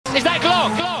Is that Glock?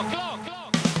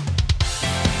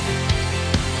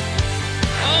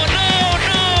 Oh no!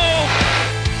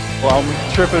 Well, I'm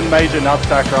tripping major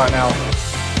nutsack right now.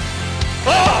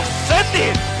 Oh, send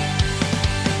it!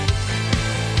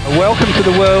 Welcome to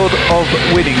the world of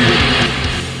winning.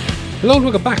 Hello and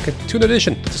welcome back to an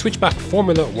edition of the Switchback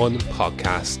Formula 1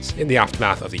 podcast in the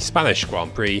aftermath of the Spanish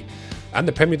Grand Prix and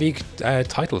the Premier League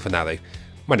title finale.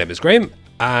 My name is Graham,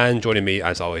 and joining me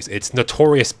as always, it's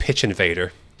notorious pitch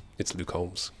invader, it's Luke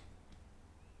Holmes.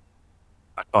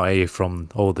 I can't hear you from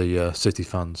all the City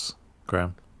fans,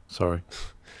 Graham. Sorry.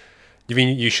 You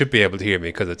mean you should be able to hear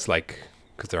me because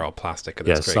they're all plastic and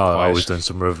it's Yes, very quiet. I was doing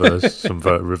some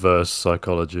reverse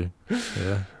psychology.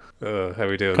 Yeah. How are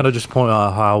we doing? Can I just point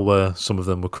out how some of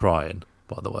them were crying,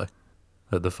 by the way,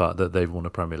 at the fact that they've won a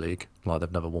Premier League, like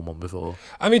they've never won one before.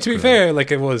 I mean, to be fair,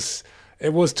 like it was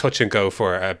touch and go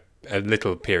for a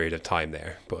little period of time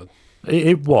there, but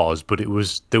It was, but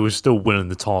they were still winning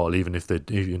the title, even if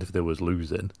they was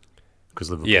losing, because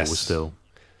Liverpool was still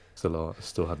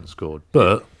hadn't scored.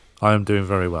 But I am doing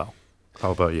very well.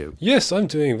 How about you? yes, I'm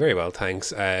doing very well,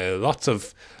 thanks.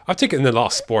 I've taken in a lot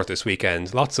of sport this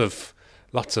weekend. Lots of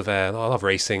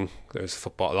racing. There's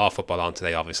football, a lot of football on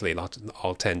today. Obviously,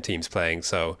 all 10 teams playing.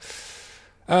 So,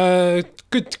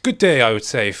 good day, I would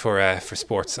say, for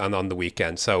sports and on the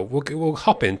weekend. So we'll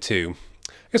hop into.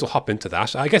 I guess we'll hop into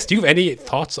that. I guess, do you have any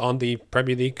thoughts on the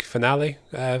Premier League finale?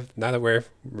 Now that we're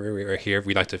here,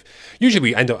 we like to. Usually,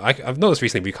 we end up. I've noticed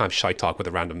recently we kind of shy talk with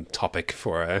a random topic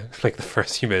for like the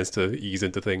first few minutes to ease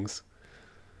into things.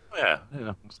 Yeah,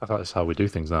 that's how we do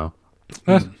things now.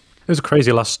 It was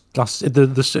crazy last. It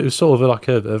was sort of like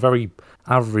a very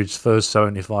average first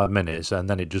 75 minutes, and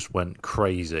then it just went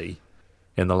crazy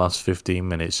in the last 15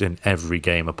 minutes in every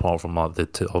game, apart from like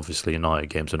obviously United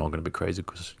games are not going to be crazy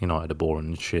because United are boring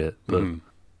and shit. But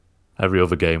every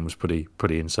other game was pretty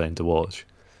insane to watch,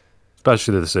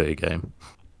 especially the City game.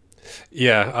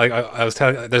 Yeah, I was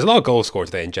telling. There's a lot of goals scored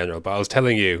today in general, but I was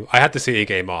telling you I had the City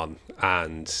game on,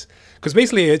 and because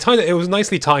basically it was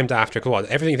nicely timed after.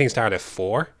 Everything started at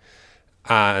 4,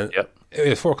 and it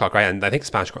was 4 o'clock, right? And I think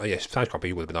Spanish Grand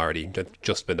Prix would have been already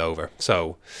just been over.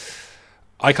 So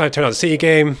I kind of turned on the City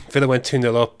game. Villa went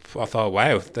 2-0 up. I thought,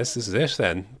 wow, this is it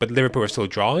then. But Liverpool were still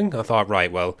drawing. I thought,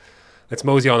 right, well, let's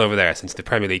mosey on over there since the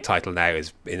Premier League title now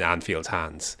is in Anfield's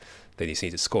hands. Then you see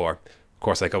to score. Of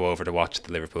course, I go over to watch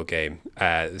the Liverpool game.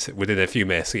 Within a few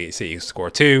minutes, City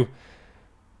score 2.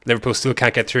 Liverpool still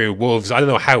can't get through. Wolves, I don't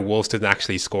know how Wolves didn't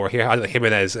actually score here.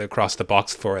 Jimenez across the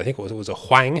box for, I think it was a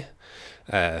Hwang.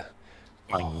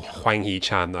 Hwang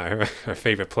Hee-chan, our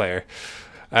favourite player.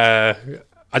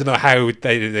 I don't know how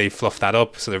they fluffed that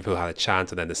up, so Liverpool had a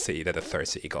chance, and then the third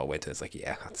City goal went in. It's like,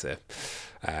 yeah, that's it.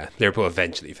 Liverpool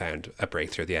eventually found a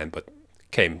breakthrough at the end, but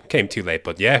came too late.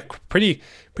 But yeah, pretty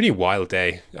wild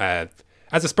day.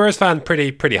 As a Spurs fan,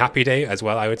 pretty happy day as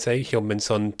well, I would say. Heung-min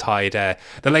Son tied.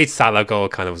 The late Salah goal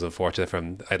kind of was unfortunate.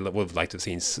 I would have liked to have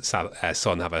seen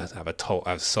Son have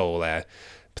a sole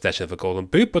possession of a golden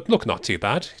boot, but look, not too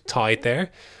bad. Tied there.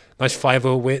 Nice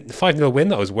 5-0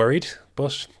 win. I was worried,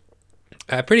 but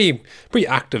pretty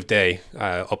active day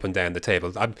up and down the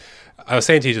table. I was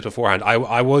saying to you just beforehand,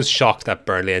 I was shocked that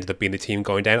Burnley ended up being the team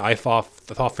going down. I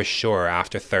thought for sure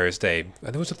after Thursday, I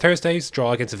think it was Thursday's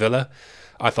draw against Villa,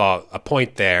 I thought a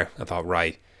point there. I thought,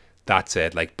 right, that's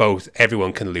it. Like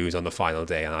everyone can lose on the final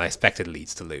day, and I expected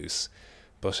Leeds to lose.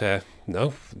 But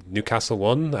no, Newcastle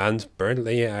won, and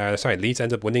Leeds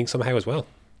ended up winning somehow as well.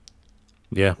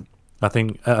 Yeah, I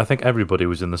think everybody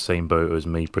was in the same boat as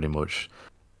me, pretty much.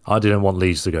 I didn't want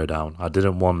Leeds to go down. I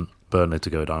didn't want Burnley to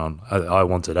go down. I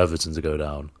wanted Everton to go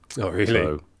down. Oh, really?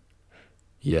 So,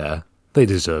 yeah, they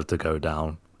deserved to go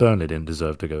down. Burnley didn't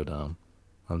deserve to go down.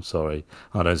 I'm sorry.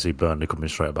 I don't see Burnley coming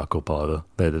straight back up either.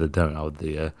 They don't have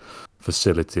the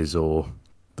facilities or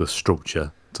the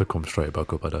structure to come straight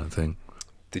back up, I don't think.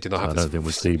 Did you not have I don't think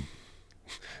we'll see.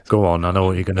 Go on, I know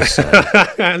what you're going to say. I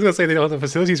was going to say they don't have the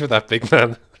facilities for that, big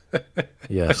man.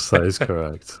 Yes, that is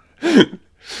correct.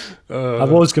 I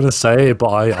was going to say it, but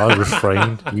I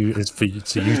refrained. It's for you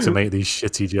to make these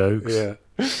shitty jokes. Yeah.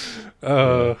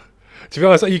 To be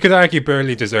honest, you could argue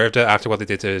Burnley deserved it after what they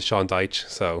did to Sean Dyche.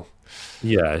 So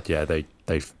yeah, they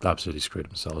absolutely screwed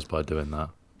themselves by doing that.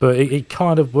 But it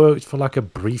kind of worked for like a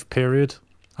brief period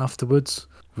afterwards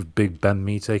with Big Ben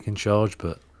Me taking charge.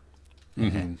 But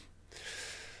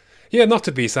yeah, not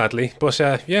to be, sadly. But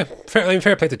yeah,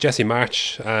 fair play to Jesse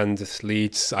March and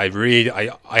Leeds.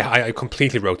 I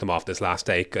completely wrote them off this last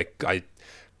day. I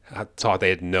thought they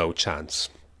had no chance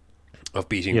of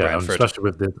beating Brentford.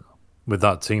 Especially with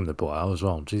that team they brought out as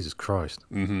well. Jesus Christ.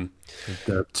 Mm-hmm.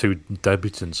 There are 2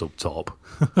 debutants up top.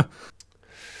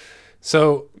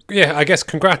 So yeah, I guess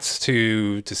congrats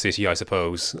to City, I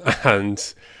suppose,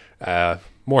 and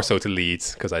more so to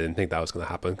Leeds, because I didn't think that was going to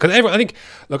happen. Because I think,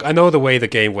 look, I know the way the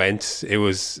game went, it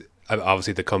was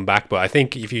obviously the comeback, but I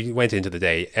think if you went into the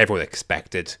day, everyone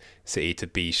expected City to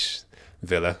beat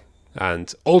Villa,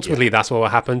 and ultimately that's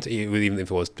what happened, even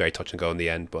if it was very touch and go in the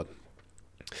end. But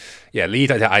yeah,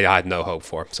 Leeds I had no hope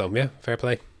for, so yeah, fair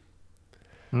play.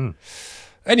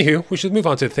 Anywho, we should move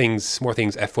on to more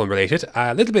things F1 related.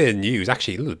 A little bit of news,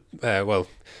 actually, a little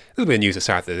bit of news to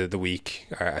start the week,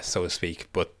 so to speak.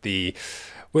 But the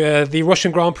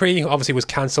Russian Grand Prix obviously was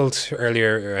cancelled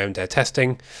earlier around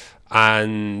testing,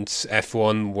 and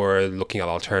F1 were looking at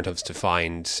alternatives to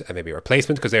find maybe a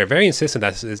replacement, because they're very insistent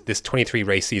that this 23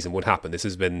 race season would happen. This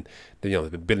has been,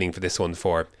 they've been building for this one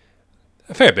for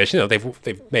a fair bit.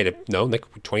 They've made it known, like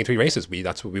 23 races.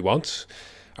 That's what we want,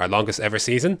 our longest ever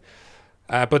season.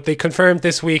 But they confirmed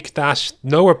this week that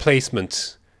no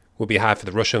replacement will be had for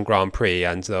the Russian Grand Prix,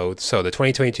 and so the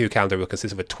 2022 calendar will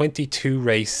consist of a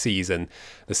 22-race season,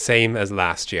 the same as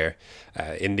last year.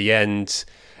 In the end,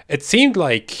 it seemed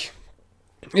like,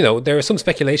 there were some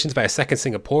speculations about a second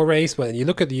Singapore race. When you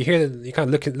look at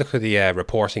the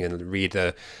reporting and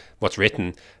read what's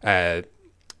written,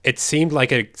 it seemed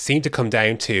like it seemed to come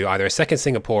down to either a second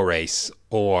Singapore race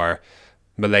or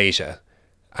Malaysia.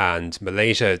 And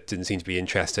Malaysia didn't seem to be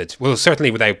interested. Well,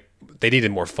 certainly they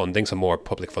needed more funding, some more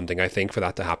public funding, I think, for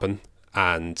that to happen.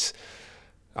 And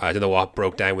I don't know what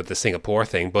broke down with the Singapore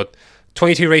thing, but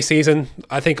 22 race season,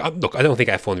 I think, look, I don't think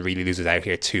F1 really loses out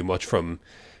here too much from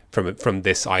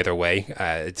this either way.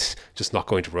 It's just not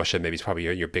going to Russia. Maybe it's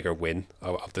probably your bigger win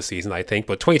of the season, I think.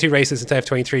 But 22 races instead of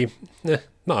 23,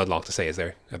 not a lot to say, is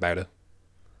there, about it?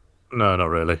 No, not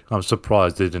really. I'm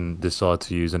surprised they didn't decide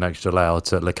to use an extra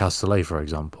layout at Le Castellet, for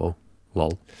example.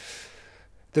 Lol.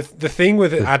 The thing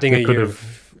with adding a year...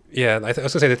 Yeah, I was going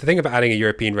to say, the thing about adding a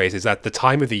European race is that the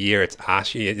time of the year it's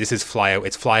at, this is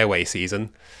flyaway season.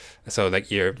 So, like,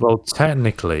 you're... Well,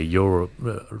 technically, Europe,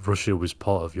 Russia was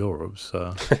part of Europe,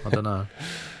 so I don't know.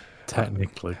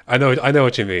 Technically. I know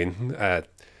what you mean.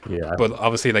 Yeah, but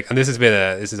obviously, like, and this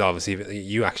is obviously,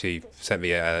 you actually sent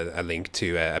me a link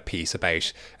to a piece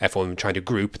about F1 trying to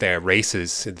group their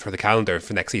races for the calendar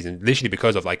for next season, literally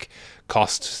because of like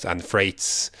costs and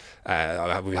freights.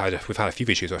 We've had a few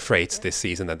issues with freights this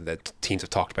season, and the teams have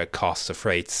talked about costs of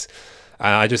freights.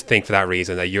 And I just think for that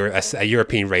reason, a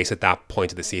European race at that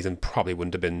point of the season probably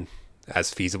wouldn't have been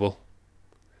as feasible.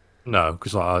 No,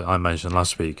 because I mentioned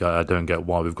last week, I don't get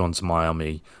why we've gone to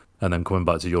Miami and then coming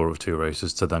back to Europe 2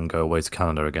 races to then go away to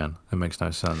Canada again. It makes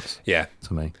no sense. Yeah,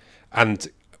 to me. And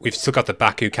we've still got the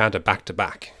Baku Canada back to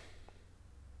back.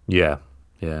 Yeah.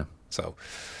 So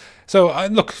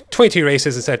look, 22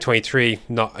 races instead of 23.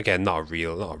 Not a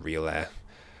real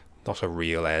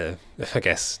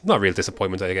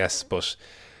disappointment, I guess. But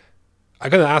I'm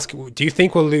going to ask, do you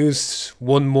think we'll lose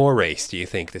one more race? Do you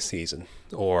think this season,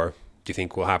 or do you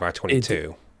think we'll have our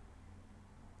 22?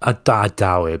 I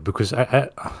doubt it, because I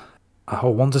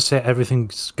want to say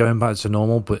everything's going back to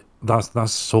normal, but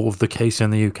that's sort of the case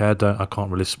in the UK. I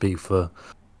can't really speak for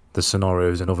the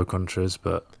scenarios in other countries,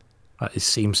 but it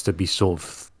seems to be sort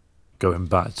of going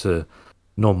back to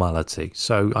normality.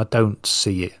 So I don't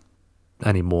see it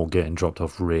anymore getting dropped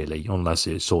off, really, unless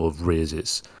it sort of rears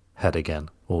its head again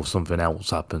or something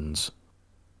else happens.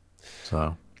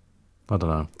 So I don't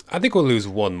know. I think we'll lose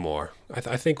one more.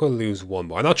 I think we'll lose one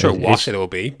more. I'm not sure what it will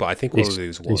be, but I think we'll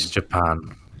lose one. It's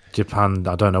Japan. Japan,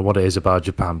 I don't know what it is about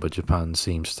Japan, but Japan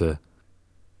seems to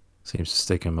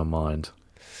stick in my mind.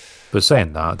 But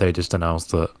saying that, they just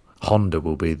announced that Honda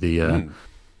will be the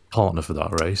partner for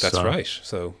that race. That's right.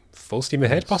 So full steam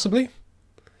ahead, possibly?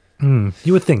 You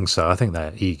would think so. I think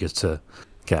they're eager to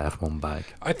get F1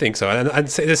 back. I think so. And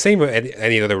the same with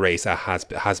any other race that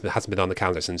hasn't been on the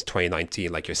calendar since 2019,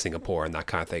 like your Singapore and that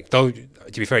kind of thing. Though,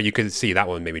 to be fair, you could see that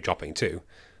one maybe dropping too.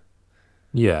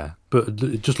 Yeah, but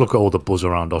just look at all the buzz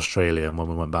around Australia, and when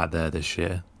we went back there this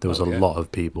year, there was a lot of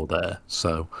people there.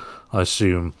 So I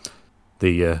assume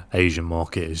the Asian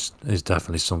market is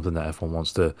definitely something that everyone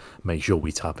wants to make sure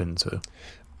we tap into.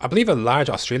 I believe a large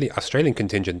Australian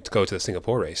contingent to go to the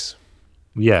Singapore race.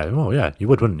 Yeah, well, yeah, you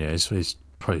would, wouldn't you? It's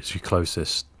probably your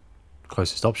closest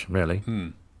option, really.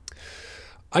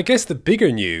 I guess the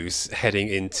bigger news heading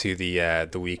into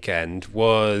the weekend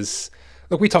was,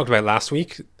 look, we talked about last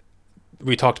week.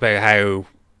 We talked about how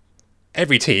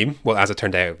every team, well, as it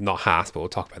turned out, not Haas, but we'll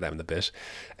talk about them in a bit.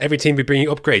 Every team will be bringing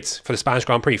upgrades for the Spanish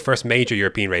Grand Prix, first major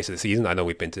European race of the season. I know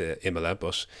we've been to Imola,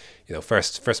 but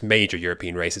first major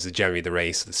European race is generally the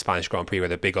race, the Spanish Grand Prix, where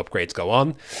the big upgrades go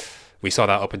on. We saw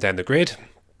that up and down the grid.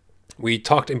 We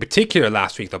talked in particular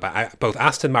last week though, about both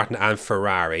Aston Martin and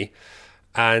Ferrari,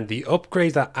 and the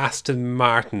upgrades that Aston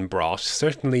Martin brought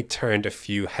certainly turned a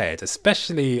few heads,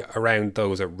 especially around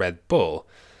those at Red Bull.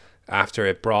 After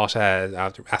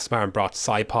Aston Martin brought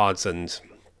side pods and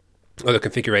other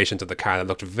configurations of the car that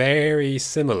looked very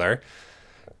similar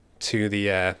to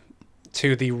the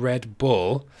Red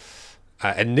Bull.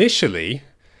 Initially,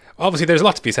 obviously, there's a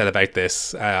lot to be said about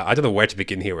this. I don't know where to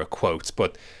begin here with quotes,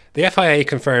 but the FIA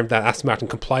confirmed that Aston Martin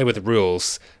complied with the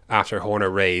rules after Horner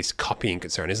raised copying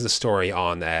concern. This is a story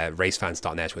on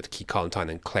racefans.net with Keith Collentine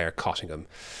and Claire Cottingham.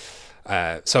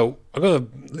 So I'm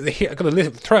going to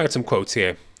throw out some quotes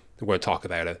here. We're going to talk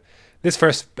about it. This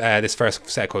first set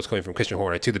of quotes coming from Christian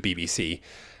Horner to the BBC.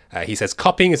 He says,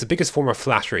 "Copying is the biggest form of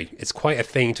flattery. It's quite a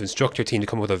thing to instruct your team to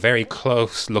come up with a very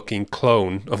close-looking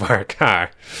clone of our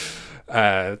car."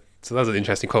 So that was an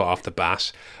interesting quote off the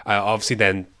bat. Obviously,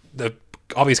 then the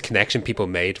obvious connection people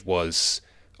made was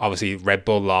obviously Red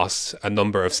Bull lost a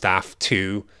number of staff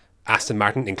to Aston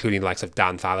Martin, including the likes of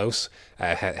Dan Fallows,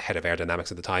 head of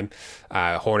aerodynamics at the time.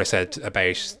 Horner said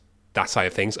about that side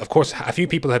of things, of course, a few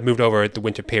people have moved over the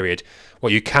winter period.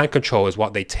 What you can't control is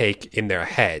what they take in their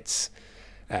heads.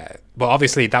 But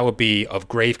obviously that would be of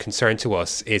grave concern to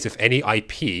us is if any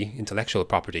IP, intellectual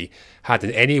property, had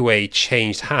in any way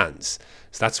changed hands.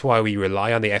 So that's why we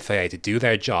rely on the FIA to do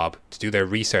their job, to do their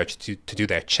research, to do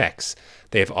their checks.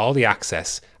 They have all the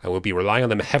access and we'll be relying on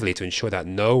them heavily to ensure that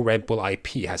no Red Bull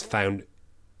IP has found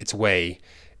its way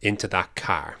into that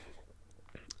car.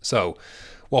 So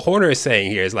what Horner is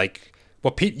saying here is like,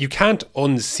 you can't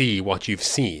unsee what you've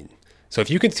seen. So if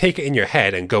you can take it in your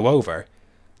head and go over,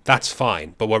 that's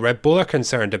fine. But what Red Bull are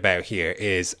concerned about here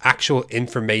is actual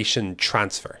information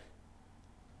transfer.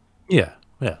 Yeah.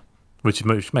 Which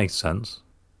makes sense.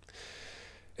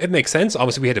 It makes sense.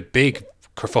 Obviously, we had a big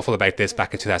kerfuffle about this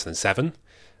back in 2007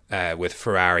 with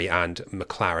Ferrari and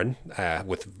McLaren,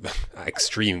 with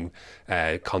extreme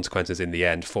consequences in the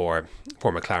end for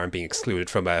McLaren being excluded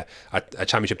from a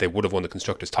championship they would have won the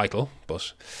Constructors' title.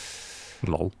 But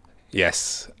lol.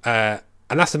 Yes.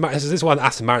 And Aston Martin, this is what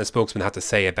Aston Martin spokesman had to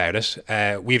say about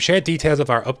it. We've shared details of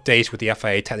our update with the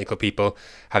FIA technical people.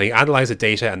 Having analysed the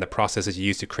data and the processes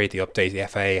used to create the update, the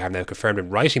FIA have now confirmed in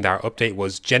writing that our update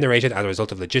was generated as a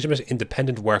result of legitimate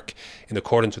independent work in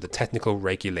accordance with the technical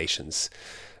regulations.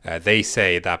 They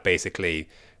say that basically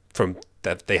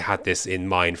that they had this in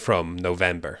mind from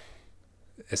November,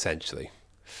 essentially.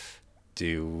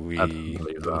 Do we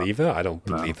believe that? I don't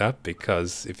believe that,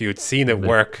 because if you had seen it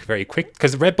work very quick,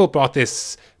 because Red Bull brought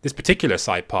this particular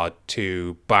side pod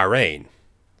to Bahrain.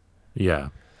 Yeah,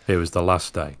 it was the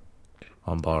last day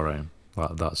on Bahrain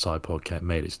that side pod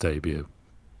made its debut.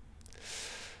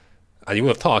 And you would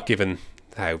have thought, given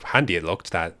how handy it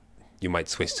looked, that you might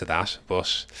switch to that,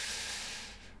 but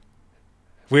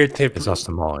weird tip. It's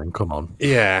Aston Martin, come on.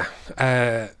 Yeah.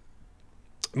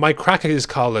 Mike Cracker is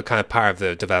called a kind of part of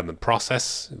the development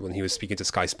process when he was speaking to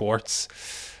Sky Sports.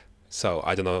 So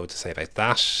I don't know what to say about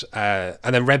that.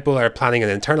 And then Red Bull are planning an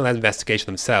internal investigation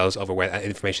themselves over where that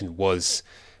information was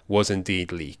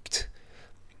indeed leaked.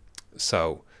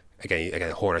 So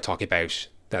again, Horner talking about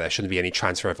that there shouldn't be any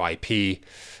transfer of IP.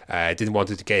 Didn't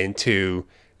want it to get into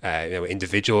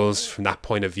individuals from that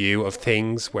point of view of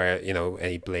things where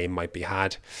any blame might be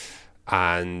had.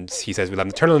 And he says, we'll have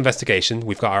an internal investigation.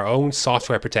 We've got our own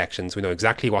software protections. We know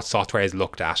exactly what software is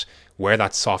looked at, where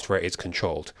that software is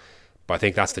controlled. But I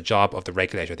think that's the job of the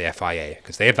regulator, the FIA,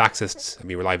 because they have access, and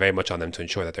we rely very much on them to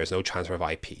ensure that there's no transfer of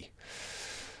IP.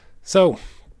 So,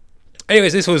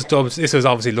 anyways, this was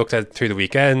obviously looked at through the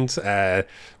weekend.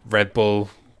 Red Bull,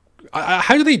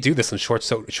 how do they do this on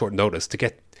short notice to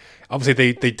get?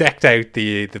 Obviously, they decked out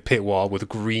the pit wall with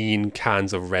green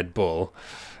cans of Red Bull.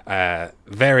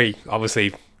 Very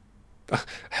obviously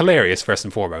hilarious first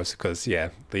and foremost, because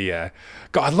God,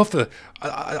 I love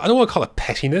I don't want to call it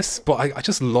pettiness, but I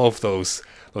just love those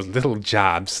little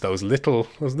jabs, those little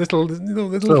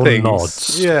things.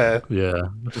 Nods. Yeah,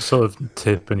 just sort of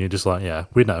tip, and you're just like, yeah,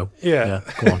 we know. Yeah,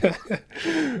 go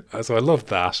on. So I love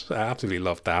that. I absolutely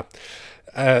love that.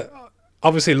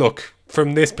 Obviously, look,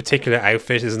 from this particular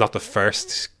outfit, this is not the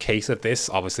first case of this.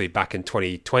 Obviously, back in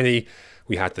 2020.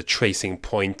 We had the tracing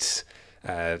point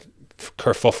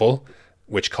kerfuffle,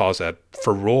 which caused a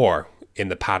furore in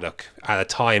the paddock at a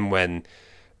time when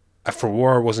a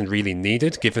furore wasn't really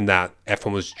needed, given that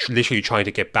F1 was literally trying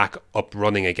to get back up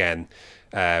running again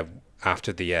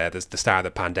after the start of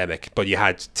the pandemic. But you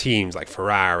had teams like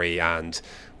Ferrari and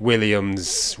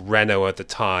Williams, Renault at the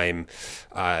time.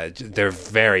 They're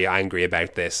very angry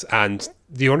about this, and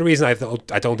the only reason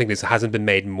I don't think this hasn't been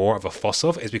made more of a fuss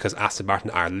of is because Aston Martin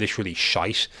are literally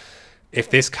shite if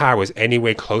this car was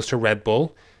anywhere close to Red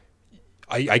Bull,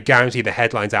 I guarantee the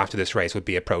headlines after this race would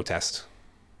be a protest.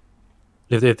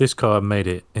 If this car had made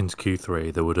it into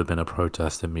Q3, there would have been a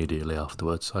protest immediately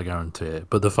afterwards. I guarantee it.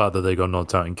 But the fact that they got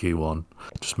knocked out in Q1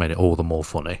 just made it all the more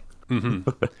funny.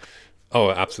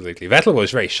 Oh, absolutely. Vettel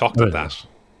was very shocked at that.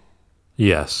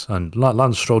 Yes, and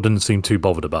Lance Stroll didn't seem too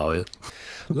bothered about it.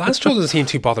 Lance Stroll doesn't seem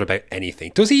too bothered about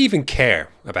anything. Does he even care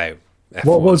about F1?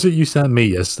 What was it you sent me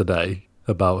yesterday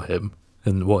about him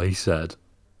and what he said?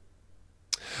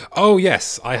 Oh,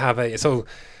 yes. I have a... So,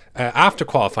 after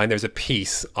qualifying, there's a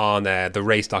piece on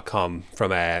therace.com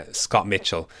from Scott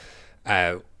Mitchell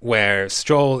where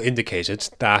Stroll indicated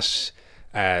that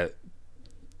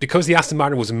because the Aston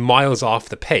Martin was miles off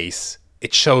the pace,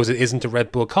 it shows it isn't a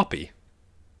Red Bull copy.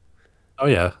 Oh,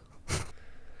 yeah.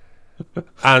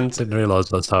 And didn't realise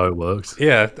that's how it works.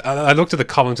 Yeah, I looked at the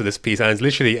comments of this piece, and it's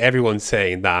literally everyone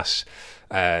saying that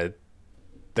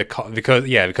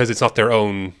because it's not their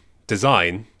own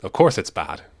design, of course it's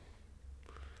bad.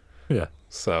 Yeah.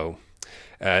 So,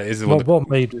 what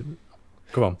made it?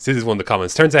 Go on. This is one of the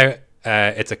comments. Turns out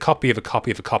it's a copy of a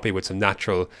copy of a copy with some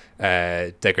natural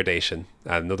degradation.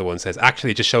 And another one says,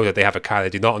 actually, it just shows that they have a car they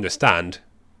do not understand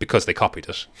because they copied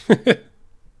it.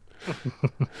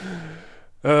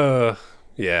 Actually,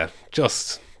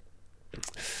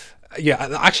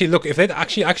 look, if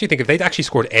they'd actually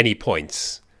scored any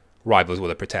points, rivals would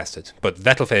have protested. But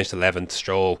Vettel finished 11th.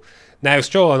 Stroll,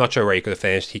 I'm not sure where he could have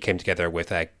finished. He came together with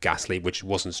Gasly, which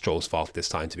wasn't Stroll's fault this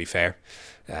time, to be fair.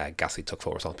 Gasly took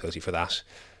full responsibility for that.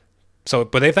 So,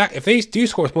 but if they do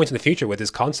score points in the future with this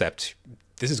concept,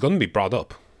 this is going to be brought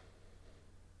up.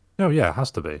 Oh yeah, it has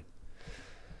to be.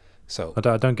 So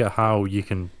I don't get how you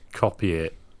can copy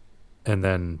it and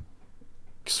then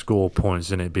score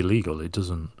points and it be legal. It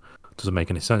doesn't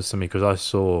make any sense to me, because I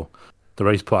saw the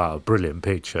race put out a brilliant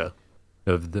picture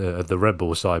of the Red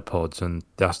Bull side pods and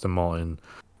the Aston Martin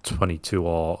 22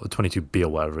 or 22B or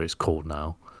whatever it's called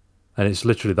now, and it's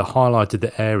literally the highlighted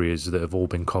the areas that have all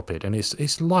been copied, and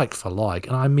it's like for like.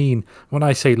 And I mean, when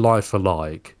I say like for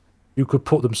like, you could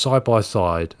put them side by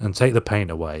side and take the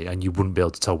paint away, and you wouldn't be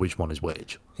able to tell which one is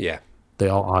which. Yeah, they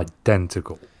are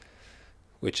identical.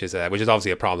 Which is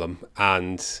obviously a problem,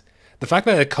 and the fact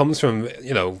that it comes from,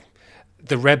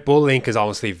 the Red Bull link is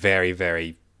obviously very,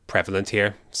 very prevalent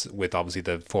here with obviously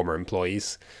the former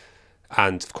employees,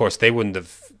 and of course they wouldn't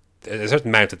have a certain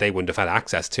amount that they wouldn't have had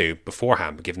access to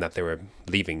beforehand, given that they were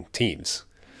leaving teams.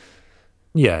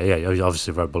 Yeah.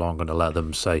 Obviously, Red Bull aren't going to let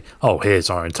them say, "Oh, here's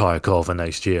our entire car for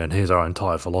next year, and here's our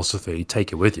entire philosophy.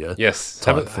 Take it with you." Yes,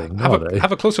 have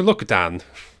a closer look, Dan.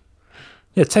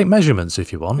 Yeah, take measurements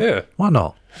if you want. Yeah. Why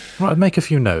not? Right, make a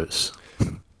few notes.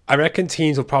 I reckon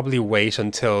teams will probably wait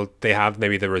until they have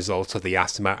maybe the results of the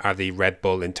the Red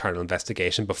Bull internal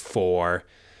investigation before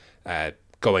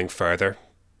going further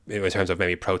in terms of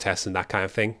maybe protests and that kind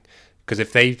of thing. Because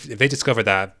if they discover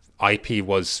that IP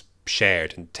was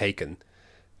shared and taken,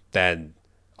 then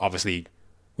obviously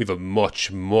we have a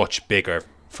much, much bigger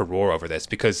furore over this,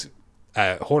 because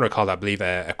Horner called, I believe,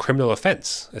 a criminal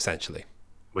offence, essentially.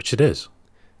 Which it is.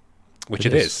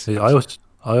 It is.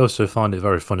 I also find it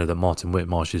very funny that Martin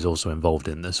Whitmarsh is also involved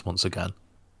in this once again.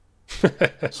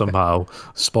 Somehow,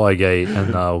 Spygate,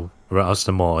 and now we're at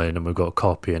Aston Martin, and we've got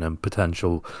copying and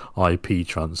potential IP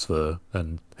transfer,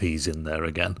 and he's in there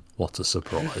again. What a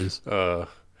surprise! That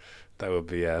would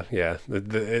be yeah.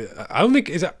 I don't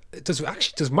think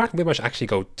does Martin Whitmarsh actually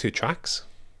go to tracks?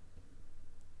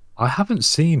 I haven't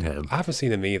seen him. I haven't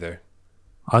seen him either.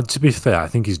 To be fair, I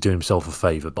think he's doing himself a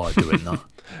favour by doing that.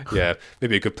 Yeah,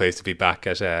 maybe a good place to be back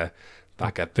at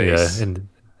base. Yeah,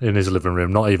 in his living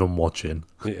room, not even watching.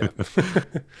 Yeah.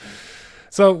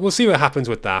 So we'll see what happens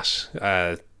with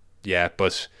that.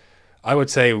 But I would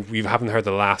say we haven't heard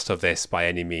the last of this by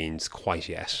any means quite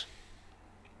yet.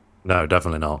 No,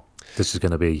 definitely not. This is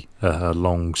going to be a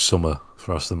long summer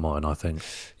for Aston Martin, I think.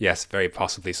 Yes, very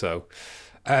possibly so.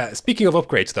 Speaking of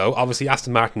upgrades, though, obviously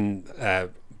Aston Martin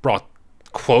brought,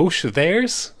 quote,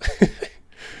 theirs.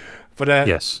 But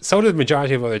yes, so did the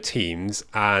majority of other teams,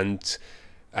 and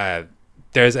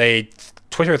there's a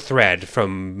Twitter thread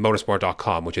from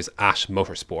motorsport.com, which is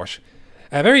 @motorsport.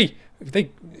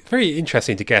 Very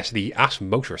interesting to get the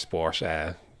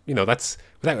 @motorsport. That's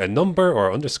without a number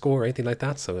or underscore or anything like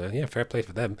that. So fair play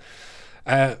for them.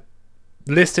 They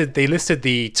listed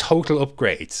the total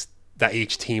upgrades that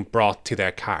each team brought to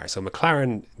their car. So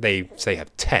McLaren, they say,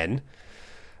 have 10.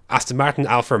 Aston Martin,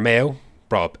 Alfa Romeo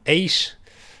brought up 8.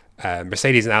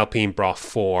 Mercedes and Alpine brought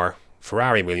 4.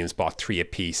 Ferrari and Williams bought 3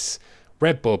 apiece.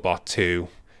 Red Bull bought 2.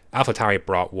 AlphaTauri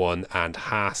brought 1, and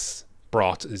Haas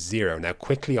brought 0. Now,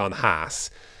 quickly on Haas,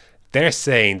 they're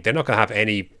saying they're not going to have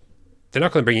any. They're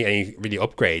not going to bring any really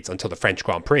upgrades until the French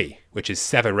Grand Prix, which is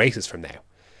 7 races from now.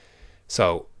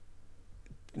 So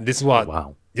this is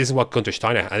what Gunter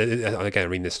Steiner, and again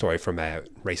reading this story from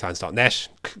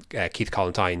racefans.net, Keith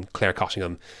Collentine, Claire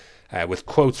Cottingham, with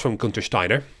quotes from Gunter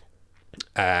Steiner,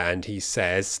 and he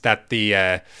says that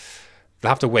they'll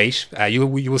have to wait. You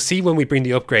will see when we bring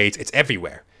the upgrades. It's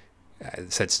everywhere,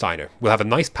 said Steiner. We'll have a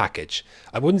nice package.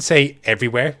 I wouldn't say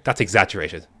everywhere. That's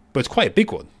exaggerated, but it's quite a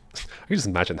big one. I can just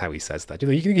imagine how he says that.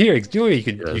 You can hear it.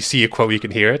 You see a quote, you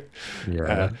can hear it.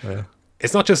 Yeah.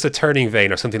 It's not just a turning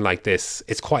vane or something like this.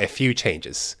 It's quite a few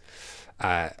changes.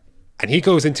 And he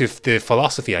goes into the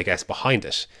philosophy, I guess, behind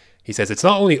it. He says it's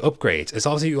not only upgrades, it's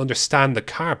obviously you understand the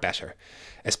car better.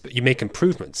 You make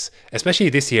improvements. Especially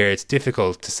this year, it's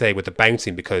difficult to say with the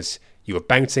bouncing because you are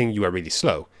bouncing, you are really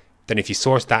slow. Then if you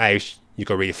sort that out, you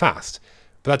go really fast.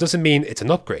 But that doesn't mean it's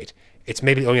an upgrade. It's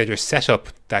maybe only your setup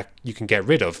that you can get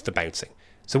rid of the bouncing.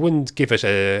 So I wouldn't give it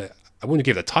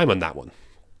a time on that one.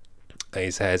 And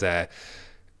he says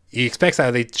he expects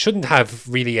that they shouldn't have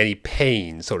really any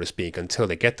pain, so to speak, until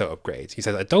they get the upgrades. He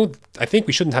says, I think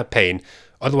we shouldn't have pain,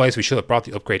 otherwise we should have brought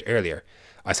the upgrade earlier.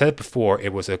 I said it before,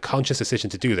 it was a conscious decision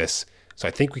to do this, so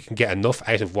I think we can get enough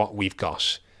out of what we've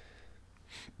got.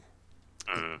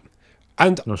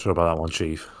 And not sure about that one,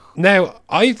 Chief. Now,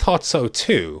 I thought so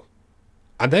too.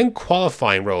 And then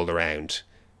qualifying rolled around,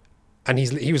 and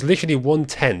he was literally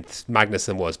 1/10.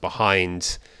 Magnussen was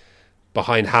behind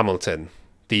Hamilton,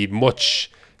 the much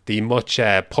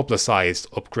publicized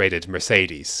upgraded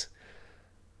Mercedes.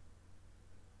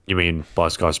 You mean by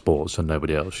Sky Sports and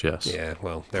nobody else? Yes. Yeah.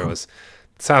 Well,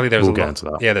 sadly there was a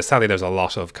lot. Yeah. Sadly, there's a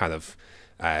lot of kind of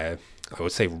I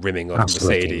would say rimming of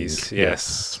Mercedes.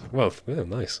 Yes. Well, yeah,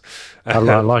 nice. I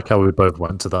like how we both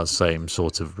went to that same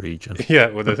sort of region. Yeah,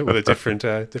 with a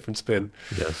different spin.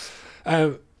 Yes.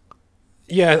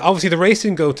 Yeah, obviously the race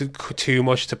didn't go too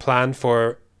much to plan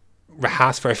for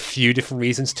Haas for a few different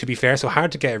reasons, to be fair. So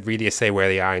hard to get really a say where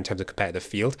they are in terms of competitive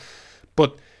field.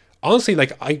 But honestly,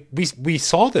 we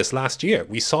saw this last year.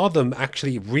 We saw them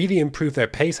actually really improve their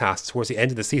pace, Haas, towards the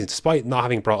end of the season, despite not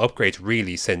having brought upgrades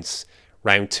really since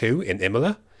round 2 in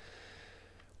Imola.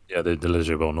 Yeah, they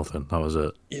literally brought nothing. That was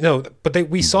it. But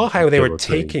we saw how they were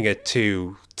taking it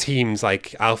to teams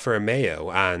like Alfa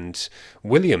Romeo and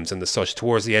Williams and the such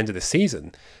towards the end of the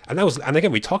season. And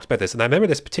again, we talked about this, and I remember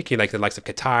this particularly like the likes of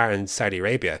Qatar and Saudi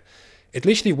Arabia. It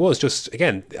literally was just,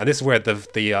 again, and this is where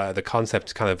the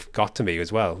concept kind of got to me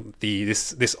as well.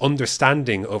 This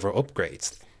understanding over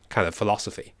upgrades kind of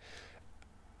philosophy.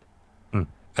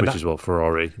 Which is what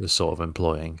Ferrari is sort of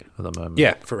employing at the moment.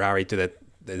 Yeah, Ferrari did it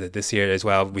this year as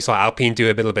well. We saw Alpine do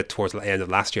a little bit towards the end of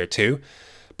last year too.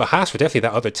 But Haas were definitely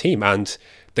that other team, and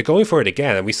they're going for it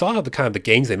again. And we saw the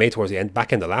gains they made towards the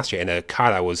back end of last year in a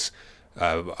car that was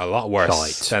a lot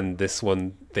worse than this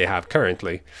one they have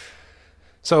currently.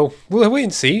 So we'll wait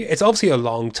and see. It's obviously a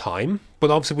long time, but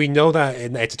obviously we know that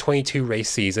it's a 22 race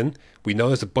season. We know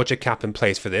there's a budget cap in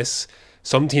place for this.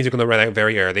 Some teams are going to run out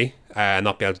very early and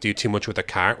not be able to do too much with their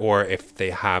car, or if they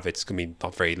have, it's going to be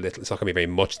not very little. It's not going to be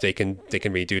very much they can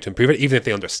really do to improve it, even if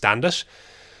they understand it.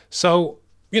 So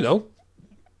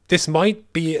this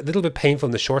might be a little bit painful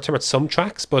in the short term at some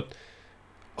tracks, but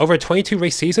over a 22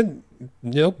 race season,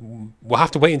 we'll have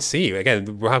to wait and see.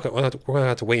 Again, we're going to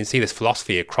have to wait and see this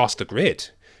philosophy across the grid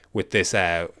with this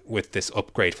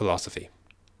upgrade philosophy.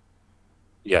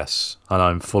 Yes, and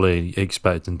I'm fully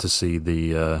expecting to see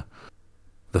the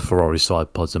Ferrari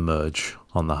side pods emerge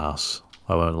on the Haas.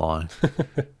 I won't lie.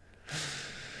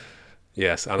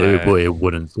 Yes, and it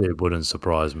wouldn't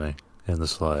surprise me in the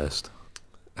slightest.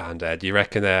 And do you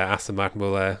reckon Aston Martin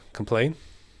will complain?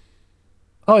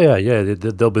 Oh yeah,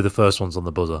 they'll be the first ones on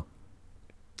the buzzer,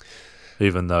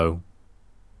 even though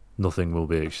nothing will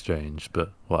be exchanged.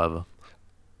 But whatever.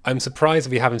 I'm surprised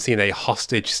we haven't seen a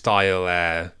hostage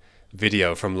style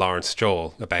video from Lawrence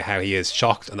Stroll about how he is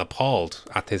shocked and appalled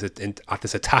at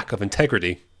this attack of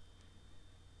integrity.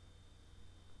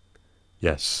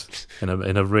 Yes, in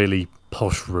a really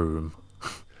posh room,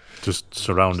 just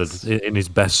surrounded in his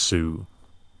best suit,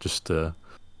 just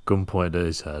gun pointed at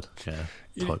his head,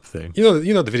 type thing.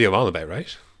 You know the video I'm on about,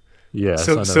 right? Yes,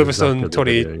 Silverstone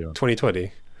exactly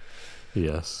 2020.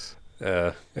 Yes.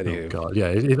 Anywho. Oh God, yeah.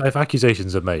 If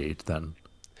accusations are made, then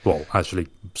actually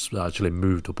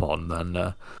moved upon,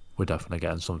 then we're definitely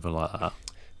getting something like that.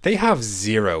 They have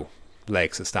zero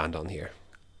legs to stand on here.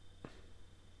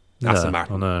 Aston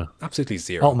Martin. I know. Absolutely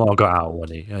zero. Otmar got out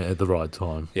when at the right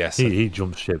time. Yes. He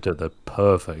jumped ship at the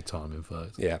perfect time, in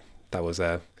fact. Yeah, that was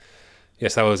I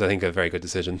think a very good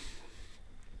decision.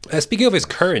 Speaking of his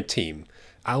current team,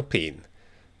 Alpine,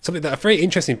 a very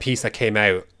interesting piece that came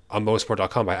out on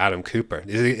motorsport.com by Adam Cooper.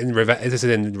 This is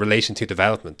in relation to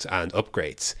development and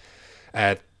upgrades.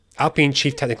 Alpine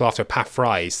Chief Technical Officer Pat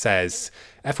Fry says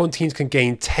F1 teams can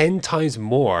gain 10 times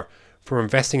more from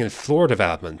investing in floor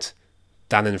development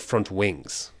than in front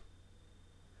wings.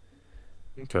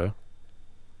 Okay.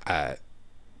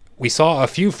 We saw a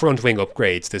few front wing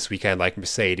upgrades this weekend, like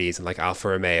Mercedes and like Alfa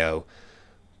Romeo,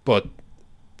 but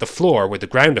the floor with the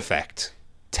ground effect,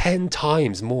 10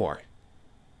 times more.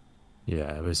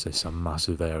 Yeah, it's a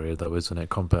massive area though, isn't it,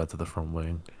 compared to the front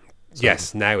wing? So,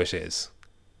 yes, now it is.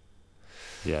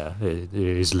 Yeah, it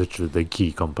is literally the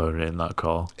key component in that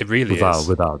car. It really is.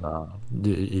 Without that,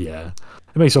 yeah,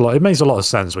 it makes a lot of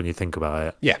sense when you think about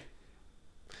it. Yeah,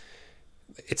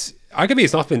 it's arguably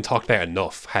it's not been talked about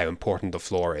enough how important the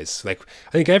floor is. Like,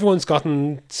 I think everyone's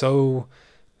gotten so,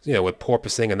 with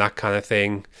porpoising and that kind of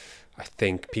thing. I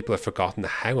think people have forgotten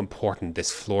how important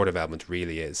this floor development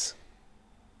really is.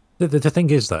 The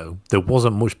thing is, though, there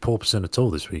wasn't much porpoising at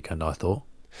all this weekend. I thought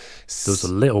there was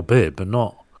a little bit, but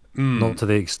not to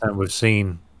the extent we've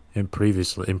seen in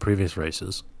previous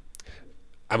races.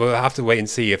 And we'll have to wait and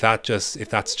see if that's just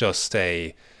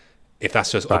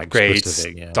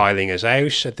upgrades, dialing it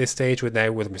out at this stage with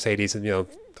Mercedes, and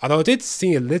although I did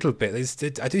see a little bit,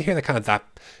 I did hear that kind of that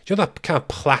kind of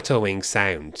plateauing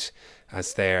sound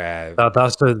as they're.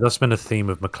 That's been a theme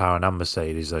of McLaren and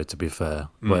Mercedes, though. To be fair,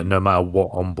 but no matter what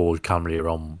onboard camera you're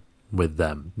on with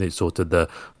them, it's sort of the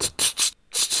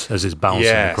as it's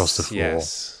bouncing across the floor.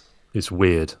 Yes. It's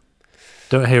weird.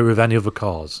 Don't hear it with any other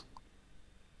cars.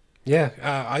 Yeah,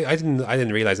 I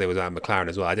didn't realize it was at McLaren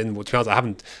as well. To be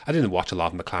honest, I didn't watch a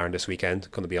lot of McLaren this weekend.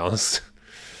 Gonna be honest.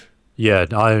 Yeah,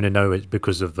 I only know it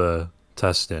because of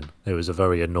testing. It was a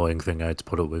very annoying thing I had to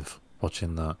put up with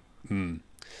watching that.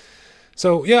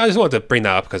 So yeah, I just wanted to bring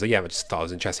that up because I just thought it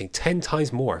was interesting. 10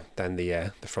 times more than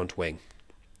the front wing.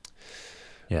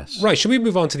 Yes. Right. Should we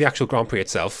move on to the actual Grand Prix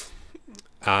itself?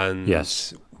 And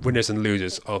yes, winners and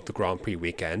losers of the Grand Prix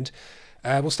weekend.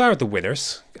 We'll start with the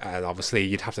winners, and obviously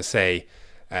you'd have to say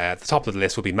at the top of the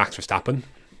list will be Max Verstappen.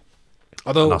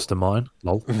 Although Aston Martin,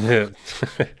 lol. Although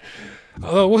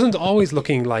it wasn't always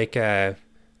looking like the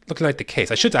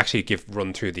case. I should actually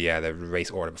run through the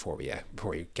race order before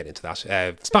we get into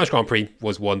that. Spanish Grand Prix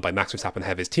was won by Max Verstappen,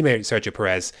 ahead of his teammate Sergio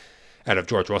Perez, out of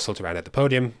George Russell to round out the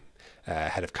podium,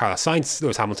 ahead of Carlos Sainz,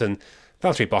 Lewis Hamilton,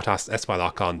 Valtteri Bottas, Esteban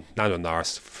Ocon, Lando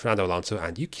Norris, Fernando Alonso,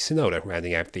 and Yuki Tsunoda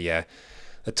rounding out the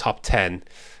top 10.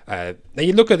 Now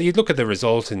you look at the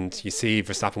result and you see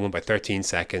Verstappen won by 13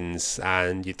 seconds,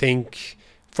 and you think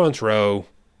front row,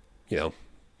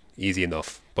 easy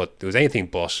enough. But there was anything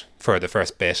but for the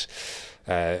first bit.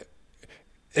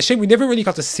 A shame we never really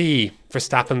got to see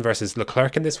Verstappen versus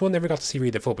Leclerc in this one. Never got to see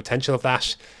really the full potential of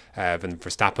that. When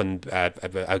Verstappen,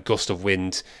 a gust of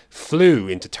wind flew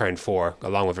into turn 4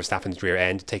 along with Verstappen's rear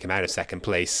end to take him out of second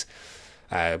place,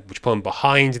 which put him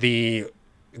behind the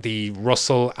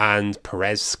Russell and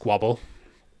Perez squabble.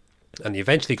 And he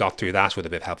eventually got through that with a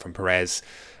bit of help from Perez.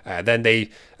 Then it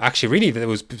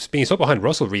was being so behind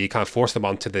Russell really kind of forced them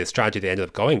onto the strategy they ended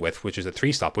up going with, which is a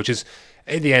 3-stop, which is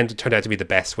in the end turned out to be the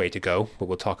best way to go. But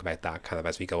we'll talk about that kind of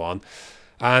as we go on.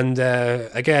 And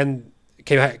again,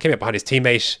 came up behind his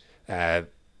teammate.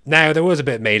 Now there was a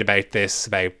bit made about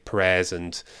Perez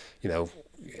and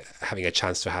having a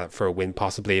chance for a win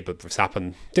possibly, but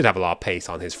Verstappen did have a lot of pace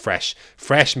on his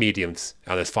fresh mediums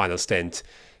on his final stint.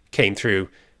 Came through,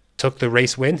 took the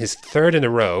race win, his third in a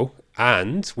row,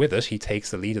 and with it he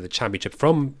takes the lead of the championship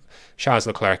from Charles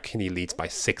Leclerc, and he leads by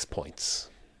 6 points.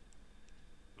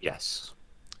 Yes.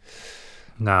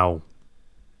 Now,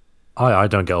 I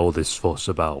don't get all this fuss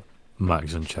about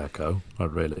Max and Checo. I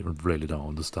really don't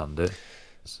understand it.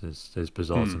 It's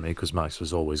bizarre to me because Max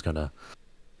was always going to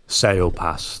sail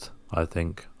past, I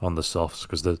think, on the softs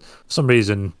because for some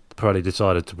reason Pirelli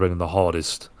decided to bring the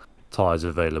hardest tyres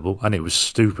available, and it was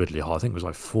stupidly hot. I think it was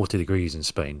like 40 degrees in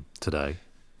Spain today.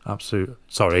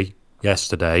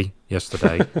 Yesterday.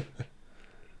 It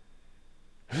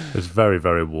was very,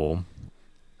 very warm,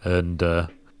 and the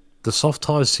soft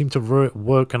tyres seem to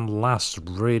work and last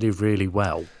really, really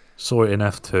well. Saw it in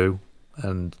F2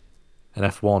 and in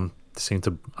F1. They seem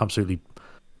to absolutely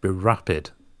be rapid.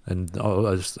 And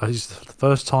it's the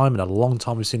first time in a long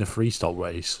time we've seen a 3-stop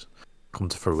race come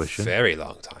to fruition. Very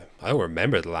long time. I don't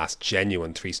remember the last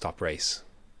genuine 3-stop race.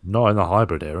 Not in the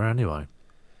hybrid era, anyway.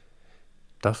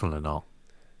 Definitely not.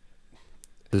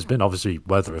 There's been obviously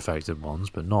weather-affected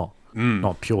ones, but not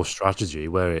pure strategy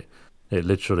where it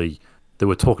literally... They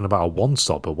were talking about a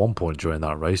 1-stop at one point during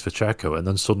that race for Checo, and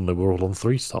then suddenly we're all on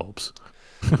 3 stops.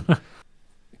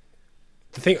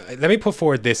 the thing, let me put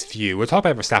forward this view. We'll talk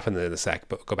about Verstappen in a sec,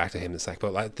 but go back to him in a sec.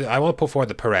 But like, I want to put forward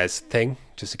the Perez thing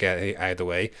just to get it out of the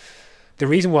way. The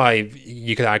reason why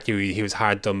you could argue he was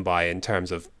hard done by in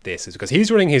terms of this is because he's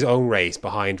running his own race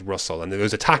behind Russell, and it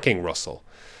was attacking Russell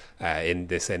in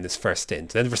this first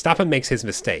stint. Then Verstappen makes his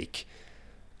mistake,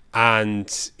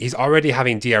 and he's already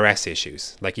having DRS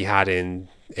issues like he had in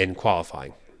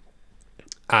qualifying,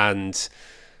 and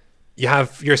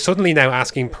you're suddenly now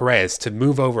asking Perez to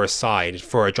move over aside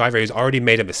for a driver who's already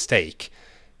made a mistake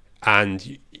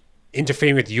and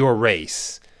interfering with your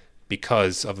race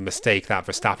because of a mistake that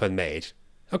Verstappen made.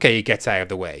 Okay, he gets out of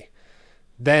the way.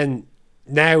 Then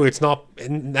now this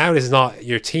is not,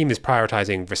 your team is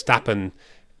prioritizing Verstappen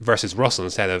versus Russell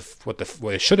instead of what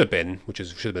it should have been, should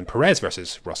have been Perez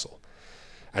versus Russell.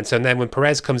 And so then when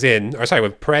Perez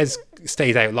when Perez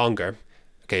stays out longer,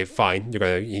 okay, fine,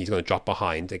 he's gonna drop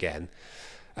behind again.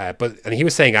 But he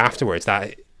was saying afterwards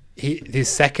that his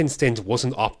second stint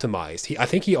wasn't optimized. I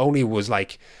think he only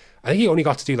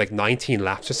got to do like 19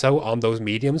 laps or so on those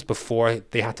mediums before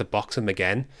they had to box him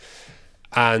again.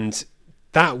 And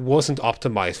that wasn't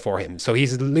optimized for him. So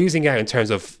he's losing out in terms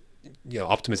of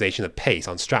optimization of pace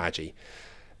on strategy.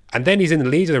 And then he's in the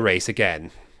lead of the race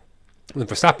again when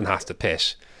Verstappen has to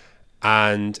pit.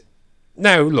 And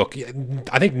now, look,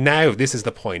 I think now this is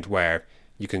the point where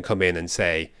you can come in and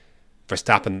say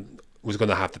Verstappen was going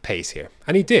to have the pace here.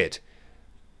 And he did.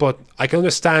 But I can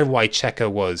understand why Checo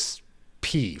was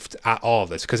peeved at all of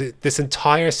this, because this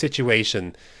entire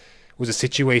situation was a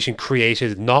situation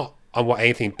created not on what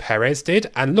anything Perez did.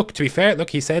 And look, to be fair,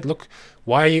 he said,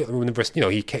 why are you,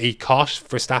 he caught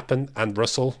Verstappen and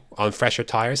Russell on fresher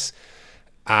tires,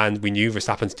 and we knew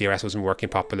Verstappen's DRS wasn't working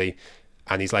properly,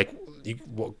 and he's like,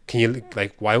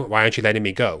 why aren't you letting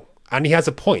me go? And he has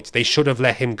a point. They should have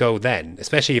let him go then,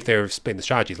 especially if they're splitting the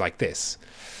strategies like this.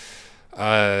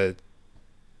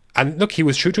 And look, he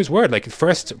was true to his word. Like, the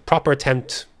first proper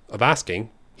attempt of asking,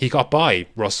 he got by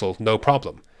Russell, no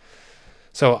problem.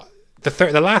 So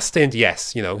the last stint,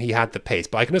 yes, he had the pace,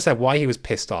 but I can understand why he was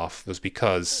pissed off. It was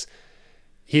because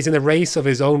he's in a race of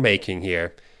his own making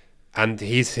here, and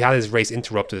he's had his race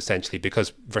interrupted essentially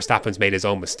because Verstappen's made his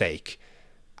own mistake,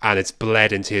 and it's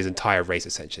bled into his entire race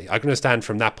essentially. I can understand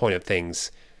from that point of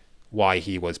things why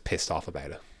he was pissed off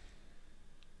about it.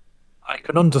 I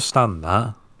can understand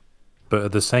that. But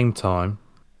at the same time,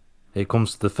 it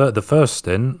comes to the first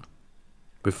stint,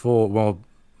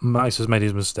 Max has made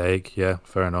his mistake, yeah,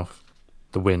 fair enough.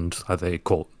 The wind, I think,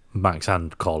 caught Max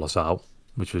and Carlos out,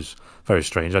 which was very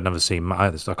strange. I'd never seen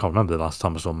Max. I can't remember the last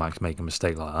time I saw Max make a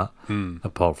mistake like that,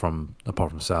 apart from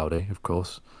Saudi, of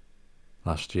course,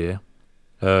 last year.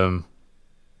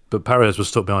 But Perez was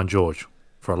stuck behind George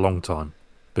for a long time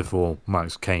before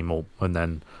Max came up, and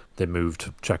then they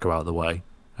moved Checo out of the way,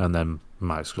 and then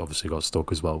Max obviously got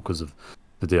stuck as well because of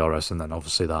the DRS, and then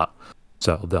obviously that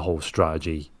settled the whole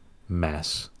strategy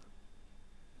mess.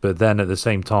 But then at the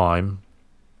same time,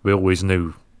 we always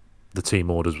knew the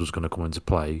team orders was going to come into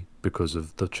play because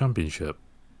of the championship.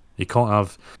 You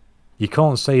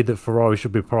can't say that Ferrari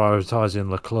should be prioritising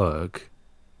Leclerc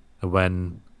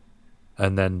and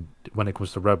then when it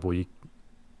comes to Red Bull,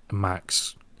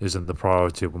 Max isn't the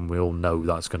priority when we all know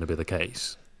that's going to be the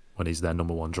case. When he's their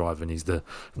number one driver and he's the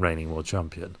reigning world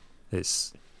champion.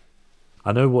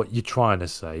 I know what you're trying to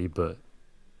say, but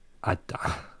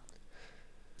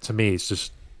to me, it's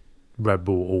just Red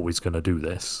Bull always going to do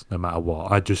this, no matter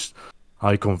what.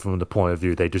 I come from the point of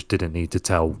view they just didn't need to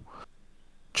tell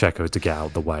Checo to get out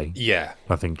of the way. Yeah.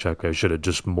 I think Checo should have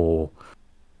just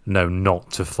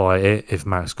not to fight it if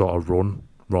Max got a run,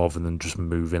 rather than just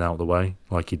moving out of the way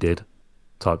like he did,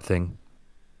 type thing.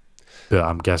 But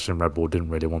I'm guessing Red Bull didn't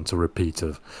really want a repeat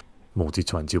of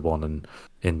multi-21 and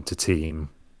inter-team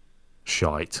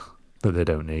shite that they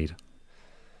don't need.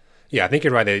 Yeah, I think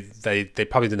you're right. They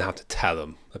probably didn't have to tell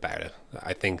him about it.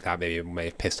 I think that may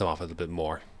have pissed him off a little bit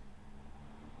more.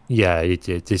 Yeah,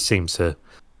 it seems to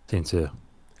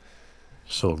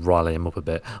sort of rile him up a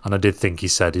bit. And I did think he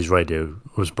said his radio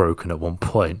was broken at one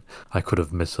point. I could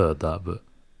have misheard that, but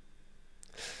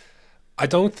I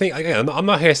don't think. Again, I'm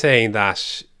not here saying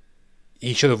that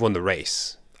he should have won the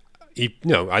race. I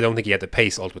don't think he had the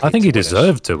pace ultimately. I think he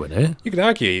deserved to win it. You could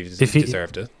argue he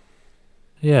deserved it.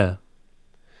 Yeah.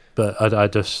 But I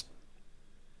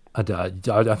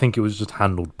think it was just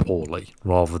handled poorly,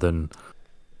 rather than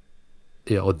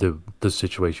the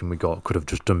situation we got could have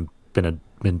just been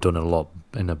done a lot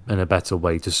in a better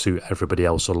way to suit everybody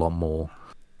else a lot more.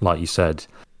 Like you said,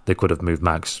 they could have moved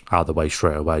Max out of the way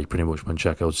straight away, pretty much when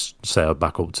Checo sailed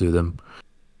back up to them.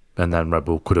 And then Red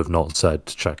Bull could have not said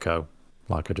to Checo,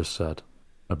 like I just said,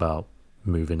 about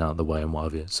moving out of the way and what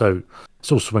have you. So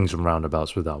it's all swings and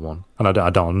roundabouts with that one. And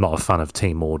I'm not a fan of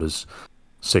team orders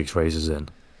 6 races in.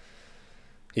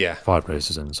 Yeah. 5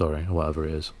 races in, sorry, or whatever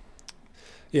it is.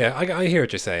 Yeah, I hear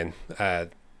what you're saying.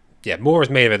 Yeah, more is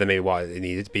made of it than maybe what it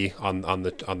needed to be on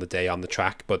the day on the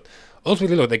track. But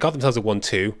ultimately, look, they got themselves a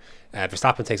 1-2.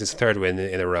 Verstappen takes his 3rd win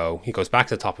in a row. He goes back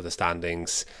to the top of the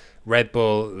standings. Red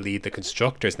Bull lead the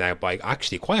constructors now by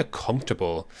actually quite a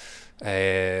comfortable.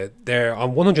 They're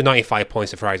on 195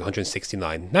 points to Ferrari's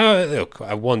 169. Now, look,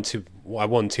 I won two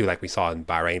like we saw in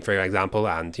Bahrain, for example,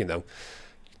 and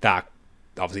that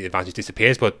obviously the advantage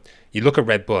disappears. But you look at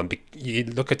Red Bull and you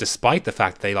look at, despite the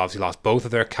fact that they obviously lost both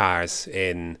of their cars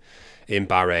in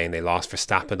Bahrain, they lost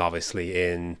Verstappen obviously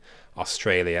in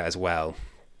Australia as well,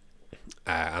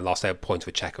 and lost out points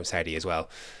with Checo and Saudi as well.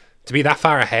 To be that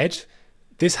far ahead,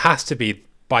 this has to be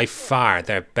by far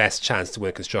their best chance to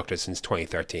win constructors since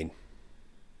 2013.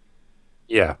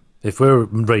 Yeah, if we're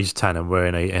race 10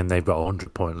 and and they've got a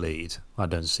 100-point lead, I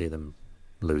don't see them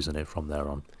losing it from there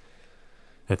on.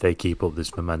 If they keep up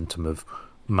this momentum of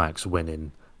Max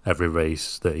winning every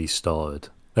race that he started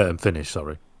and finished,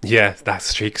 sorry. Yeah, that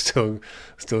streak still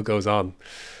goes on.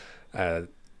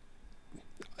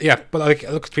 Yeah, but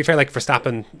look, to be fair, like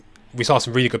Verstappen, we saw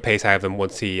some really good pace out of him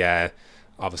once he got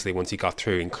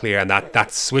through and clear, and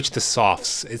that switch to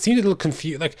softs, it seemed a little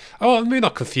confusing. Like, maybe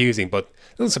not confusing, but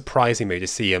a little surprising maybe to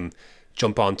see him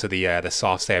jump onto the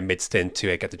softs there mid stint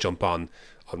to get the jump on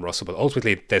Russell. But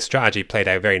ultimately, their strategy played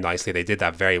out very nicely. They did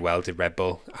that very well, did Red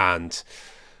Bull, and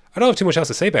I don't have too much else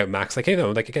to say about Max. Like,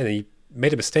 again, he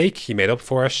made a mistake, he made up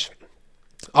for it.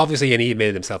 Obviously, and he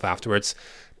admitted himself afterwards.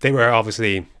 They're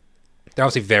obviously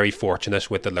very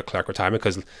fortunate with the Leclerc retirement,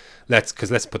 because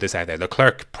let's put this out there.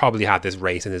 Leclerc probably had this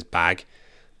race in his bag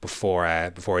before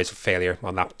his failure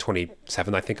on lap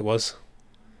 27, I think it was.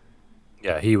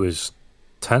 Yeah, he was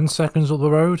 10 seconds up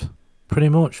the road, pretty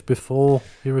much, before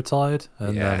he retired.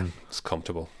 And then it's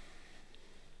comfortable.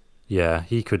 Yeah,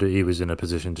 he was in a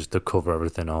position just to cover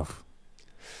everything off.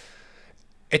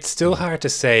 It's still hard to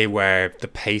say where the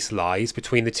pace lies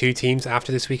between the two teams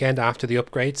after this weekend, after the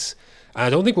upgrades. And I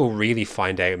don't think we'll really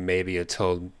find out maybe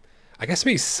until, I guess,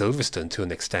 maybe Silverstone to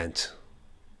an extent.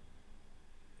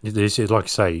 It's like I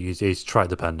say, it's track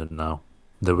dependent now.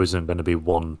 There isn't going to be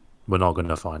one. We're not going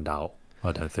to find out.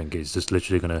 I don't think it's just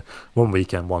literally going to. One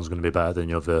weekend, one's going to be better than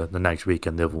the other. The next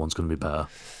weekend, the other one's going to be better.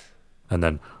 And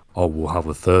then, we'll have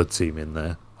a 3rd team in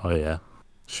there. Oh yeah,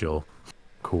 sure,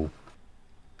 cool.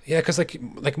 Yeah, because like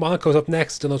Monaco's up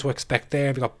next. Don't know what to expect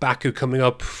there. We've got Baku coming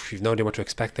up. You've no idea what to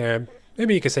expect there.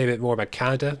 Maybe you could say a bit more about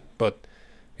Canada, but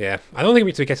yeah, I don't think we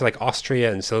need to get to like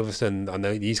Austria and Silverstone on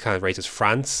these kind of races.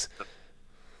 France,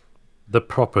 the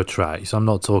proper tracks. I'm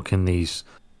not talking these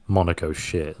Monaco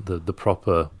shit. The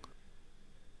proper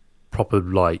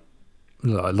like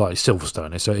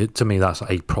Silverstone. So to me, that's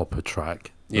a proper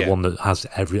track. The one that has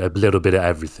a little bit of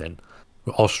everything.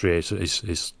 Austria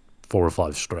is 4 or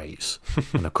 5 straights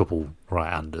and a couple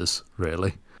right-handers.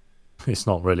 Really, it's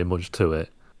not really much to it.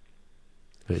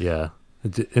 But yeah,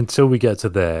 until we get to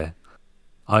there,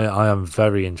 I am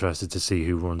very interested to see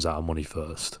who runs out of money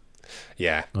first.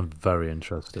 Yeah, I'm very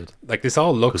interested. Like, this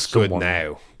all looks good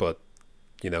now, but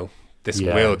this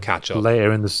will catch up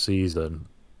later in the season.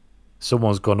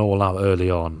 Someone's gone all out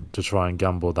early on to try and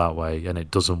gamble that way, and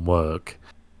it doesn't work.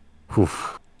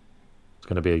 Oof. It's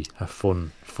going to be a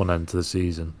fun end to the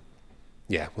season.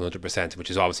 Yeah, 100%, which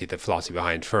is obviously the philosophy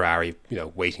behind Ferrari,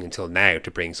 waiting until now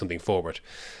to bring something forward.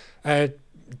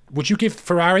 Would you give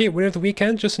Ferrari a win of the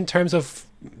weekend, just in terms of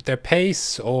their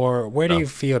pace, or where do you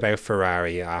feel about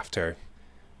Ferrari after?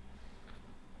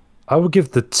 I would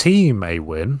give the team a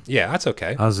win. Yeah, that's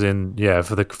okay. As in,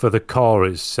 for the car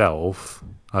itself,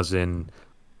 as in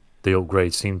the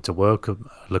upgrade seemed to work.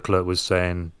 Leclerc was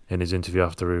saying in his interview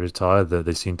after he retired that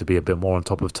they seem to be a bit more on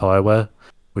top of tyre wear,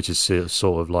 which has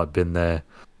sort of like been their,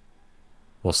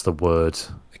 what's the word?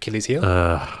 Achilles heel?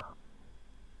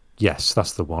 Yes,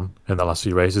 that's the one. In the last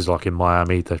few races, like in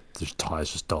Miami, the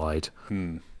tyres just died.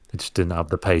 It just didn't have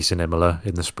the pace in Imola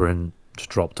in the sprint. Just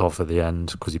dropped off at the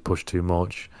end because he pushed too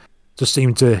much. Just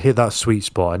seemed to hit that sweet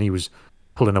spot, and he was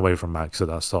pulling away from Max at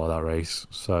that start of that race.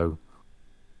 So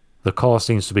the car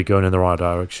seems to be going in the right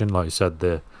direction. Like you said,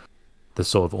 they're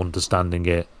sort of understanding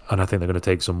it, and I think they're going to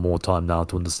take some more time now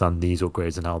to understand these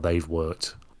upgrades and how they've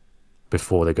worked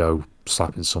before they go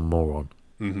slapping some more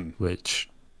on, which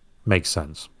makes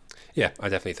sense. Yeah, I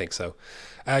definitely think so.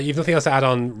 You've nothing else to add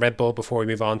on Red Bull before we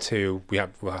move on to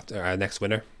we'll have our next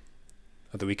winner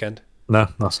of the weekend? No,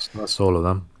 that's all of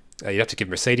them. You have to give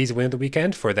Mercedes a win of the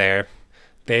weekend for they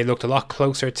looked a lot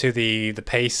closer to the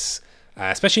pace,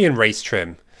 especially in race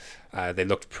trim. They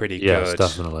looked pretty Yes, good.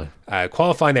 definitely.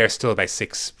 Qualifying, they're still about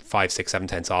 5, 6, 7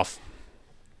 tenths off.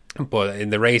 But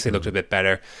in the race, they looked a bit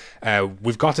better.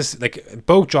 We've got to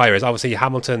both drivers. Obviously,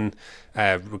 Hamilton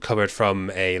recovered from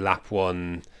a lap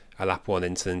one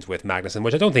incident with Magnussen,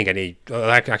 which I don't think any.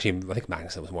 Actually, I think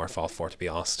Magnussen was more at fault for, to be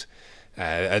honest.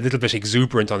 A little bit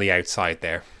exuberant on the outside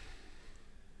there.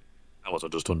 That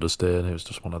wasn't just understeering; it was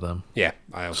just one of them. Yeah,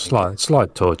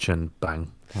 slight touch and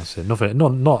bang. That's it. Nothing.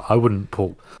 Not. I wouldn't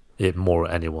put it more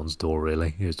at anyone's door.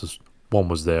 Really, it was just one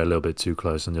was there a little bit too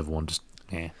close, and the other one just.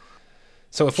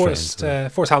 So it forced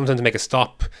Hamilton to make a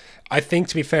stop. I think,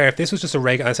 to be fair, if this was just a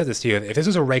regular, I said this to you, if this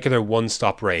was a regular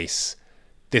one-stop race,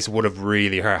 this would have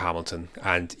really hurt Hamilton,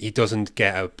 and he doesn't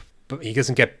get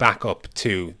back up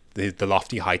to the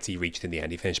lofty heights he reached in the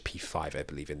end. He finished P5, I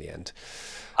believe, in the end.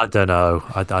 I don't know.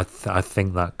 I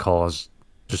think that car's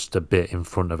just a bit in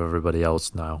front of everybody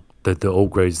else now. The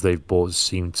upgrades they've bought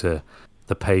seem to,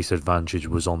 the pace advantage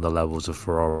was on the levels of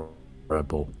Ferrari Red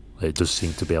Bull. It just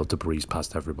seemed to be able to breeze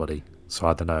past everybody. So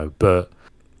I don't know. But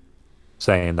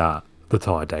saying that, the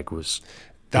tyre deck was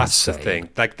That's insane.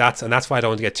 the thing. That's why I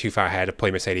don't want to get too far ahead of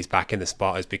putting Mercedes back in the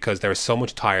spot, is because there was so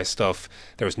much tyre stuff.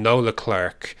 There was no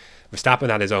Leclerc. Verstappen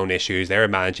had his own issues. They were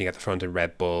managing at the front in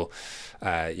Red Bull.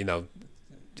 I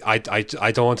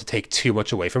don't want to take too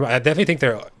much away from it. I definitely think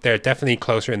they're definitely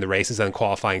closer in the races than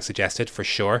qualifying suggested, for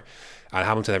sure. And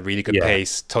Hamilton had really good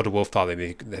pace. Toto Wolff thought that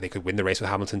they could win the race with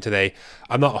Hamilton today.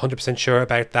 I'm not 100% sure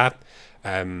about that.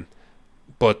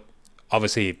 But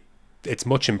obviously, it's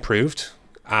much improved.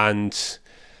 And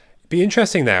it'd be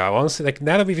interesting now. Honestly,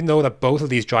 now that we even know that both of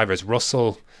these drivers,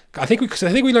 Russell, I think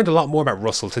we learned a lot more about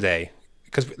Russell today.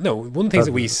 Because one of the things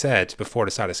that we said before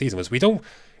the start of the season was we don't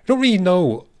really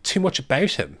know too much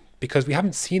about him, because we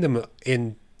haven't seen him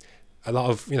in a lot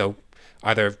of,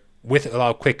 either with a lot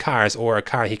of quick cars or a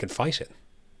car he can fight in.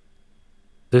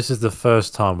 This is the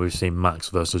first time we've seen Max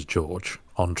versus George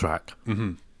on track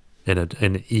in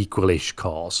equal-ish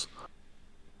cars,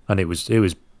 and it was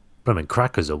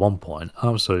crackers at one point.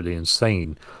 Absolutely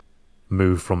insane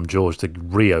move from George to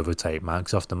re-overtake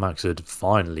Max after Max had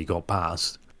finally got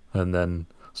past, and then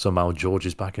somehow George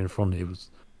is back in front. It was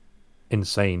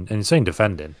insane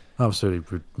defending.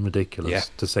 Absolutely ridiculous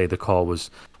to say the car was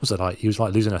it like he was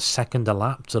like losing a second a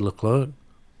lap to Leclerc.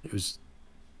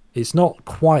 It's not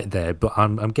quite there, but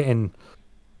I'm getting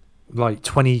like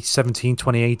 2017,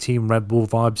 2018 Red Bull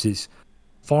vibes. It's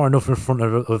far enough in front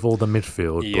of all the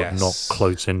midfield, but not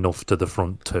close enough to the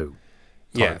front two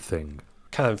type thing.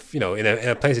 Kind of, in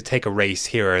a place to take a race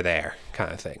here or there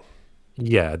kind of thing.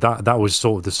 Yeah, that was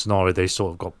sort of the scenario they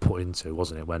sort of got put into,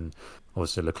 wasn't it? When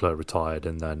obviously Leclerc retired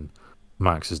and then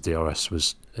Max's DRS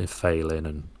was failing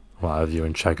and whatever,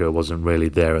 and Checo wasn't really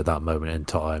there at that moment in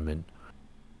time, and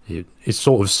it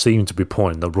sort of seemed to be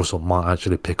pointing that Russell might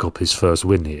actually pick up his first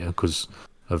win here because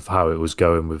of how it was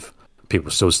going, with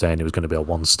people still saying it was going to be a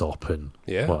one-stop and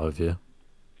whatever.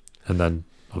 And then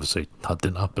obviously that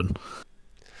didn't happen.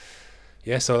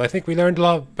 Yeah, so I think we learned a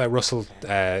lot about Russell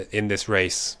in this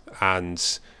race,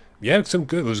 and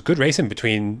it was good racing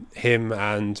between him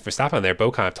and Verstappen. They're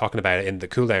both kind of talking about it in the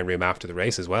cool-down room after the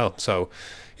race as well. So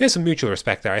some mutual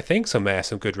respect there. I think some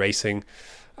good racing,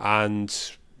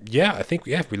 and I think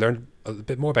we learned a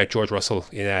bit more about George Russell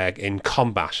in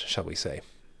combat, shall we say?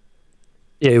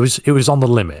 Yeah, it was on the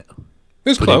limit. It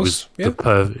was close.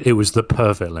 It was the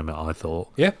perfect limit, I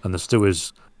thought. Yeah, and the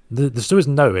stewards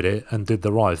noted it and did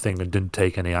the right thing and didn't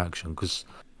take any action, because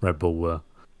Red Bull were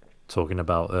talking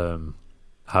about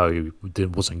how he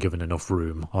wasn't given enough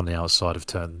room on the outside of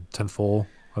turn 4,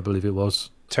 I believe it was.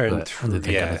 I didn't think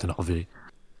anything of it.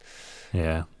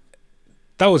 Yeah.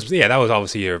 That was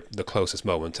obviously the closest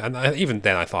moment, and even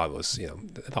then I thought it was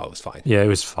fine. Yeah, it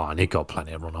was fine. He got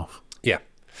plenty of runoff. Yeah.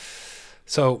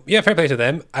 So fair play to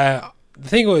them. The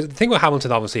thing with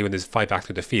Hamilton, obviously, when there's fight back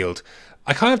through the field,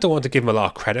 I kind of don't want to give him a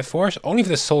lot of credit for it, only for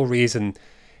the sole reason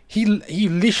he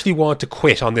literally wanted to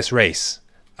quit on this race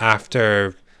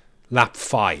after lap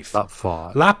 5.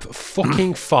 Lap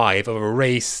fucking 5 of a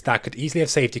race that could easily have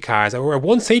safety cars, or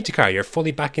one safety car, you're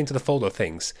fully back into the fold of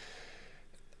things.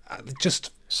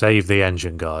 Just save the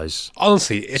engine, guys.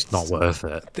 Honestly, it's not worth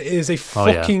it. It is a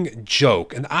fucking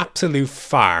joke, an absolute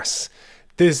farce.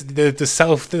 There's the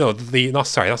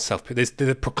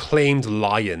proclaimed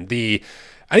lion,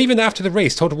 and even after the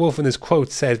race, Toto Wolff in his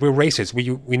quote says, "We're racers.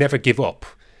 We never give up."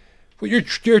 Well,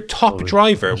 your top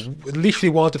driver literally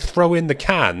wanted to throw in the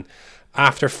can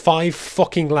after 5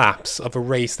 fucking laps of a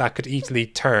race that could easily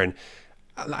turn.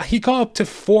 He got up to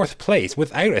 4th place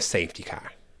without a safety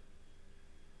car.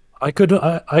 I could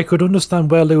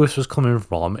understand where Lewis was coming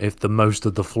from if the most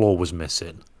of the floor was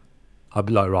missing, I'd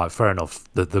be like, right, fair enough.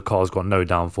 The car's got no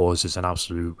downforce. It's an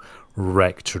absolute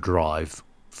wreck to drive.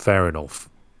 Fair enough.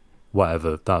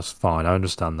 Whatever, that's fine. I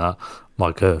understand that.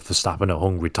 Like a Verstappen at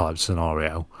Hungary type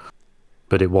scenario.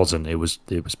 But it wasn't. It was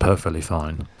perfectly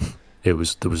fine. There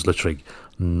was literally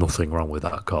nothing wrong with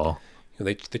that car.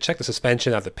 They checked the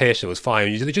suspension at the pit. It was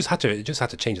fine. They just had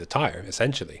to change the tire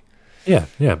essentially. Yeah,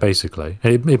 basically.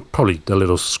 It probably a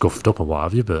little scuffed up or what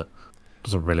have you, but it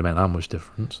doesn't really make that much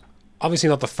difference. Obviously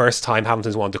not the first time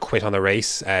Hamilton's wanted to quit on a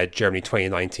race. Germany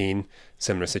 2019,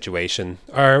 similar situation.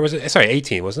 Or was it, sorry,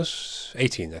 18, wasn't it?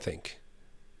 18, I think.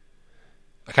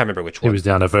 I can't remember which one. It was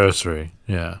the anniversary,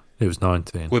 yeah. It was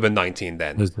 19. Would have been 19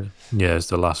 then. It's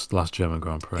the last German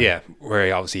Grand Prix. Yeah, where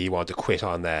he wanted to quit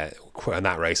on that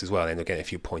race as well and end up getting a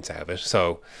few points out of it.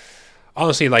 So,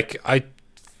 honestly,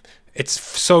 it's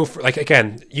so, like,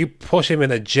 again, you put him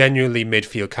in a genuinely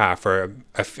midfield car for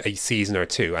a season or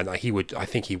two, and I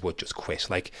think he would just quit.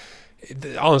 Like,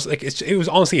 honestly, it was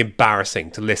honestly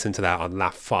embarrassing to listen to that on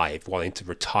lap 5, wanting to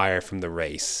retire from the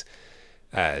race.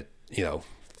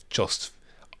 Just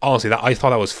honestly, I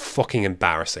thought that was fucking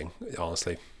embarrassing.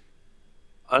 Honestly,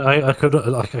 I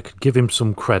could give him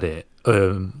some credit.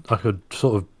 I could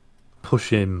sort of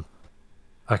push him.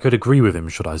 I could agree with him,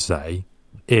 should I say,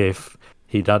 if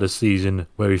he'd had a season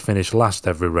where he finished last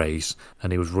every race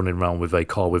and he was running around with a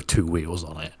car with 2 wheels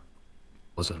on it.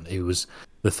 It was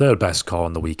the third best car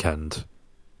on the weekend.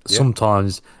 Yeah.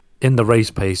 Sometimes in the race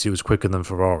pace, he was quicker than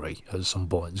Ferrari at some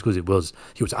points because he was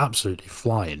absolutely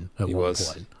flying at one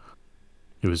point.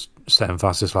 He was setting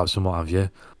fastest laps and what have you.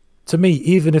 To me,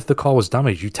 even if the car was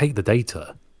damaged, you take the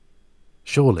data.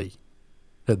 Surely,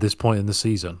 at this point in the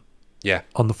season. Yeah.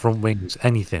 On the front wings,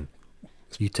 anything.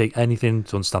 You take anything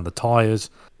to understand the tyres,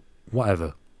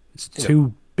 whatever. It's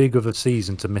too big of a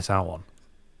season to miss out on.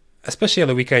 Especially on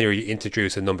the weekend where you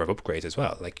introduce a number of upgrades as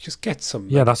well. Like, just get some...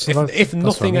 Yeah, if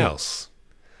nothing else.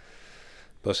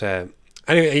 But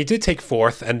anyway, he did take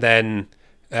 4th, and then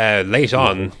late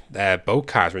on, both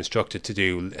cars were instructed to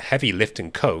do heavy lift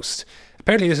and coast.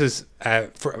 Apparently this is...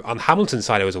 on Hamilton's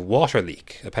side, it was a water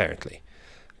leak, apparently.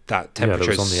 That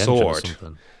temperature soared.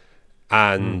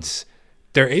 And...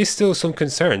 There is still some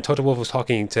concern. Toto Wolff was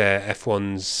talking to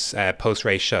F1's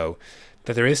post-race show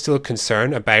that there is still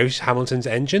concern about Hamilton's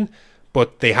engine,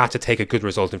 but they had to take a good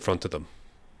result in front of them.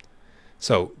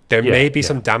 So there may be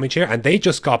some damage here, and they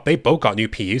both got new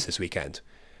PUs this weekend.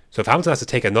 So if Hamilton has to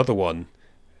take another one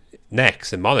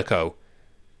next in Monaco,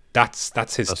 that's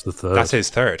his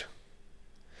third.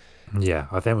 Yeah,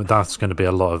 I think that's going to be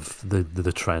a lot of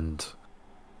the trend.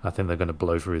 I think they're going to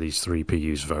blow through these 3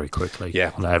 PUs very quickly.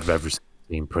 Yeah, every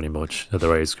pretty much at the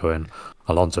rate it's going.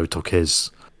 Alonso took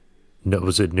his,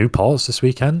 was it new parts this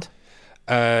weekend?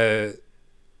 I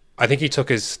think he took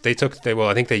his. I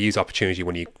think they used opportunity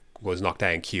when he was knocked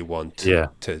out in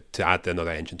Q1 to add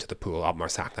another engine to the pool. Otmar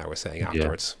Saknauer was saying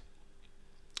afterwards.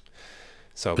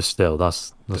 So, but still,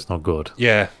 that's not good.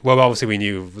 Yeah, well, obviously we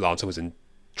knew Alonso was in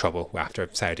trouble after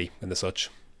Saudi and the such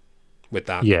with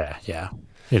that. Yeah.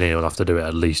 He'll have to do it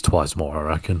at least twice more, I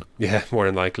reckon. Yeah, more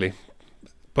than likely.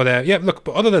 But look.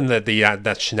 But other than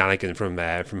that shenanigan from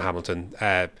Hamilton,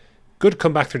 good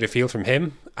comeback through the field from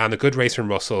him, and a good race from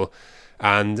Russell,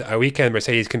 and a weekend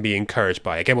Mercedes can be encouraged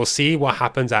by. Again, we'll see what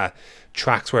happens at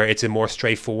tracks where it's a more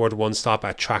straightforward one stop.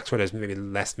 At tracks where there's maybe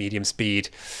less medium speed,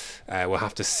 we'll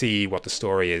have to see what the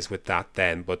story is with that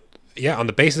then. But yeah, on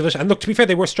the basis of it, and look, to be fair,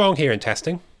 they were strong here in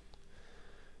testing.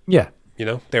 Yeah,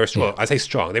 they were strong. I say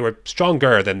strong. They were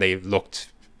stronger than they looked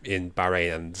in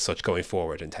Bahrain and such going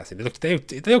forward in testing. They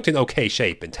looked in okay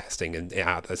shape in testing, and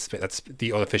that's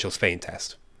the unofficial Spain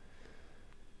test.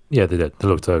 Yeah, they did. They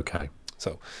looked okay.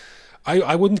 So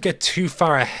I wouldn't get too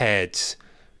far ahead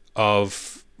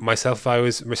of myself if I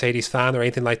was a Mercedes fan or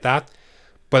anything like that,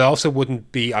 but I also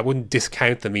wouldn't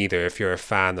discount them either if you're a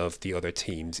fan of the other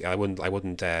teams. I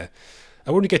wouldn't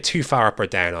get too far up or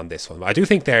down on this one. I do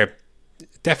think they're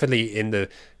definitely a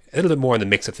little bit more in the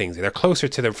mix of things. They're closer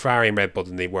to the Ferrari and Red Bull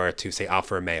than they were to, say,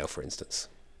 Alfa Romeo, for instance.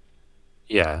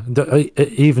 Yeah,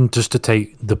 even just to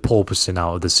take the porpoising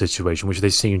out of the situation, which they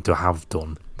seem to have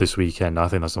done this weekend, I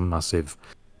think that's a massive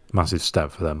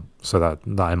step for them. So that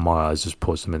in my eyes just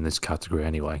puts them in this category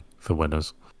anyway for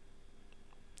winners.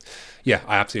 Yeah,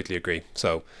 I absolutely agree.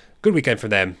 So good weekend for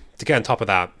them. To get on top of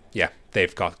that, yeah,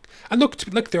 they've got, and look,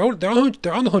 they're on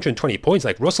 120 points.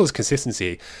 Like Russell's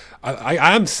consistency,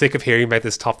 I am sick of hearing about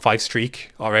this top 5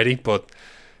 streak already. But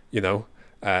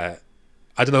I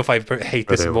don't know if I hate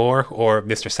this more or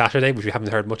Mr. Saturday, which we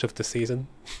haven't heard much of this season.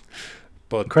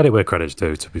 But credit where credit's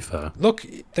due, to be fair. Look,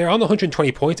 they're on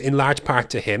 120 points in large part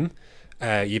to him.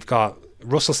 You've got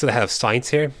Russell still ahead of Sainz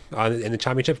here in the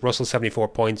championship. Russell 74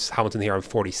 points, Hamilton here on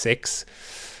 46.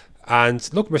 And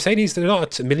look, Mercedes, they're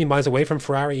not a million miles away from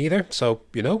Ferrari either. So,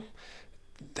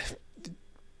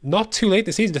 not too late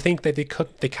this season to think that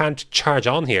they can't charge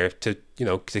on here to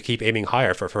keep aiming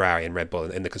higher for Ferrari and Red Bull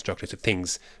in the constructors if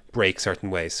things break certain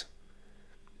ways.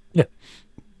 Yeah.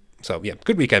 So yeah,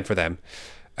 good weekend for them.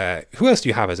 Who else do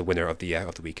you have as a winner of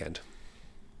the weekend?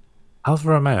 Alfa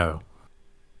Romeo.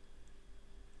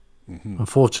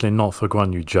 Unfortunately, not for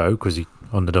Guan Yu Zhou because he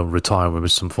ended up retiring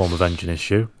with some form of engine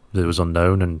issue that was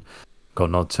unknown and got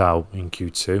knocked out in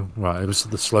Q2. Right, it was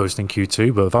the slowest in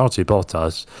Q2, but Valtteri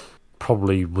Bottas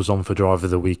probably was on for driver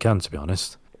of the weekend, to be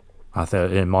honest. I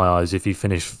think, in my eyes, if he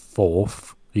finished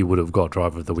fourth, he would have got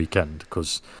driver of the weekend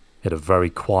because he had a very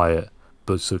quiet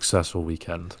but successful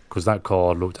weekend because that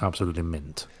car looked absolutely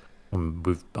mint.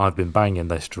 And I've been banging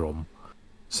this drum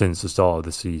since the start of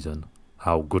the season,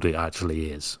 how good it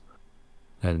actually is.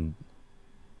 And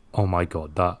oh my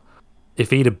god, that if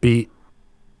he'd have beat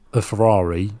a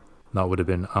Ferrari, that would have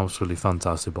been absolutely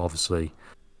fantastic. But obviously,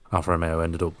 Alfa Romeo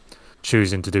ended up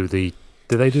choosing to do the.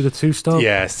 Did they do the two-stop?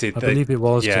 Yes, I believe it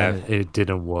was. Yeah, it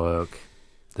didn't work.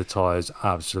 The tyres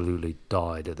absolutely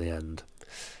died at the end,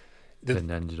 and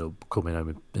ended up coming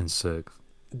home in sixth.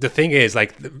 The thing is,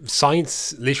 like,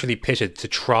 Sainz literally pitted to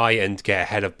try and get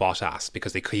ahead of Bottas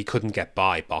because he couldn't get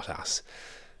by Bottas,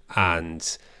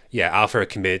 and. Yeah, Alfa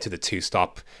committed to the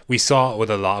two-stop. We saw it with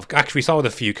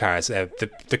a few cars.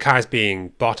 The cars being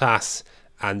Bottas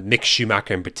and Mick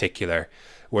Schumacher in particular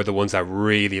were the ones that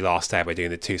really lost out by doing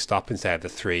the two-stop instead of the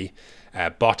three.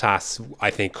 Bottas, I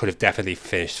think, could have definitely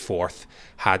finished fourth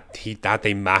had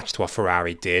they matched what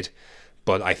Ferrari did.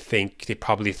 But I think they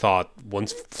probably thought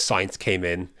once Sainz came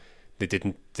in, they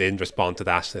didn't respond to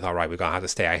that. They thought, right, we're going to have to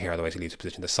stay out here, otherwise we lose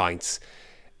position to Sainz.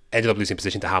 Ended up losing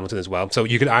position to Hamilton as well. So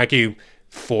you could argue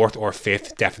fourth or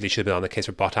fifth definitely should have been on the case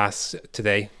for Bottas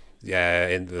today.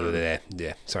 Yesterday.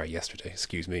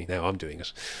 Excuse me. Now I'm doing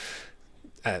it.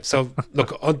 So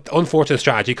look, unfortunate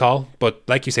strategy call, but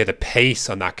like you say, the pace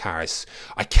on that car is.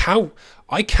 I can't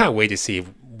wait to see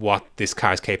what this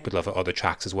car is capable of at other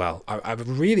tracks as well. I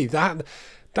really the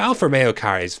Alfa Romeo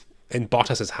car is in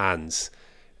Bottas's hands.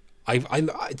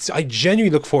 I genuinely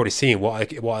look forward to seeing what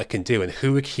it can do and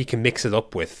who he can mix it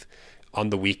up with on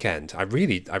the weekend. I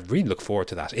really look forward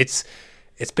to that. It's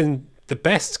been the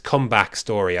best comeback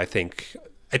story, I think.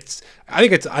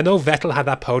 I know Vettel had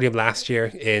that podium last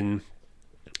year in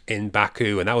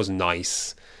Baku, and that was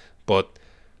nice, but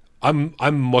I'm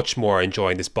much more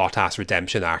enjoying this Bottas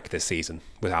redemption arc this season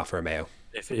with Alfa Romeo.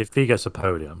 If he gets a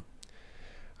podium,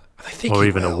 I think or he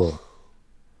even will. a win,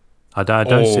 I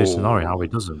don't see a scenario how he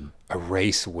doesn't. A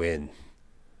race win.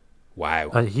 Wow.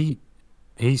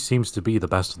 He seems to be the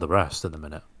best of the rest at the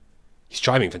minute. He's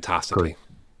driving fantastically.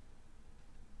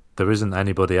 There isn't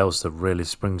anybody else that really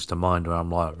springs to mind where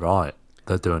I'm like, right,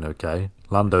 they're doing okay.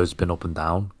 Lando's been up and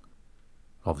down.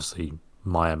 Obviously,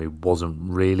 Miami wasn't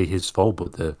really his fault,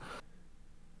 but the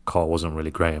car wasn't really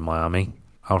great in Miami.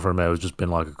 Alfa Romeo has just been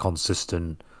like a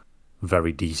consistent,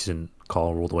 very decent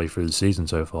car all the way through the season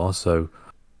so far. So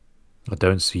I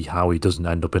don't see how he doesn't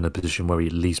end up in a position where he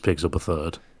at least picks up a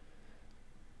third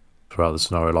throughout the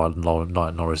scenario like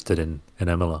Norris did in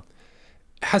Imola.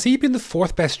 Has he been the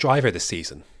fourth best driver this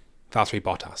season, Valtteri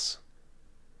Bottas?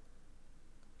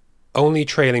 Only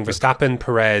trailing Verstappen,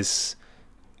 Perez.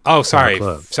 Oh, sorry.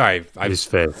 He's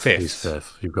fifth. He's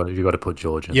fifth. You've got to put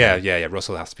George in. Yeah.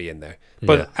 Russell has to be in there.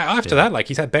 But after that, like,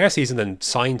 he's had better season than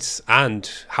Sainz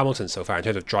and Hamilton so far in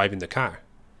terms of driving the car.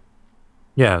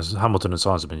 Yeah, Hamilton and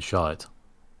Sainz have been shite.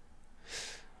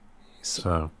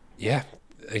 So yeah.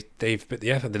 The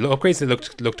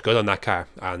upgrades looked good on that car,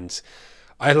 and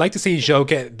I'd like to see Zhou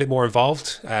get a bit more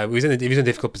involved. He was in a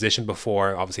difficult position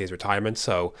before, obviously, his retirement.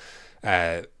 So,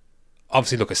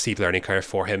 obviously, look, a steep learning curve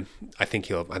for him. I think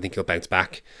he'll bounce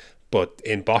back. But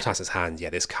in Bottas's hand,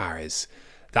 this car is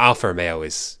the Alfa Romeo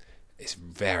is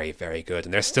very, very good,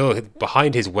 and they're still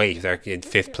behind his weight. They're in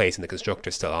fifth place in the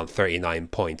constructors, still on 39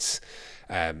 points.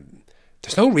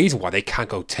 There's no reason why they can't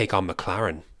go take on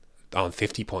McLaren on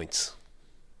 50 points.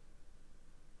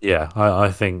 Yeah,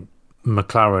 I think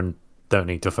McLaren don't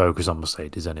need to focus on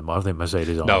Mercedes anymore. I think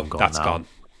Mercedes are gone. No, that's gone.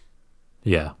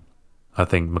 Yeah, I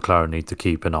think McLaren need to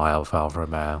keep an eye out for Alfa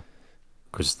Romeo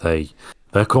because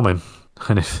they're coming,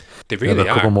 and if they really a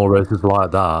couple more races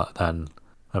like that, then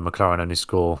McLaren only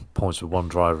score points with one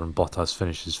driver and Bottas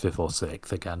finishes fifth or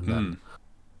sixth again. Then,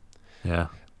 yeah,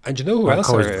 and you know who else?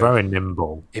 That car is very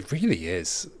nimble. It really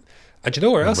is. And do you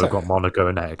know where else? We've got Monaco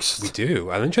next. We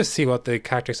do. I'm interested to see what the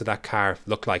characteristics of that car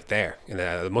look like there in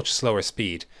a much slower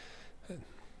speed.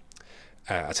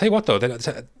 I tell you what, though,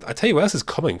 I tell you what else is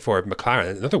coming for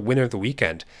McLaren. Another winner of the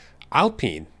weekend,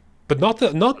 Alpine, but not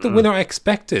the winner I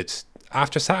expected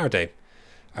after Saturday.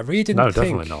 I really didn't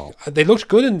think. Definitely not. They looked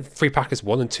good in free practice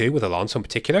 1 and 2 with Alonso in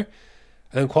particular,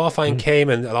 and then qualifying came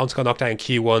and Alonso got knocked out in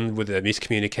Q1 with a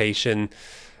miscommunication.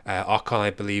 Ocon,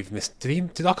 I believe, missed. Did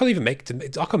Ocon even make? Did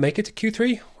Ocon make it to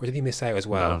Q3, or did he miss out as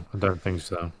well? No, I don't think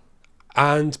so.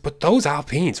 But those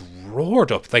Alpines roared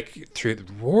through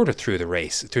the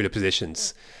race, through the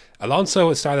positions.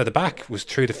 Alonso started at the back, was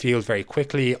through the field very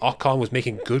quickly. Ocon was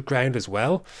making good ground as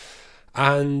well,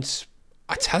 and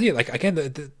I tell you, again,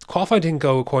 the qualifying didn't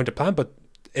go according to plan, but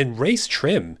in race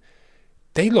trim,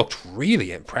 they looked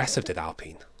really impressive, did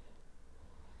Alpine.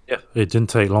 Yeah, it didn't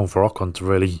take long for Ocon to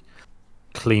really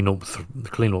clean up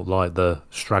like the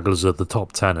stragglers of the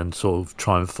top 10 and sort of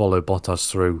try and follow Bottas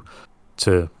through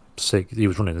to sixth. He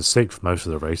was running in sixth most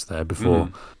of the race there before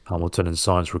Hamilton and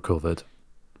Sainz recovered,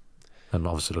 and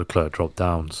obviously Leclerc dropped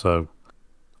down. So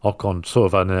Ocon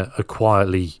sort of had a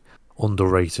quietly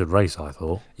underrated race, I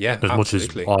thought. Yeah, as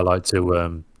absolutely. much as I like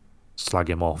to slag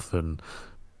him off and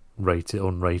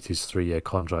unrate his 3-year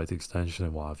contract extension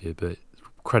and what have you, but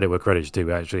credit where credit's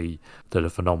due, actually did a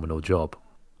phenomenal job.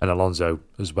 And Alonso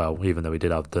as well, even though he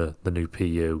did have the new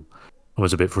PU, and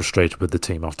was a bit frustrated with the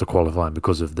team after qualifying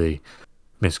because of the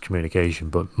miscommunication,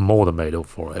 but more than made up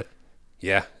for it.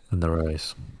 Yeah, in the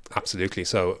race. Absolutely.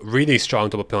 So really strong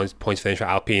double points finish for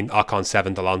Alpine. Ocon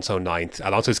 7th, Alonso 9th.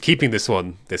 Alonso's keeping this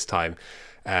one this time.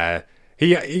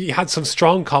 He had some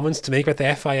strong comments to make about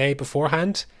the FIA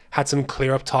beforehand. Had some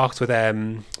clear up talks with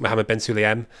Mohammed Ben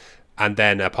Sulayem, and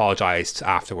then apologised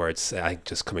afterwards. I think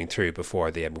just coming through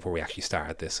before we actually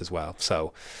started this as well.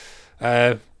 So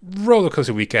roller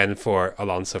coaster weekend for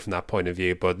Alonso from that point of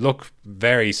view, but look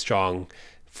very strong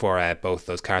for both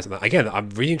those cars. And again, I'm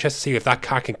really interested to see if that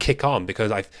car can kick on, because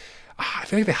I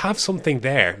feel like they have something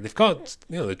there. They've got,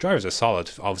 the drivers are solid.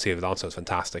 Obviously, Alonso is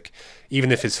fantastic.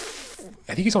 Even if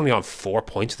I think he's only on 4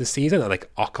 points this season, and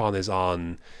Ocon is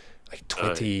on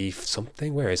 20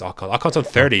 something. Where is Ocon? Ocon's on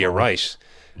 30. You're right.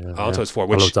 Yeah, Alonso is 4. I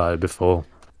looked at it before.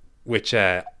 Which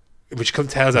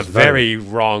tells a very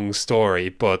wrong story,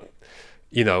 but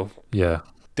yeah.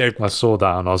 I saw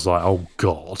that and I was like, oh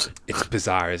God. It's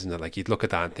bizarre, isn't it? You'd look at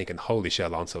that and thinking, holy shit,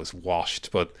 Alonso is washed.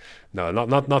 But no,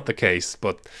 not the case.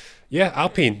 But yeah,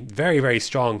 Alpine, very, very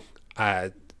strong.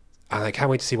 And I can't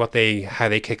wait to see how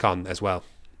they kick on as well.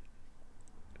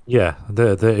 Yeah,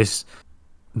 there is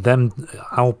them,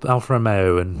 Alfa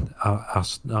Romeo and I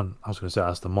was going to say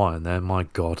Aston Martin there. My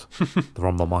God, they're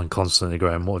on my mind constantly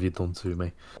going, what have you done to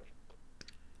me?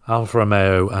 Alfa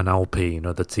Romeo and Alpine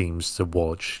are the teams to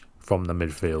watch from the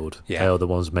midfield. Yeah. They are the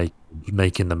ones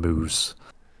making the moves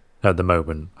at the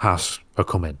moment. Haas are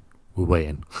coming. We're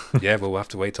waiting. Yeah, we'll have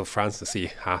to wait till France to see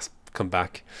Haas come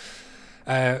back.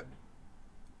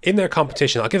 In their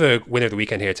competition, I'll give a winner of the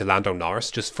weekend here to Lando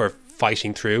Norris, just for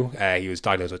fighting through. He was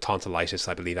diagnosed with tonsillitis,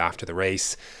 I believe, after the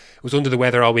race. Was under the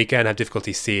weather all weekend, had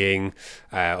difficulty seeing.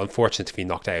 Unfortunate to be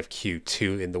knocked out of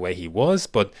Q2 in the way he was,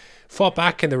 but fought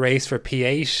back in the race for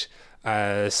P8.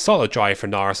 Solid drive for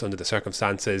Norris under the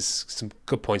circumstances. Some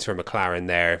good points for McLaren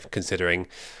there, considering.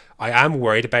 I am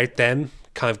worried about them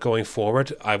kind of going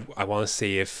forward. I want to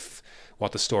see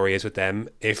what the story is with them.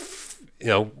 If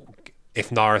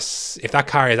Norris, if that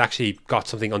car has actually got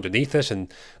something underneath it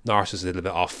and Norris is a little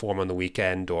bit off form on the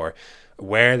weekend, or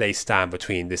where they stand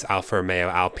between this Alfa Romeo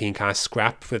Alpine kind of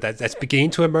scrap that's beginning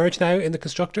to emerge now in the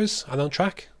constructors and on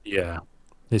track. Yeah,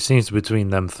 it seems between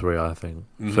them three, I think,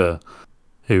 for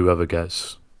whoever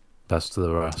gets best of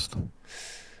the rest.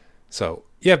 So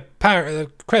yeah,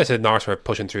 credit to Norris for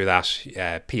pushing through that.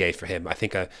 P8 for him. I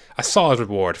think a solid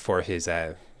reward for his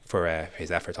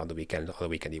effort on the weekend. On the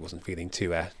weekend, he wasn't feeling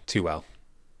too well.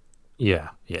 Yeah.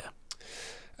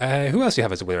 Who else do you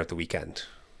have as a winner at the weekend?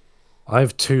 I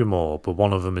have two more, but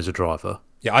one of them is a driver.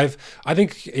 Yeah, I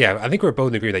think we're both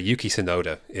in agreement that Yuki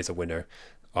Tsunoda is a winner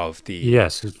of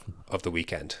the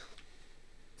weekend.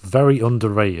 Very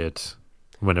underrated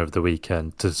winner of the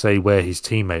weekend. To say where his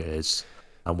teammate is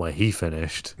and where he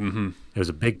finished, it was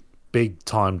a big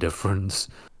time difference.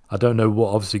 I don't know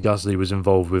what. Obviously, Gasly was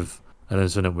involved with an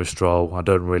incident with Stroll. I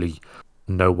don't really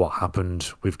know what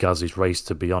happened with Gasly's race,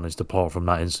 to be honest, apart from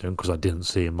that incident, because I didn't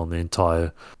see him on the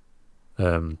entire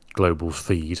global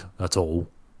feed at all.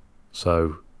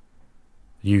 So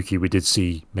Yuki, we did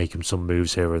see making some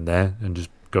moves here and there and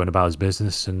just going about his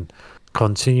business and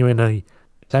continuing a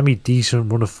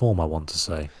semi-decent run of form, I want to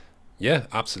say. Yeah,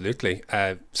 absolutely.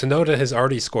 Tsunoda has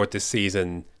already scored this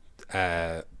season.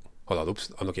 Hold on,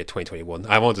 I'm looking at 2021.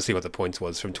 I wanted to see what the points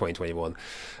was from 2021.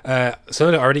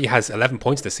 Tsunoda already has 11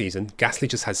 points this season. Gasly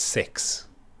just has 6.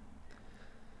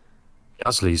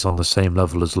 Gasly's on the same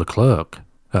level as Leclerc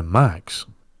and Max.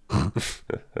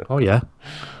 Oh yeah,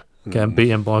 getting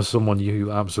beaten by someone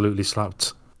you absolutely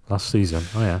slapped last season.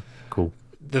 Oh yeah, cool.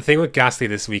 The thing with Gasly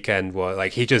this weekend was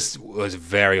like he just was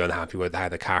very unhappy with how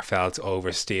the car felt,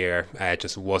 oversteer,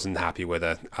 just wasn't happy with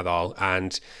it at all,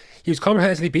 and he was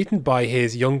comprehensively beaten by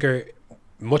his younger,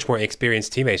 much more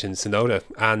experienced teammate in Tsunoda.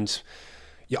 And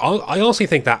yeah, I honestly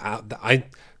think that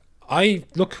I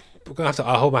look. I'm gonna have to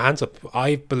hold my hands up.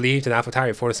 I believed in AlphaTauri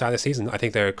before the start of the season. I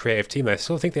think they're a creative team. I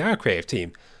still think they are a creative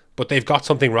team, but they've got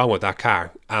something wrong with that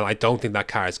car, and I don't think that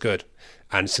car is good.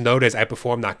 And Tsunoda has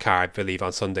outperformed that car, I believe,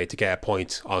 on Sunday to get a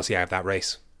point, honestly, out of that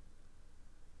race.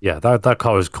 Yeah, that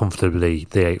car is comfortably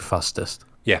the 8th fastest.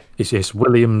 Yeah. It's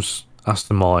Williams,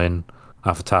 Aston Martin,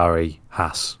 AlphaTauri,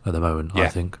 Haas at the moment, Yeah. I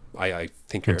think. I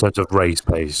think in terms of race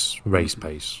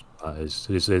pace.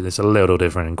 It's a little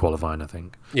different in qualifying, I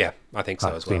think. Yeah, I think so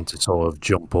as well. Seem to sort of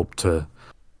jump up to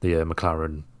the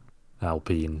McLaren,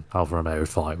 Alpine, Alfa Romeo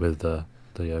fight with the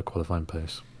qualifying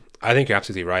pace. I think you're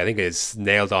absolutely right. I think it's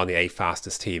nailed on the 8th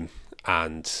fastest team,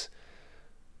 and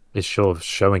it's sort of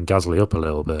showing Gasly up a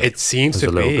little bit. It seems as to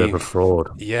a little be bit of a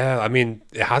fraud. Yeah, I mean,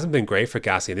 it hasn't been great for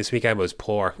Gasly. This weekend was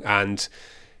poor, and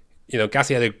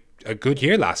Gasly had a good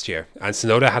year last year, and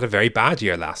Tsunoda had a very bad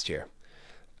year last year.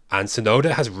 And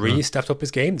Tsunoda has really stepped up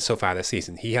his game so far this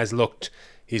season. He's looked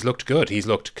good. He's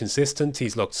looked consistent.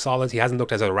 He's looked solid. He hasn't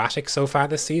looked as erratic so far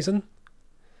this season.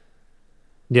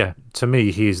 Yeah, to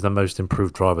me, he's the most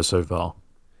improved driver so far.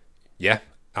 Yeah,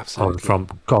 absolutely. From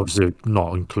obviously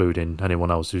not including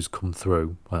anyone else who's come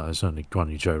through. It's only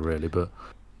Granny Joe, really, but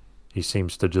he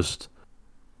seems to just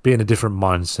be in a different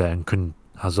mindset and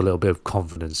has a little bit of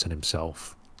confidence in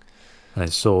himself. And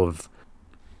it sort of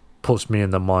puts me in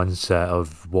the mindset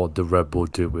of what the Red Bull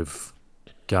do with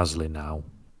Gasly now.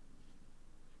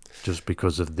 Just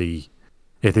because of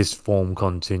if this form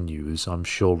continues, I'm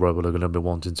sure Red Bull are going to be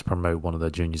wanting to promote one of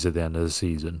their juniors at the end of the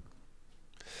season.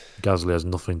 Gasly has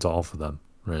nothing to offer them,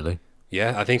 really.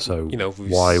 Yeah, I think so.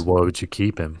 Why would you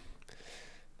keep him?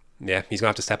 Yeah, he's going to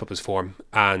have to step up his form.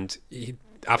 And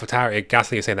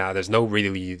Gasly is saying that there's no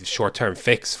really short-term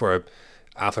fix for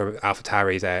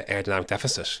AlphaTauri's aerodynamic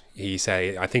deficit. He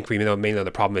say, I think we mainly know the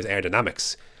problem is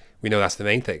aerodynamics. We know that's the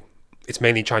main thing. It's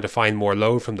mainly trying to find more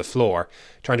load from the floor,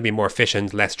 trying to be more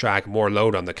efficient, less drag, more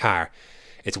load on the car.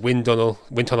 It's wind tunnel,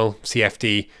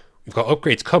 CFD. We've got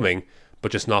upgrades coming,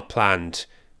 but just not planned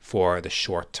for the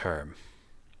short term.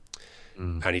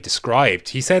 And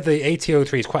he said the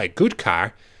AT03 is quite a good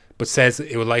car, but says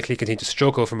it will likely continue to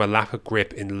struggle from a lack of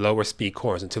grip in lower speed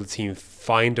corners until the team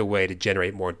find a way to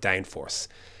generate more downforce.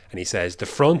 And he says, the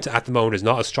front at the moment is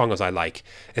not as strong as I like,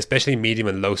 especially medium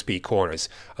and low speed corners.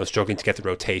 I'm struggling to get the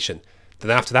rotation.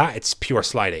 Then after that, it's pure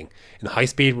sliding. In high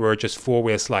speed, we're just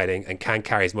four-wheel sliding and can't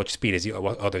carry as much speed as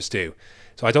what others do.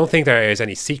 So I don't think there is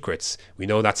any secrets. We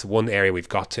know that's one area we've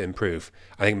got to improve.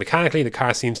 I think mechanically, the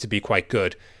car seems to be quite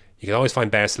good. You can always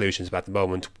find better solutions, but at the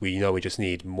moment, we know we just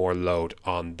need more load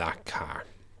on that car.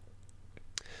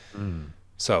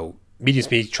 So medium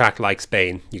speed track like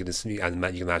Spain, you can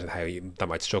imagine how that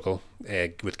might struggle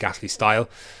with Gasly's style.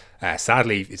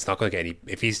 Sadly, it's not going to get any.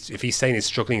 If he's saying he's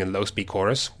struggling in low speed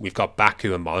corners, we've got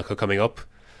Baku and Monaco coming up.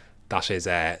 That is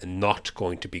not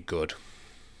going to be good.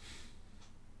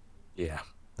 Yeah,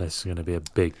 this is going to be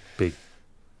a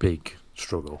big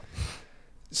struggle.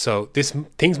 So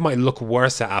things might look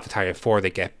worse at AlphaTauri before they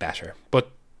get better. But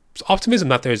optimism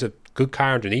that there's a good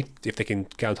car underneath if they can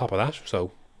get on top of that.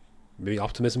 So maybe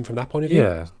optimism from that point of view.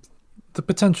 Yeah, the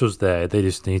potential's there. They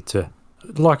just need to,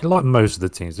 like most of the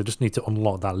teams, they just need to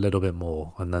unlock that little bit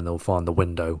more, and then they'll find the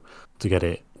window to get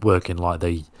it working like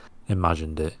they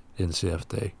imagined it in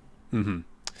CFD.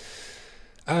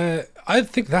 I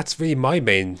think that's really my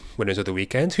main winners of the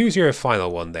weekend. Who's your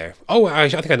final one there? Oh, I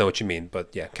think I know what you mean, but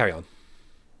yeah, carry on.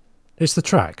 It's the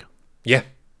track. Yeah.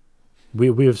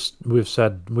 We've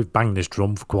said, we've banged this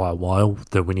drum for quite a while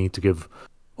that we need to give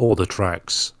all the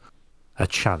tracks a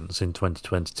chance in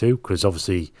 2022, because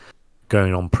obviously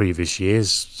going on previous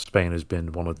years, Spain has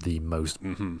been one of the most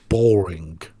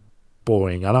boring,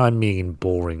 and I mean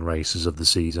boring races of the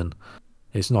season.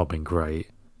 It's not been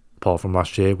great. Apart from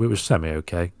last year, we were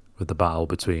semi-okay with the battle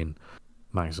between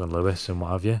Max and Lewis and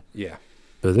what have you. Yeah.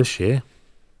 But this year,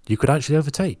 you could actually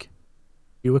overtake.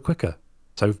 You were quicker.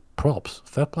 So props,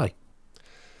 fair play.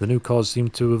 The new cars seem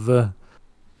to have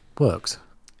worked.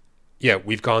 Yeah,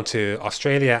 we've gone to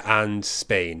Australia and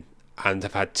Spain and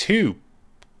have had two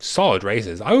solid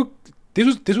races.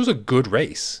 This was a good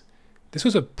race. This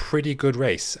was a pretty good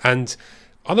race. And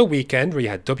on a weekend where you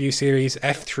had W Series,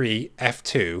 F3,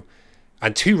 F2,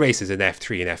 and two races in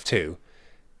F3 and F2,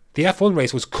 the F1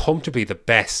 race was comfortably the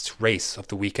best race of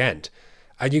the weekend.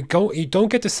 And you don't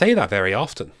get to say that very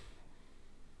often.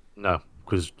 No,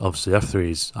 because obviously F3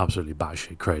 is absolutely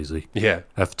batshit crazy. Yeah.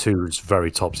 F2 is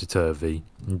very topsy-turvy.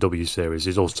 And W Series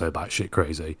is also batshit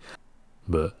crazy.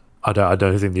 But I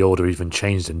don't think the order even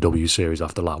changed in W Series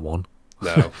after lap 1.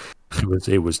 No.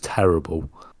 It was terrible.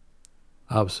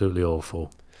 Absolutely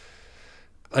awful.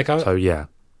 So yeah.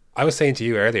 I was saying to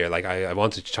you earlier, like I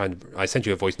wanted to try and I sent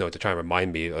you a voice note to try and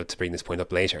remind me to bring this point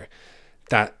up later,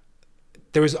 that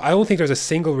I don't think there's a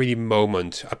single really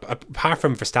moment apart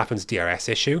from Verstappen's DRS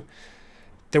issue.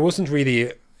 There wasn't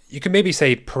really. You could maybe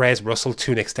say Perez Russell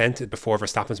to an extent before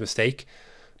Verstappen's mistake,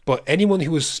 but anyone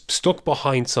who was stuck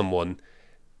behind someone,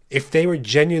 if they were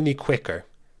genuinely quicker,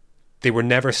 they were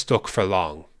never stuck for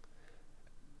long,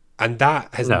 and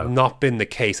that has not been the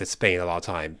case at Spain a lot of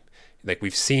time. Like,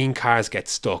 we've seen cars get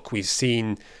stuck, we've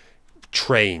seen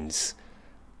trains,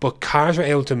 but cars were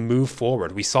able to move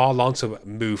forward. We saw Alonso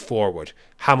move forward,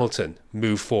 Hamilton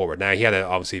move forward. Now, he had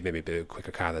obviously maybe a bit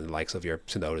quicker car than the likes of your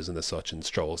Tsunodas and the such and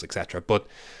Strolls, etc. But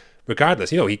regardless,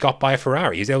 he got by a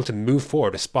Ferrari. He's able to move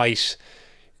forward despite,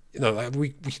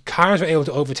 cars are able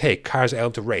to overtake, cars are able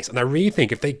to race. And I really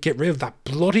think if they get rid of that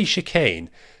bloody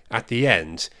chicane at the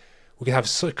end, we can have,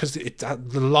 because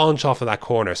the launch off of that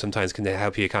corner sometimes can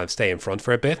help you kind of stay in front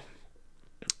for a bit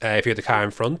if you're the car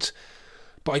in front.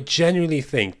 But I genuinely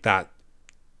think that,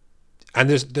 and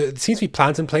there seems to be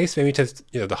plans in place maybe to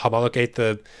to homologate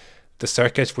the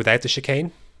circuit without the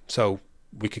chicane, so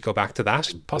we could go back to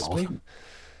that possibly.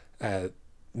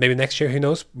 Maybe next year, who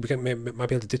knows? We might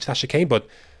be able to ditch that chicane. But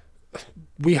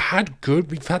we've had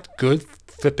good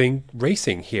flipping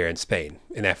racing here in Spain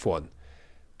in F1.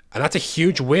 And that's a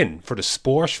huge win for the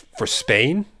sport, for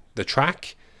Spain, the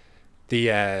track,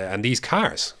 and these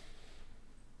cars.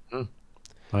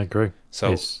 I agree.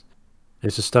 So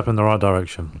it's a step in the right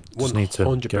direction. Just need to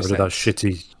 100%. get rid of that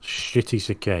shitty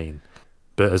chicane.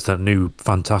 But as that new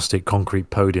fantastic concrete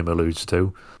podium alludes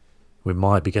to, we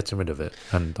might be getting rid of it.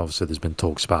 And obviously there's been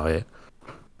talks about it,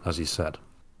 as you said.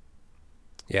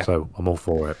 Yeah. So I'm all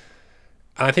for it.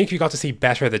 And I think you got to see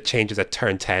better the changes at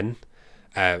turn 10.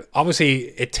 Obviously,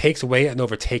 it takes away an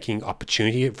overtaking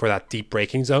opportunity for that deep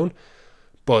braking zone,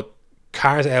 but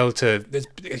cars are able to.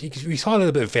 We saw a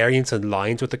little bit of variance in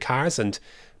lines with the cars and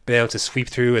being able to sweep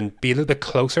through and be a little bit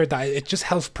closer. That it just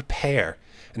helps prepare.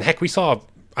 And heck, we saw.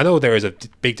 I know there is a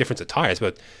big difference in tires,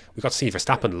 but we got to see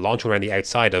Verstappen launch around the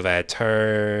outside of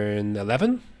turn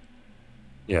 11.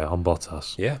 Yeah, on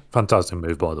Bottas. Yeah, fantastic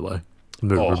move, by the way.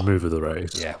 Move of the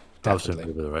race. Yeah, absolutely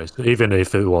move of the race. Even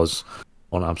if it was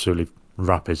on absolutely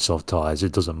rapid soft tyres,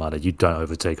 it doesn't matter. You don't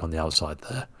overtake on the outside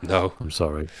there. No, I'm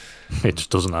sorry, it just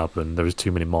doesn't happen. There is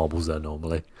too many marbles there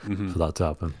normally for that to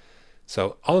happen.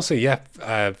 So honestly, yeah,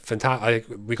 fantastic.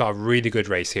 We got a really good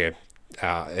race here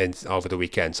over the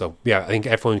weekend. So yeah, I think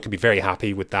everyone can be very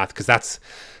happy with that, because this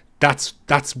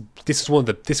is one of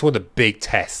the big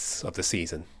tests of the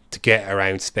season, to get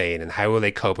around Spain and how will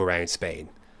they cope around Spain.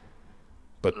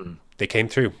 But they came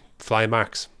through, flying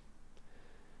marks.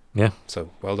 Yeah.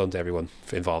 So well done to everyone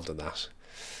involved in that.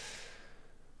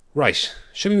 Right,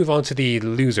 should we move on to the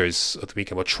losers of the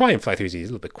weekend? We'll try and fly through these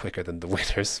a little bit quicker than the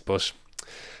winners, but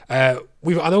I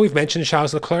know we've mentioned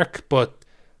Charles Leclerc, but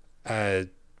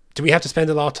do we have to spend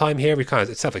a lot of time here?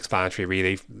 It's self-explanatory,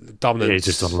 really. Dominant. Yeah, he's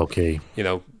just unlucky.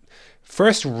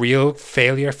 First real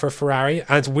failure for Ferrari,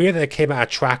 and it's weird that it came at a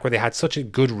track where they had such a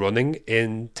good running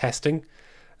in testing,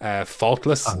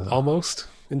 faultless almost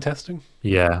in testing.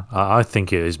 Yeah, I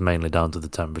think it is mainly down to the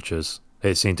temperatures.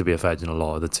 It seemed to be affecting a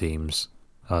lot of the teams.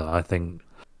 I think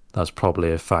that's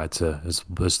probably a factor as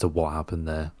to what happened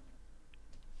there.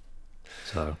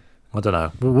 So, I don't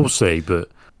know. We'll see, but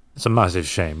it's a massive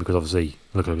shame because obviously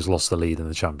Leclerc has lost the lead in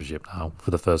the championship now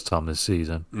for the first time this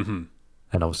season. Mm-hmm.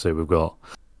 And obviously we've got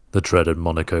the dreaded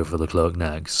Monaco for Leclerc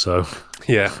next. So,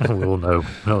 yeah, we all know.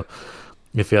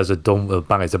 If he has a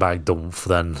back-to-back dump,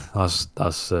 then that's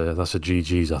a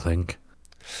GG's, I think.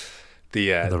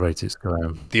 The rate it's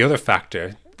going. The other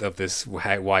factor of this,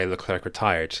 why Leclerc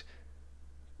retired,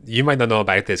 you might not know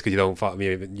about this because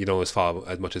you don't follow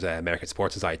as much as American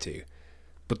sports as I do,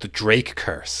 but the Drake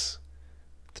curse.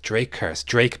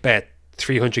 Drake bet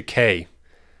 300k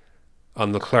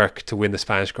on Leclerc to win the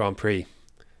Spanish Grand Prix.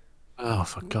 Oh,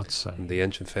 for God's sake! And the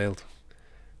engine failed.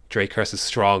 Drake curse is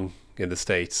strong in the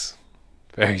States.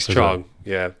 Very strong,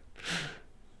 yeah.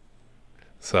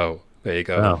 So there you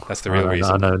go. Well, that's the real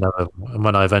reason. I know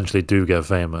when I eventually do get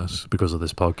famous because of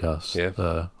this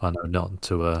podcast, I know not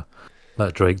to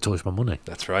let Drake touch my money.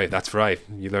 That's right.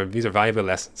 You learn these are valuable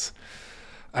lessons.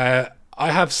 I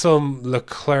have some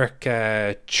Leclerc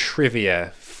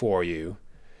trivia for you.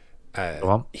 Go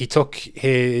on. He took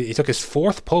his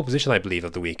fourth pole position, I believe,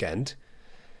 of the weekend.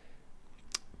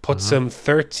 Puts him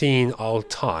 13 all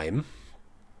time.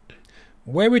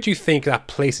 Where would you think that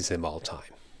places him all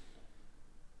time?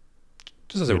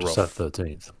 Just as a rough. Said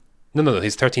 13th. No,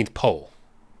 his 13th pole.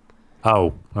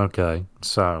 Oh, okay.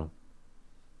 So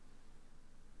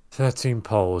 13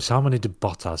 poles. How many did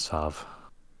Bottas have?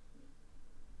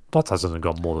 Bottas hasn't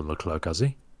got more than Leclerc, has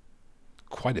he?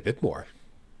 Quite a bit more.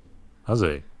 Has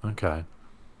he? Okay.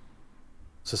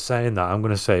 So saying that, I'm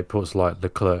going to say it puts like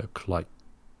Leclerc like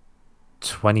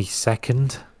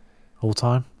 22nd all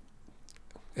time.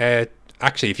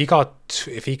 Actually, if he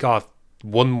got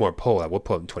one more pole, I would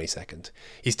put him 22nd.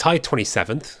 He's tied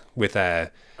 27th with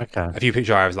a few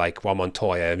drivers like Juan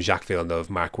Montoya, Jacques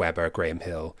Villeneuve, Mark Webber, Graham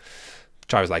Hill,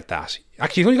 drivers like that.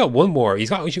 Actually, he's only got one more.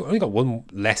 He's only got one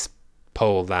less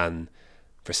pole than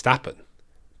Verstappen.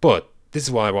 But this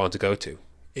is what I want to go to.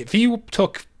 If you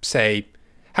took, say,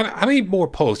 how many more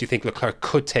poles do you think Leclerc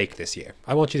could take this year?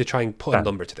 I want you to try and put a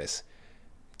number to this.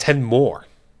 10 more.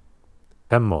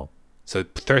 10 more. So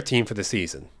 13 for the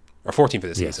season, or 14 for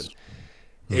the season.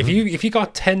 Yes. If you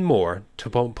got 10 more to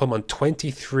put him on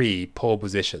 23 pole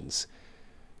positions,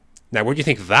 now where do you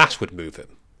think that would move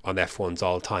him on F1's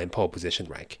all-time pole position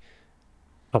rank?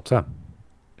 Top 10.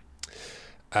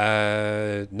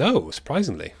 No,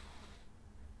 surprisingly.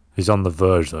 He's on the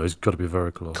verge, though. He's got to be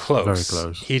very close. Very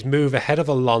close. He'd move ahead of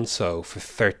Alonso for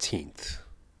 13th.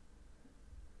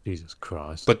 Jesus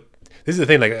Christ. But this is the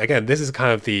thing, like, again, this is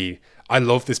kind of I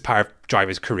love this part of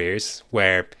drivers' careers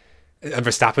where, and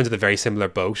Verstappen's in a very similar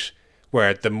boat,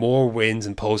 where the more wins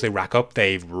and poles they rack up,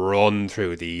 they run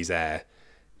through these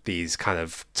kind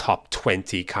of top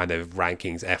 20 kind of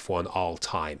rankings F1 all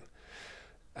time.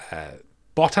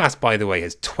 Bottas, by the way,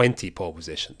 has 20 pole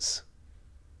positions.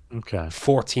 Okay.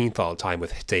 14th all time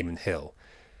with Damon Hill.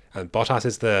 And Bottas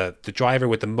is the driver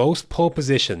with the most pole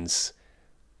positions,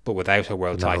 but without a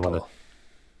world title.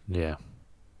 Yeah.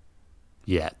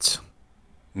 Yet.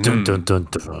 Dun, dun, dun,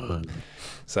 dun.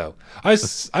 So I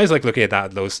was like looking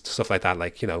at those stuff like that,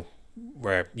 like, you know,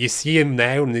 where you see him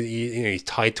now and he's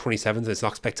tied 27th and it's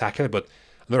not spectacular, but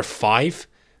another 5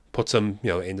 puts him, you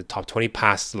know, in the top 20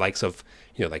 past the likes of,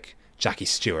 you know, like Jackie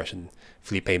Stewart and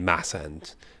Felipe Massa,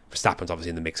 and Verstappen's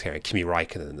obviously in the mix here, and Kimi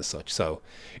Räikkönen and such. So,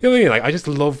 you know what I mean? Like, I just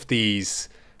love these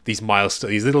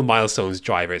milestones, these little milestones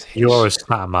drivers hit. You are a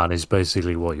stat man is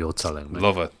basically what you're telling me.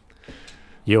 Love it.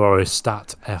 You are a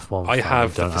stat F1 I fan.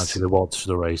 have You don't actually watch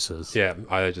the races. Yeah,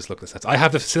 I just look at the stats. I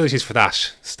have the facilities for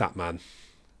that, stat man.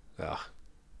 Ugh,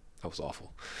 that was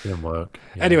awful. Didn't work.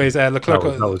 Yeah. Anyways, Leclerc.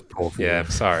 That was poor for yeah,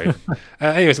 you. sorry.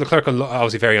 Anyways, Leclerc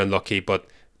obviously very unlucky, but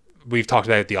we've talked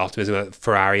about the optimism of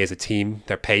Ferrari as a team,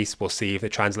 their pace. We'll see if it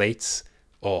translates.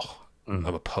 I'm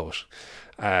a poet.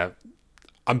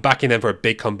 I'm backing them for a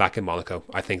big comeback in Monaco.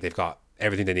 I think they've got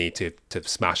everything they need to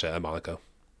smash it at Monaco.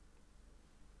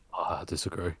 I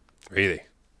disagree. Really?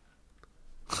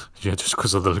 Yeah, just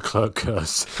because of the Leclerc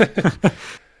curse.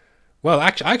 Well, I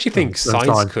actually think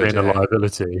Sainz could. Being a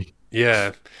liability.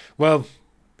 Yeah. Well,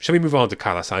 shall we move on to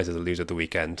Carlos Sainz as the loser of the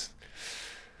weekend?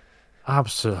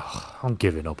 Absolutely. I'm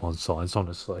giving up on Sainz,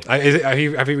 honestly.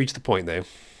 Have you reached the point now?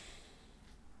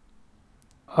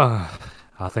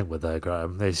 I think we're there,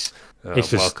 Graham. It's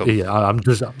just welcome. yeah.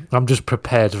 I'm just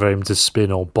prepared for him to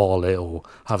spin or ball it or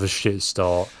have a shit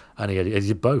start, and he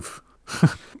did both.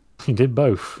 He did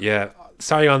both. Yeah.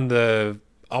 Sorry, on the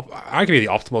arguably the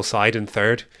optimal side in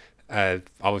third.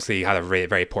 Obviously, he had a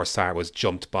very poor start. Was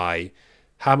jumped by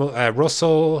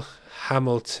Russell,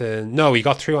 Hamilton. No, he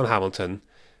got through on Hamilton,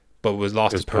 but was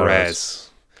lost to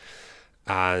Perez.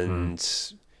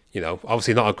 And you know,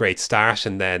 obviously not a great start.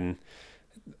 And then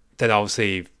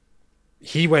obviously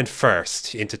he went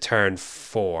first into turn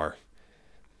 4.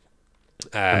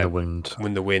 When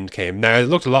the wind came. Now it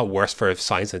looked a lot worse for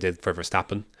Sainz than it did for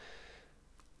Verstappen.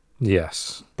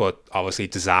 Yes, but obviously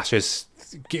disastrous.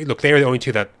 Look, they were the only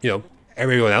two that, you know,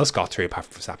 everyone else got through apart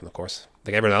from Verstappen, of course.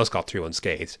 Like, everyone else got through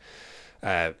unscathed.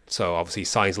 So obviously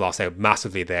Sainz lost out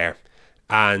massively there,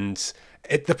 and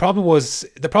the problem was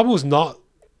not.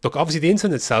 Look, obviously the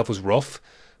incident itself was rough,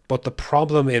 but the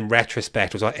problem in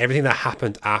retrospect was everything that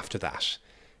happened after that.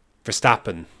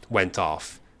 Verstappen went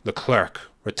off. Leclerc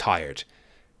retired.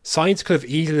 Sainz could have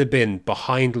easily been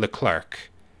behind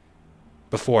Leclerc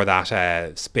before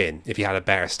that spin if he had a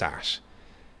better start.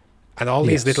 And all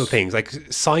these little things, like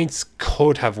Sainz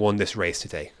could have won this race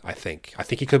today, I think. I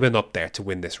think he could have been up there to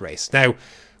win this race. Now,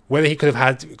 whether he could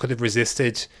have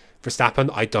resisted Verstappen,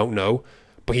 I don't know.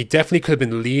 But he definitely could have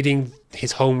been leading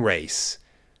his home race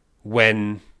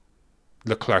when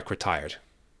Leclerc retired.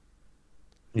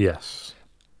 Yes.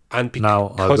 And Now,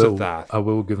 because of that, I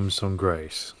will give him some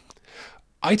grace.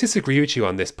 I disagree with you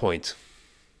on this point.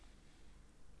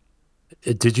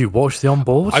 Did you watch the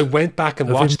onboard? I went back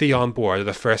and watched the onboard of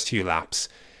the first few laps.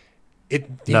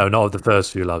 No, not at the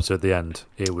first few laps. At the end,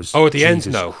 it was. Oh, at the Jesus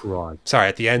end, no. Christ. Sorry,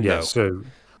 at the end, Yeah. no. So,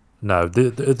 no, at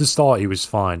the start he was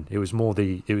fine. It was more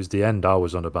the end I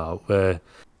was on about, where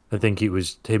I think it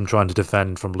was him trying to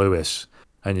defend from Lewis,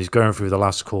 and he's going through the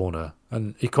last corner,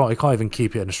 and he can't even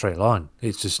keep it in a straight line.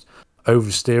 It's just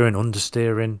oversteering,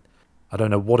 understeering. I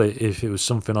don't know if it was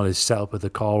something on his setup of the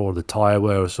car or the tyre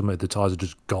wear or something. The tyres are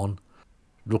just gone.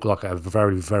 Looked like a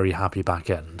very, very happy back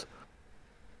end.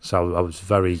 So I was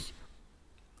very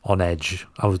on edge.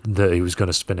 That he was going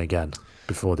to spin again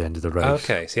before the end of the race.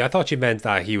 Okay, see, I thought you meant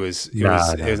that it was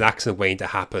an accident waiting to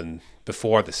happen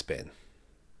before the spin.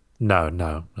 No.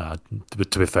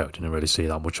 To be fair, I didn't really see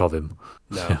that much of him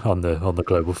on the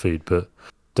global feed, but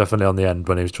definitely on the end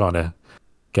when he was trying to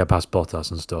get past Bottas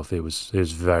and stuff, it was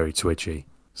very twitchy.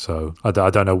 So I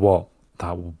don't know what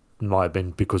that might have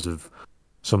been because of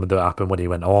something that happened when he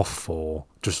went off, or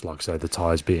just like I say, the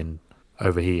tyres being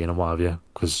overheating and what have you,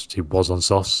 because he was on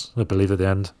softs, I believe, at the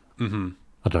end. Mm-hmm.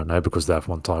 I don't know, because the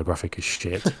F1 tyre graphic is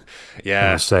shit. Yeah.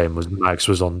 And the same was Max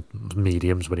was on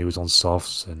mediums when he was on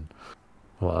softs and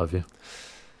what have you.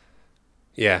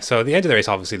 Yeah, so at the end of the race,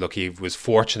 obviously, look, he was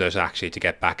fortunate actually to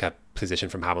get back a position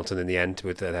from Hamilton in the end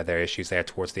with their issues there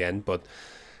towards the end. But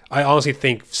I honestly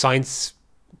think Sainz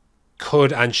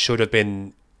could and should have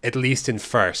been at least in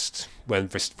first when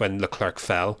Leclerc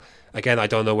fell. Again, I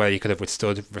don't know whether he could have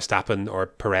withstood Verstappen or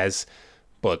Perez,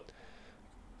 but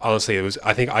honestly, it was.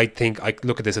 I think I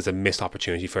look at this as a missed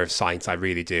opportunity for Sainz. I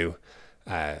really do,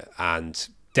 and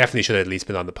definitely should have at least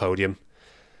been on the podium.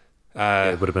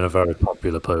 It would have been a very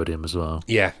popular podium as well.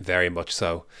 Yeah, very much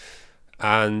so.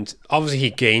 And obviously, he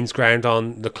gains ground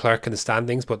on Leclerc in the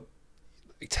standings, but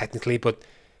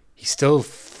he's still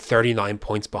 39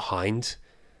 points behind.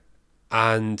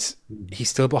 And he's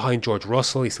still behind George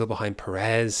Russell. He's still behind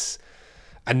Perez.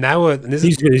 And now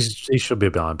he should be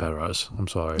behind Perez. I'm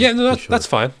sorry. Yeah, no, that's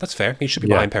fine. That's fair. He should be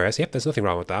behind Perez. Yep, there's nothing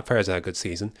wrong with that. Perez had a good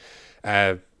season.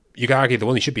 You could argue the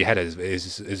one he should be ahead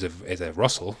is a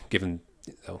Russell, given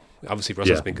obviously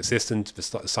Russell's been consistent. The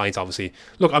Sainz, obviously.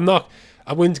 Look,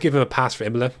 I wouldn't give him a pass for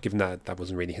Imola, given that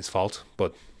wasn't really his fault.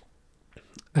 But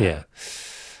yeah.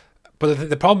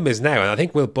 But the problem is now, and I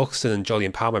think Will Buxton and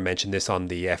Jolyon Palmer mentioned this on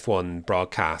the F1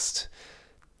 broadcast,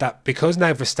 that because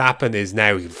now Verstappen is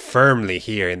now firmly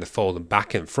here in the fold and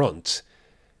back in front,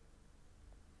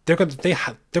 they're going to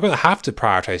have to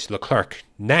prioritize Leclerc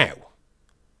now.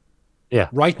 Yeah,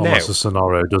 right now. Unless the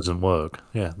scenario doesn't work.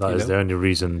 Yeah, that is the only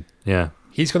reason. Yeah,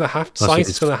 he's going to have. Sainz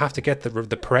is going to have to get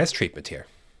the Perez treatment here.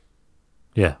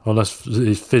 Yeah, unless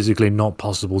it's physically not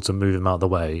possible to move him out of the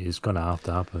way, it's going to have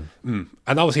to happen. And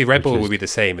obviously Red Bull will be the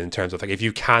same in terms of, like, if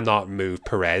you cannot move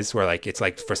Perez, where like it's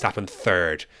like Verstappen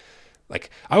third.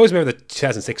 Like, I always remember the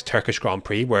 2006 Turkish Grand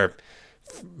Prix where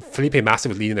Felipe Massa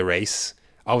was leading the race.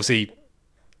 Obviously,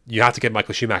 you have to get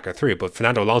Michael Schumacher through, but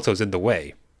Fernando Alonso's in the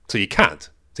way, so you can't.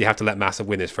 So you have to let Massa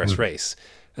win his first race.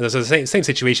 And there's the same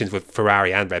situations with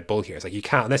Ferrari and Red Bull here. It's like you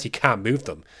can't, unless you can't move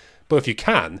them. But if you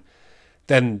can,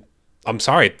 then I'm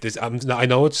sorry. I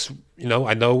know it's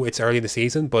early in the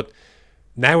season, but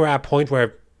now we're at a point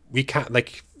where we can't.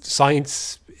 Like,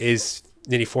 Sainz is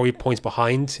nearly 40 points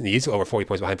behind, and he is over 40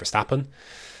 points behind Verstappen.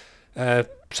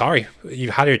 Sorry,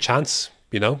 you've had your chance.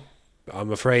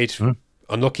 I'm afraid.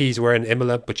 Unlucky we're in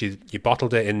Imola, but you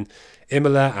bottled it in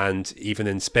Imola, and even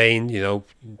in Spain, you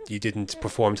didn't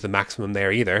perform to the maximum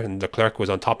there either. And Leclerc was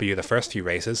on top of you the first few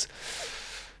races.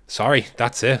 Sorry,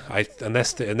 that's it.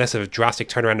 Unless a drastic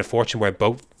turnaround of fortune where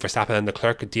both Verstappen and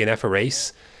Leclerc could DNF a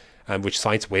race, which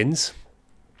Sainz wins.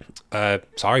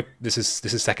 Sorry, this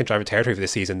is second driver territory for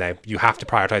this season now. You have to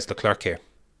prioritize Leclerc here.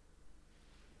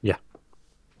 Yeah.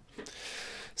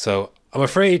 So I'm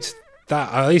afraid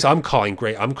that at least I'm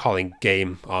calling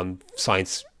game on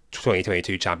Sainz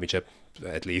 2022 championship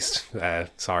at least.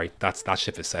 Sorry, that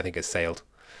ship is sailed.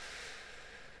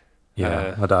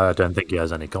 Yeah, I don't think he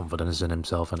has any confidence in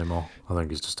himself anymore. I think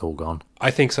he's just all gone.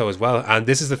 I think so as well. And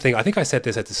this is the thing. I think I said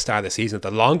this at the start of the season. The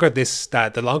longer that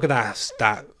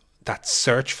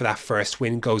search for that first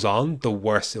win goes on, the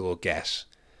worse it will get.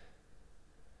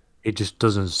 It just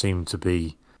doesn't seem to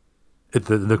be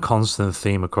the constant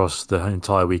theme across the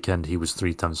entire weekend. He was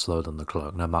 3 tenths slower than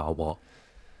Leclerc, no matter what.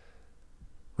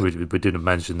 We didn't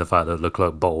mention the fact that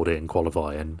Leclerc bottled it in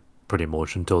qualifying pretty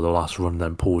much until the last run,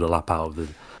 then pulled a lap out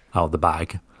of the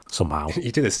bag somehow.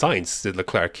 He did his science, did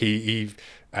Leclerc. He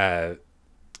did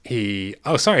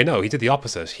the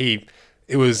opposite.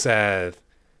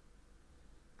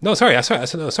 No, sorry.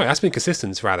 That's been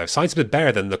consistent rather. Sainz has been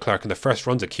better than Leclerc in the first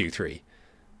runs of Q3,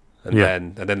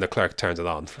 and then Leclerc turns it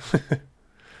on.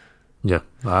 Yeah,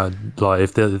 like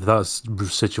if that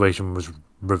situation was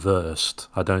reversed,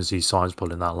 I don't see Sainz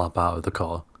pulling that lap out of the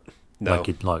car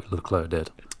like Leclerc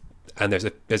did. And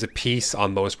there's a piece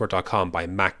on motorsport.com by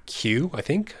Mac Q, I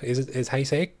think is how you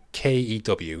say it, Kew,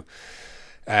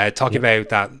 talking about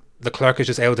that Leclerc is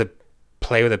just able to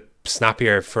play with a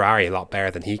snappier Ferrari a lot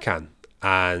better than he can.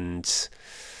 And this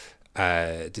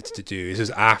is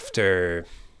after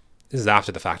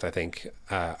the fact, I think.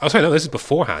 This is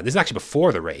beforehand. This is actually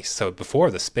before the race, so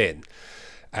before the spin.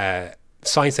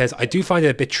 Sainz says, I do find it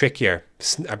a bit tricky,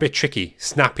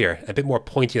 snappier, a bit more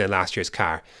pointy than last year's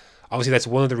car. Obviously, that's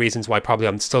one of the reasons why probably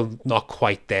I'm still not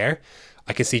quite there.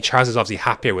 I can see Charles is obviously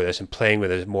happier with it and playing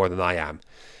with it more than I am.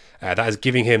 That is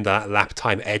giving him that lap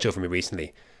time edge over me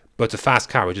recently. But it's a fast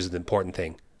car, which is an important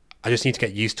thing. I just need to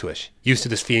get used to it. Used to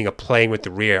this feeling of playing with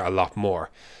the rear a lot more.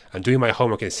 I'm doing my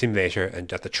homework in a simulator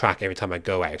and at the track every time I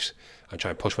go out. I'm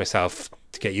trying to push myself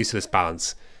to get used to this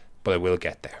balance, but I will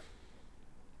get there.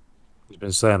 He's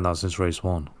been saying that since race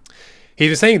 1. He's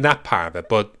been saying that part of it,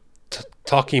 but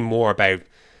talking more about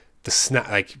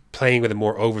the playing with a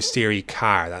more oversteery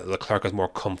car that Leclerc is more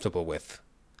comfortable with.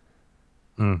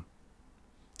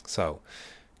 So,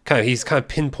 he's kind of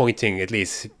pinpointing at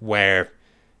least where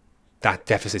that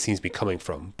deficit seems to be coming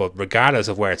from. But regardless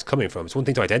of where it's coming from, it's one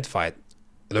thing to identify it,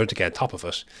 another to get on top of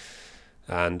it.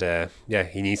 And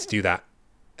he needs to do that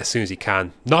as soon as he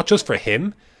can. Not just for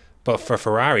him, but for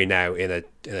Ferrari now in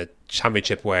a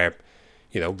championship where,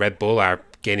 Red Bull are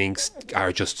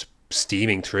just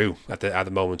steaming through at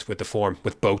the moment with the form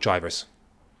with both drivers.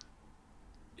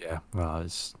 Yeah, well,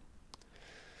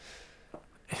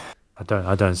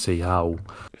 I don't see how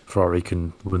Ferrari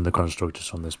can win the constructors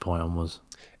from this point onwards.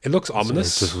 It looks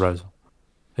ominous.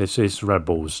 It's Red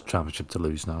Bull's championship to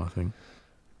lose now, I think.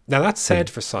 Now, that said,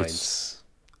 for Sainz,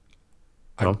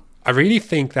 I really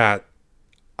think that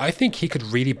he could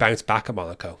really bounce back at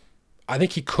Monaco. I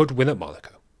think he could win at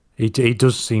Monaco. He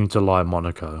does seem to like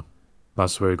Monaco.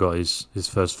 That's where he got his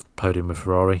first podium with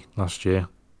Ferrari last year.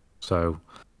 So,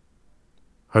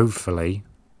 hopefully,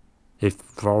 if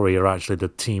Ferrari are actually the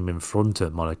team in front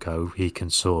at Monaco, he can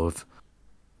sort of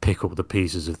pick up the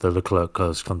pieces if the Leclerc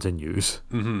curse continues.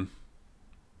 Mm-hmm.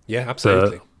 Yeah,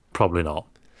 absolutely. But probably not.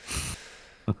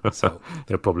 So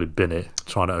they'll probably bin it,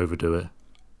 trying to overdo it.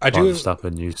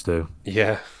 Verstappen used to.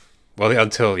 Yeah. Well,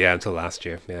 until last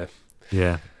year. Yeah.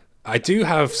 Yeah. I do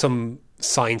have some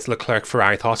Sainz, Leclerc,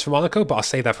 Ferrari thoughts for Monaco, but I'll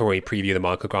save that for when we preview the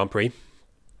Monaco Grand Prix.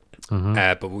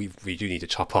 Mm-hmm. But we do need to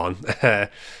chop on.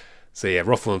 So yeah,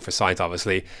 rough one for Sainz,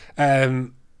 obviously.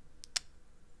 I'm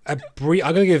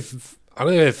gonna give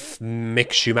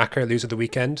Mick Schumacher loser of the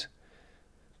weekend,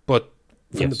 but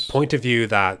from the point of view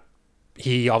that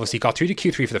he obviously got through to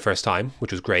Q3 for the first time,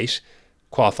 which was great,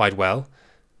 qualified well,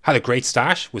 had a great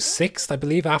start, was 6th, I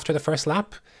believe, after the first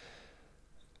lap.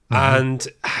 And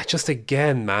just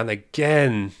again,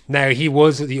 now he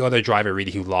was the other driver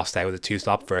really who lost out with the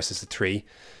 2-stop versus the 3.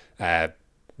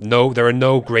 No, there are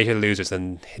no greater losers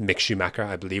than Mick Schumacher,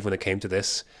 I believe, when it came to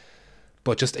this.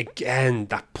 But just again,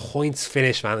 that points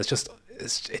finish, man,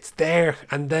 it's there,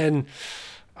 and then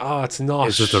it's not.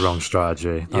 It's just the wrong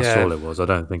strategy. That's all it was. I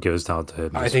don't think it was down to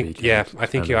him. I think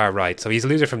you are right. So he's a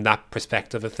loser from that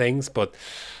perspective of things, but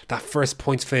that first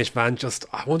points finish, man, just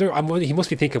I wonder. He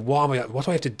must be thinking, what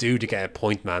do I have to do to get a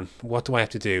point, man? What do I have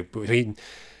to do?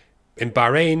 In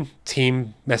Bahrain,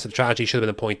 team messed up strategy. Should have been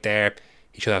a point there.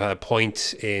 He should have had a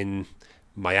point in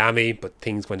Miami, but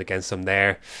things went against him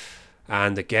there.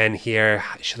 And again here,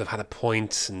 he should have had a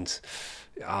point, and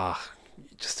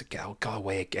just to got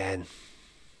away again.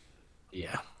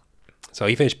 Yeah. So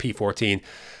he finished P14.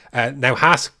 Now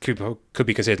Haas could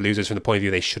be considered losers from the point of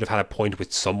view they should have had a point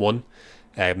with someone.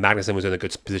 Magnussen was in a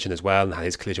good position as well and had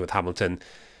his collision with Hamilton.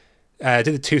 Did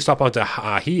the 2-stop onto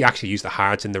he actually used the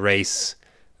hards in the race.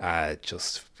 A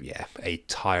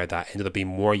tyre that ended up being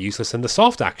more useless than the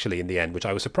soft actually in the end, which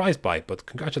I was surprised by. But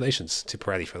congratulations to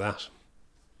Pirelli for that.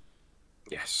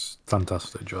 Yes,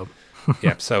 fantastic job.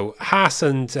 Yeah, so Haas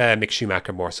and Mick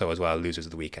Schumacher more so as well, losers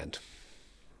of the weekend.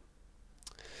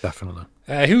 Definitely.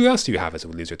 Who else do you have as a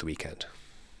loser of the weekend?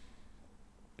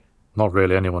 Not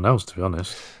really anyone else, to be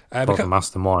honest. Apart from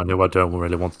Aston Martin, who I don't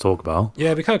really want to talk about.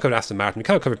 Yeah, we kind of covered Aston Martin. We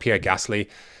kind of covered Pierre Gasly.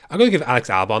 I'm going to give Alex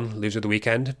Albon loser of the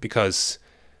weekend because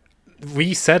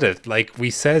we said it. Like we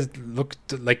said, look,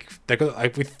 like they're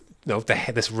going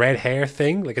this red hair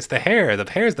thing. Like it's the hair.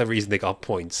 The hair is the reason they got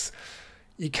points.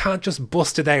 You can't just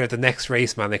bust it out at the next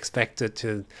race, man. Expect it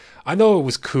to. I know it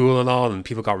was cool and all, and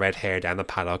people got red hair down the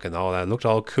paddock and all that. It looked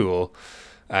all cool.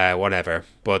 whatever.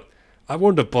 But I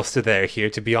wouldn't have busted there here,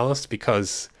 to be honest,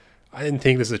 because I didn't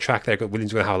think this was a track that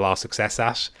Williams would have a lot of success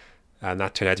at. And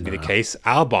that turned out to be the case.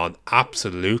 Albon,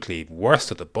 absolutely worst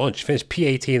of the bunch. Finished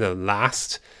P18 and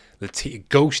last.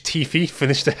 Ghost Tiffy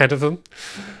finished ahead of him.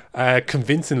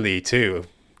 Convincingly, too.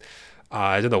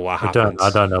 I don't know what happened.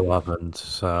 I don't know what happened.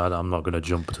 So I'm not going to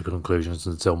jump to conclusions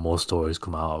until more stories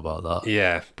come out about that.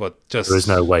 Yeah, but just... There is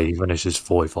no way he finishes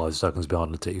 45 seconds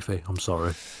behind Latifi. I'm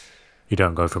sorry. You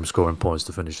don't go from scoring points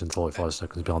to finishing 45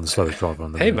 seconds behind the slowest driver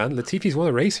on the Hey, man, Latifi's won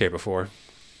a race here before.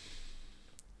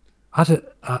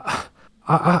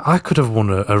 I could have won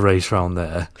a race round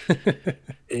there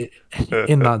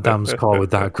in that damn car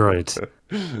with that grid.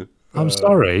 I'm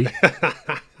sorry.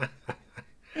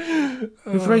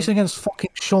 We're racing against fucking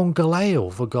Sean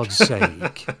Galale, for God's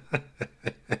sake.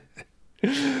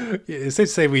 It's safe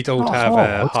to say we don't have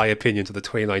a high opinion to the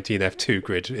 2019 F2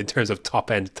 grid in terms of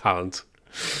top-end talent.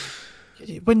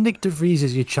 When Nick De Vries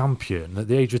is your champion at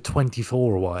the age of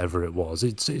 24 or whatever it was,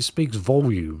 it speaks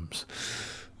volumes.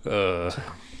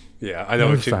 Yeah, I know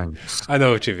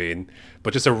what you mean.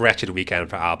 But just a wretched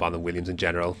weekend for Albon and Williams in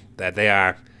general. They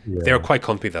are quite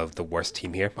comfortably the worst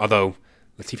team here. Although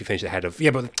Latifi finished ahead of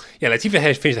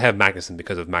Latifi finished ahead of Magnussen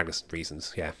because of Magnussen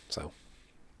reasons. Yeah, so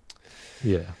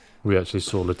we actually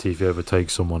saw Latifi overtake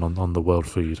someone on the world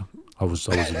feed. I was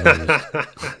amazed.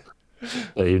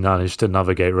 He managed to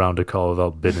navigate around a car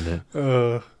without binning it.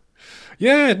 No,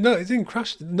 it didn't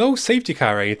crash. No safety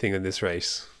car or anything in this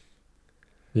race.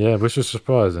 Yeah, which was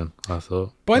surprising, I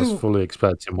thought. I was fully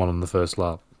expecting one on the first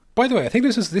lap. By the way, I think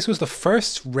this was the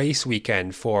first race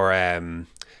weekend for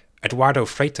Eduardo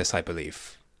Freitas, I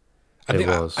believe. I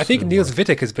think Niels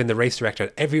Wittek has been the race director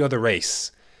at every other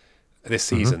race this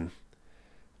season.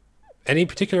 Any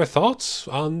particular thoughts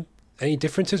on any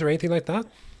differences or anything like that?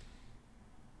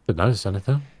 Didn't notice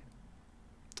anything.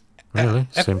 Really?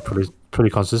 Seemed pretty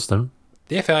consistent.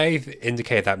 The FIA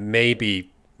indicated that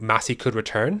maybe Massey could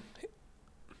return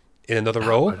in another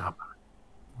role.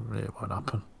 Really won't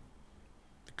happen.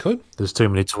 Could. There's too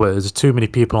many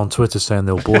people on Twitter saying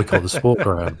they'll boycott the sport,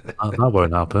 Graham. That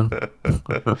won't happen.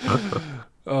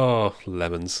 Oh,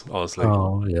 lemons, honestly.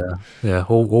 Oh, yeah.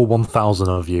 All 1,000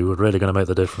 of you are really going to make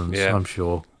the difference, I'm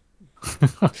sure.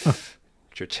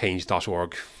 Your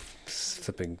change.org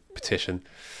flipping petition.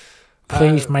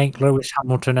 Please make Lewis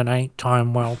Hamilton an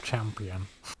 8-time world champion.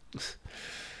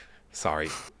 Sorry.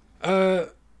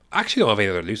 Actually, don't have any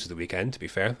other losers the weekend, to be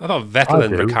fair. I thought Vettel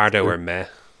and Ricciardo were meh.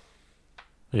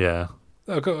 Yeah.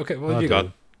 Okay, what have you got?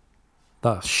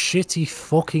 That shitty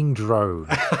fucking drone.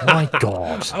 My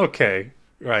God. Okay,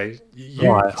 right.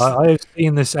 I have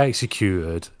seen this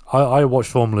executed. I watch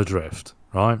Formula Drift,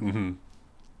 right? Mm-hmm.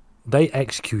 They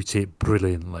execute it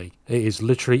brilliantly. It is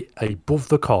literally above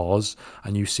the cars,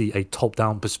 and you see a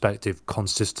top-down perspective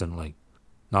consistently.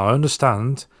 Now, I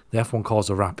understand the F1 cars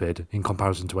are rapid in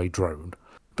comparison to a drone,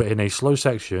 but in a slow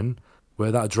section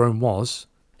where that drone was,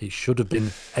 it should have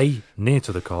been A, near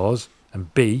to the cars,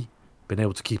 and B, been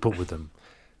able to keep up with them.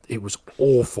 It was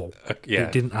awful.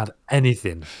 It didn't add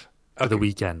anything to the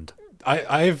weekend.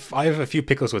 I have a few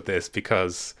pickles with this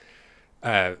because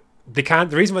they can't.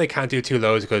 The reason why they can't do too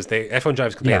low is because F1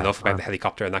 drivers complain enough about the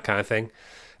helicopter and that kind of thing.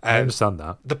 I understand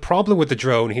that. The problem with the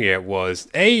drone here was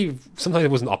A, sometimes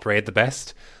it wasn't operated the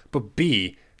best, but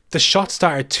B, the shot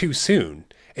started too soon.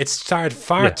 It started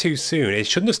far too soon. It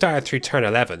shouldn't have started through turn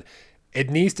 11. It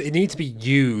needs to be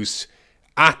used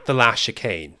at the last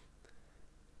chicane,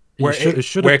 where it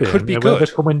could be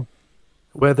good.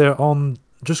 Where they're on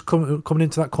just coming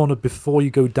into that corner before you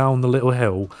go down the little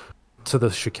hill to the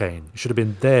chicane. It should have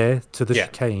been there to the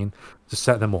chicane to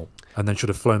set them up, and then should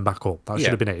have flown back up. That should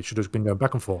have been it. It should have been going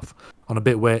back and forth on a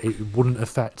bit where it wouldn't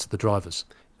affect the drivers.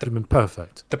 It would have been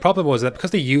perfect. The problem was that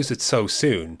because they used it so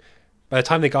soon, by the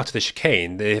time they got to the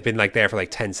chicane, they had been there for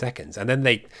 10 seconds, and then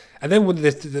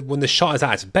when the shot is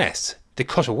at its best, they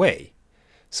cut away.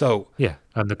 So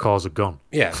and the cars are gone.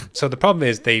 Yeah. So the problem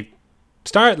is they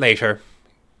start later,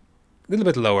 a little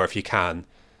bit lower if you can,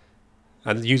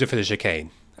 and use it for the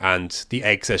chicane and the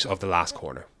exit of the last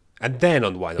corner, and then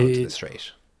unwind onto the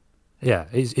straight. Yeah,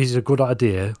 it's a good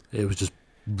idea. It was just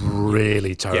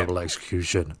really terrible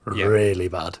execution. Really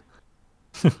bad.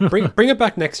 Bring it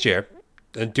back next year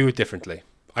and do it differently.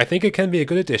 I think it can be a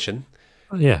good addition.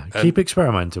 Yeah, keep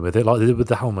experimenting with it, like they did with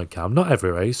the helmet cam. Not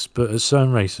every race, but at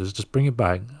certain races, just bring it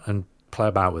back and play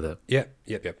about with it.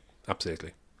 Yep.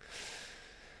 Absolutely.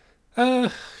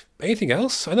 Anything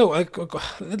else? I know. A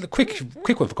quick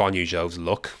one for Guan Yu Zhou's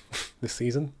luck this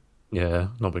season. Yeah,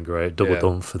 not been great. Double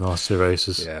done for the last 2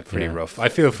 races. Yeah, pretty rough. I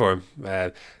feel for him.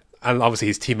 And obviously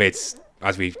his teammates,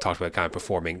 as we've talked about, kind of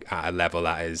performing at a level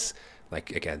that is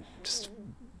Like, again, just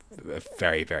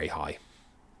very, very high.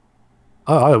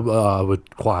 I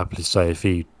would quite happily say if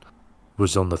he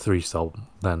was on the 3-stop,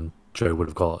 then Joe would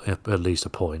have got at least a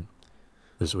point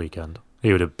this weekend.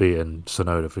 He would have beaten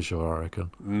Tsunoda for sure, I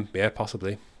reckon. Yeah,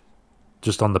 possibly.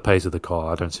 Just on the pace of the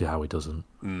car, I don't see how he doesn't.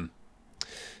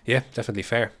 Yeah, definitely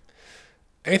fair.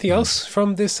 Anything else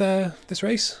from this this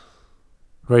race?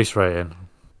 Race rating.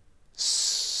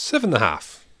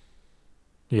 7.5.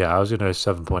 Yeah, I was going to go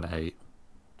 7.8.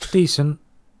 Decent.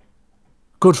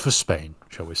 Good for Spain,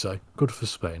 shall we say. Good for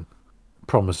Spain.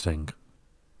 Promising.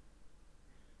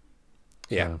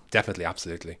 Yeah, definitely,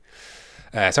 absolutely.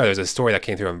 Sorry, there was a story that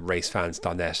came through on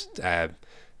racefans.net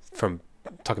from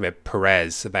talking about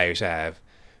Perez, about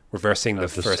reversing the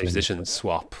first position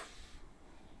swap.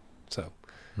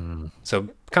 So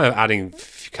kind of adding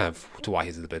kind of to why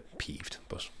he's a little bit peeved.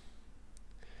 But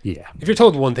yeah, if you're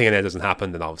told one thing and it doesn't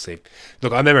happen, then obviously...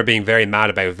 Look, I remember being very mad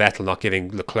about Vettel not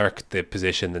giving Leclerc the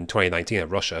position in 2019 at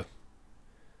Russia.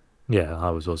 Yeah, I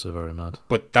was also very mad.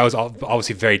 But that was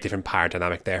obviously very different power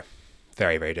dynamic there.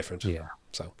 Very, very different. Yeah.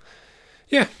 So,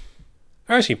 yeah.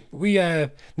 Actually, we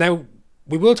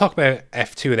will talk about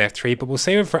F2 and F3, but we'll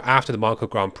save it for after the Monaco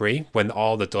Grand Prix when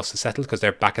all the dust is settled, because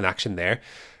they're back in action there.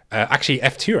 Actually,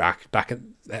 F2 are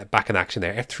back in action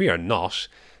there. F3 are not.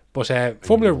 But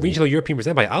Formula Regional European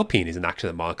presented by Alpine is in action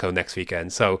at Monaco next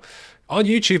weekend. So, on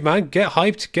YouTube, man, get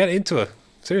hyped, get into it.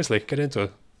 Seriously, get into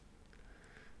it.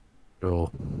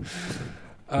 Sure.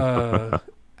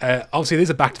 Obviously, this is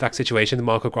a back-to-back situation. The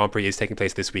Monaco Grand Prix is taking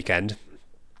place this weekend.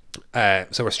 So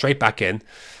we're straight back in.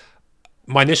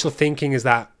 My initial thinking is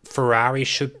that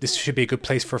this should be a good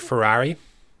place for Ferrari.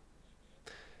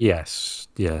 Yes.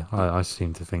 Yeah, I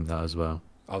seem to think that as well.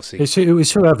 Obviously,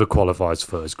 It's whoever qualifies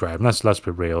first, Graham. Let's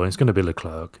be real. It's going to be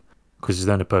Leclerc, because he's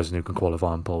the only person who can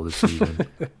qualify on pole this season.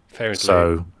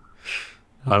 So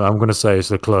I'm going to say it's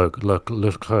Leclerc.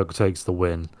 Leclerc takes the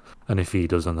win, and if he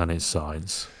doesn't, then it's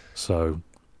Sainz. So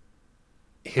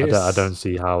I don't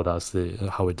see how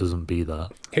how it doesn't be that.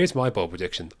 Here's my bold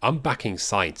prediction. I'm backing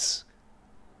Sainz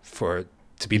to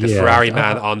be the Ferrari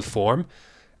man on form,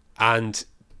 and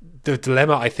the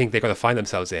dilemma I think they're going to find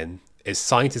themselves in is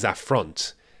Sainz is at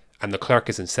front and Leclerc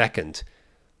is in second,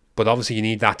 but obviously you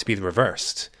need that to be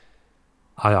reversed.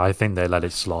 I think they let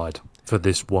it slide for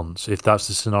this once. If that's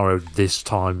the scenario this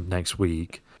time next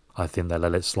week, I think they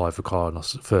let it slide for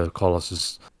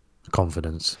Carlos's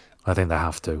confidence. I think they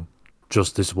have to.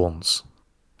 Just this once.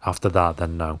 After that,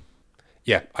 then no.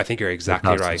 Yeah, I think you're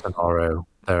exactly right. The scenario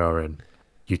they are in.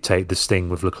 You take the sting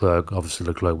with Leclerc. Obviously,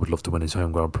 Leclerc would love to win his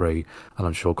home Grand Prix, and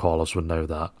I'm sure Carlos would know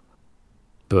that.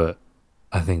 But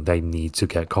I think they need to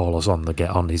get Carlos on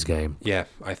his game. Yeah,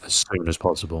 as soon as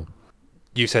possible.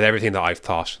 You said everything that I've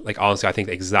thought. Like, honestly, I think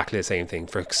exactly the same thing.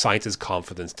 For Sainz's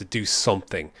confidence to do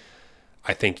something,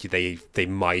 I think they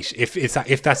might.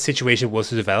 If that situation was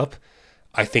to develop,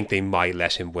 I think they might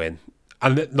let him win.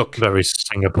 And look, very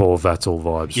Singapore Vettel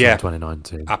vibes from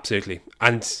 2019. Absolutely.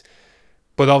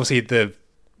 But obviously the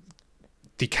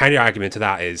counter argument to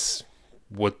that is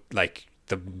would like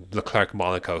the Leclerc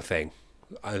Monaco thing.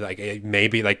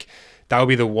 Maybe like that would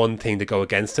be the one thing to go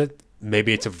against it.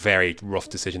 Maybe it's a very rough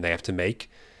decision they have to make.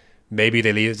 Maybe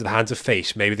they leave it to the hands of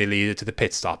fate. Maybe they leave it to the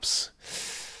pit stops.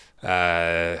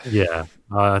 I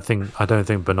don't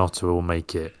think Binotto will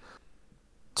make it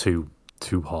too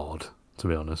hard, to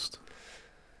be honest.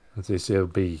 It'll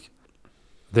be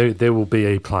there will be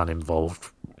a plan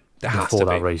involved before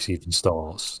that race even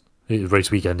starts. Race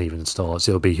weekend even starts.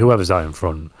 It'll be whoever's out in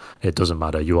front. It doesn't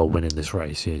matter. You are winning this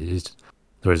race.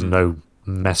 There is no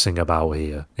messing about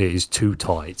here. It is too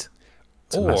tight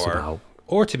to mess about.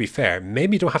 Or to be fair,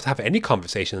 maybe you don't have to have any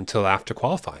conversation until after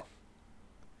qualifying.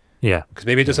 Yeah, because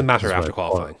maybe it doesn't matter after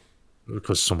qualifying.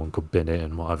 Because someone could bin it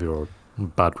and whatever, or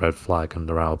bad red flag and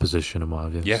they're out of position and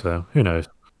whatever. Yeah. So who knows?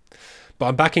 But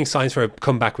I'm backing Sainz for a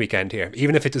comeback weekend here.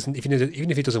 Even if he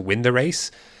doesn't win the race,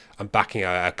 I'm backing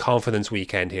a confidence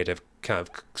weekend here to kind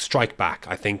of strike back.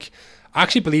 I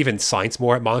actually believe in Sainz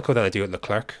more at Monaco than I do at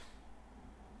Leclerc.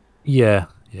 Yeah.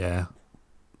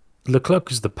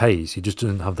 Leclerc is the pace. He just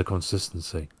doesn't have the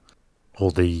consistency,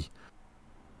 or the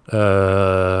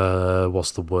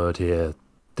what's the word here?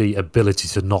 The ability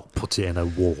to not put it in a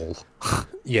wall.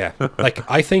 Yeah, like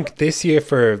I think this year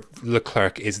for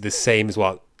Leclerc is the same as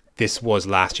what this was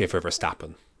last year for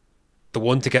Verstappen. The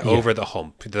one to get over the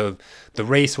hump. The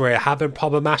race where it had been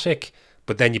problematic,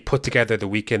 but then you put together the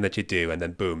weekend that you do, and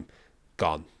then boom,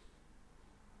 gone.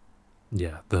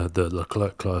 Yeah, the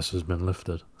Leclerc curse has been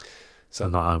lifted. So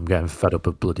I'm getting fed up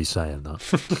of bloody saying that.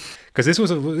 Because this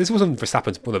wasn't one of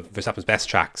Verstappen's best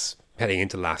tracks heading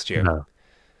into last year. No,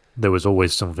 there was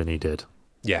always something he did.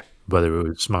 Yeah, whether it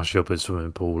would smash up a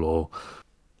swimming pool or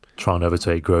try and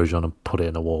overtake Grosjean and put it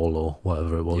in a wall or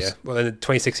whatever it was. Yeah. Well, in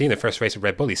 2016, the first race of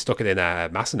Red Bull, he stuck it in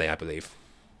Massenet, I believe.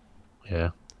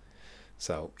 Yeah.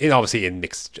 So, obviously in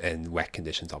mixed and wet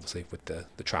conditions, obviously with the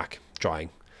track drying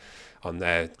on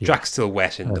the track's still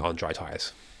wet and on dry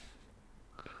tires.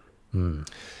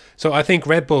 So I think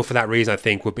Red Bull, for that reason, I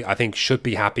think should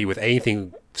be happy with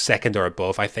anything second or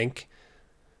above. I think.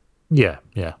 Yeah.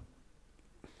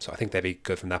 So I think they'd be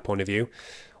good from that point of view.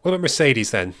 What about Mercedes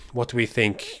then? What do we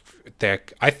think?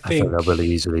 I think they'll be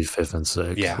easily 5th and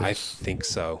 6th. Yeah, I think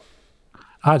so.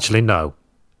 Actually, no.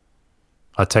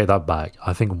 I take that back.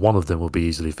 I think one of them will be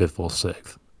easily 5th or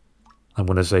 6th. I'm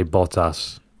going to say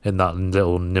Bottas in that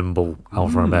little nimble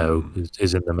Alfa Romeo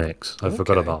is in the mix. I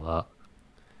forgot about that.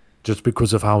 Just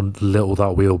because of how little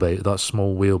that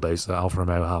small wheelbase that Alfa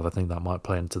Romeo have, I think that might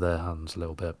play into their hands a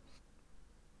little bit.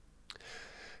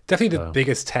 Definitely the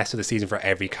biggest test of the season for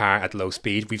every car at low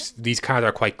speed. These cars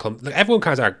are quite clumsy. Everyone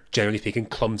cars are, generally speaking,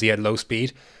 clumsy at low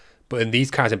speed, but in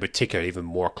these cars in particular, even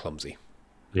more clumsy.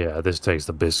 Yeah, this takes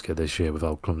the biscuit this year with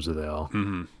how clumsy they are.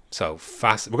 So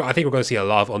fast. I think we're going to see a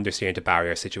lot of understeer into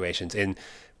barrier situations in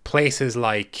places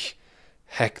like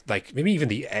maybe even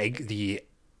the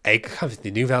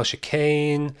Nouvelle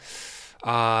chicane. The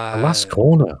last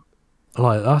corner,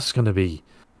 that's going to be.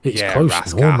 It's close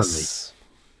Rasgas. normally.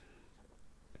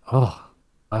 Oh,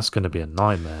 that's going to be a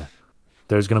nightmare.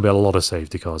 There's going to be a lot of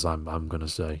safety cars. I'm going to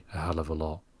say a hell of a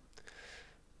lot.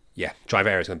 Yeah, driver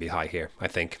error is going to be high here, I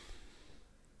think.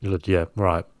 Yeah,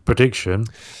 right. Prediction: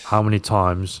 how many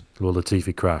times will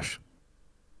Latifi crash?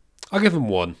 I'll give him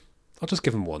one. I'll just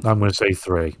give him one. I'm going to say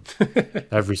 3.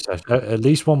 Every session, at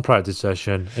least one practice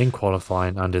session in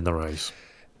qualifying and in the race.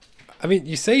 I mean,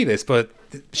 you say this, but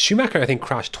Schumacher, I think,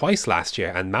 crashed twice last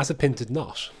year, and Mazepin did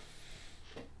not.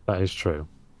 That is true,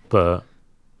 but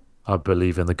I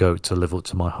believe in the GOAT to live up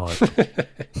to my hype.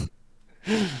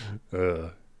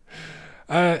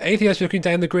 Anything else you're looking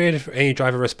down the grid? Any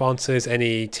driver responses?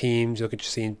 Any teams you're looking to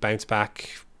see bounce back?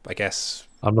 I guess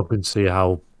I'm looking to see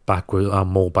how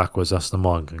more backwards Aston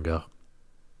Martin can go.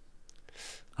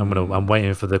 I'm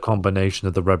waiting for the combination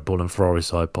of the Red Bull and Ferrari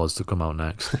side pods to come out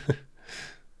next,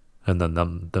 and then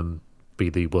them be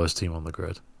the worst team on the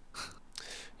grid.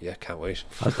 Yeah, can't wait.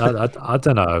 I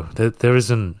don't know. There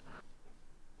isn't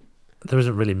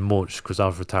really much because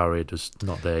AlphaTauri just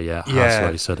not there yet.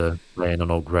 Yeah. Haas said are laying on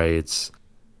all grades.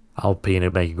 Alpine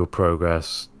are making good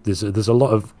progress. There's a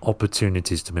lot of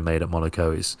opportunities to be made at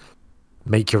Monaco. It's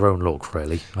make your own luck,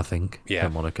 really. I think. Yeah.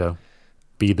 At Monaco,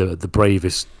 be the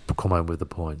bravest, come home with the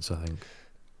points. I think.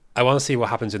 I want to see what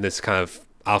happens in this kind of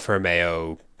Alfa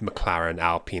Romeo, McLaren,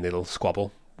 Alpine little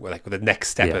squabble. With the next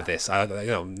step of this.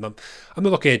 I'm not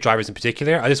looking at drivers in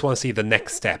particular. I just want to see the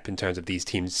next step in terms of these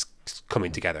teams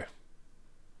coming together.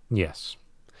 Yes.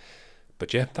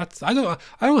 But yeah, I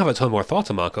don't have a ton more thoughts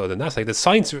on Monaco than that. Like the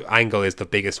science angle is the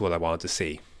biggest one I wanted to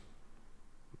see.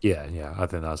 Yeah. I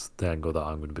think that's the angle that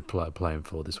I'm going to be playing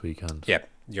for this weekend. Yeah,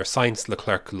 your Sainz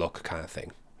Leclerc look kind of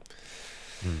thing.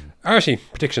 Archie,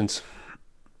 predictions.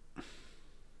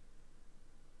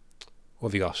 What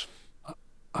have you got?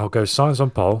 I'll go Sainz on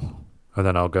pole, and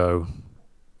then I'll go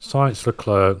Sainz,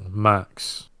 Leclerc,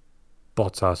 Max,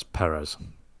 Bottas, Perez.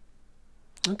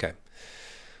 Okay.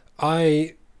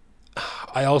 I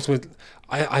also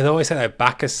I know I said I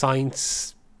back a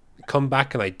Sainz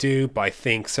comeback, and I do, but I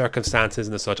think circumstances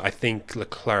and such, I think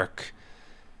Leclerc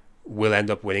will end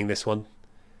up winning this one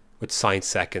with Sainz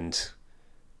second,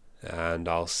 and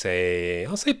I'll say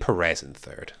Perez in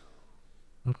third.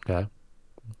 Okay.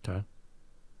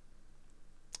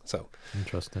 So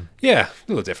interesting. Yeah, a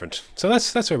little different. So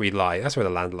that's where we lie. That's where the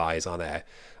land lies on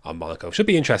Monaco. Should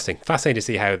be interesting. Fascinating to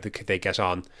see how they get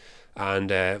on.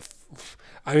 And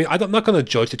I mean, I'm not going to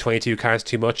judge the 22 cars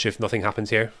too much if nothing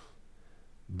happens here.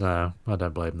 No, I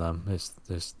don't blame them. It's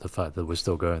the fact that we're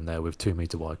still going there with 2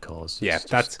 meter wide cars. Yeah,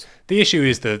 that's the issue.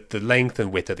 Is the length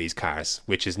and width of these cars,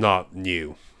 which is not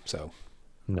new. So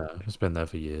no, it's been there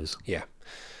for years. Yeah,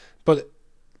 but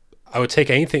I would take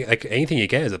anything you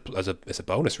get as a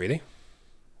bonus, really.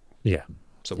 Yeah.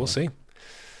 So we'll see.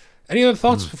 Any other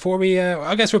thoughts before we?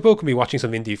 I guess we're both going to be watching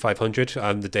some Indy 500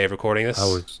 on the day of recording this.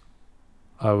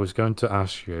 I was going to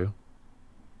ask you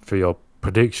for your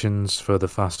predictions for the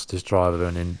fastest driver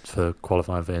and for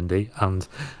qualifying for Indy, and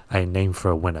a name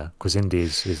for a winner, because Indy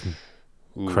is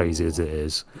crazy as it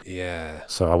is. Yeah.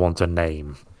 So I want a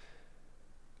name.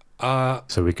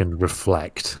 So we can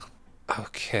reflect.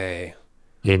 Okay.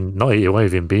 It won't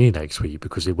even be next week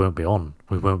because it won't be on.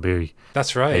 We won't be.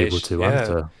 That's right. Able to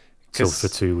answer for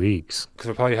 2 weeks because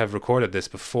we'll probably have recorded this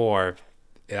before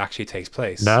it actually takes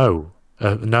place. No,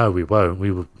 No, we won't.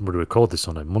 We will record this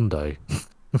on a Monday.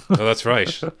 Oh, that's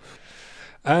right.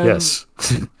 Yes.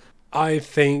 I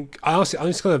think I'm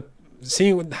just gonna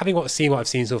seen what I've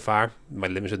seen so far, my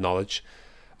limited knowledge.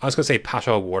 I was gonna say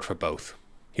Pato Award for both.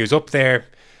 He was up there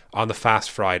on the Fast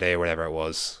Friday or whatever it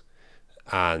was,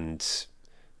 and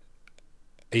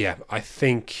yeah, I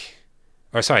think,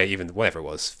 or sorry, even whatever it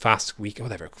was, Fast Week,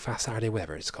 whatever, Fast Saturday,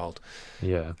 whatever it's called.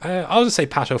 Yeah. I'll just say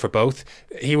Pato for both.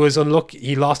 He was unlucky.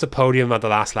 He lost a podium at the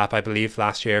last lap, I believe,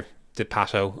 last year. Did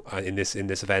Pato in this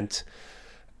event,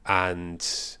 and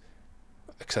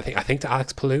because I think to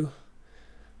Alex Palou.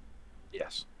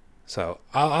 Yes. So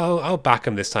I'll back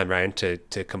him this time round to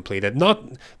complete it.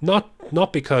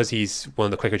 Not because he's one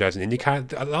of the quicker drivers in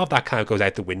IndyCar. A lot of that kind of goes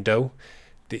out the window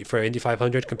for Indy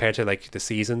 500 compared to like the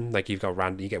season. Like you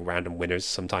get random winners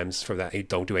sometimes for that. You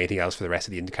don't do anything else for the rest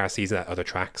of the IndyCar season at other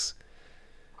tracks.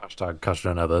 Hashtag cash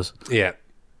and others. Yeah.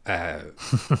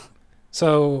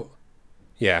 So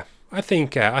yeah, I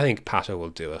think Pato will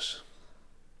do it.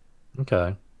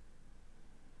 Okay.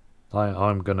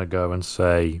 I'm gonna go and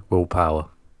say willpower.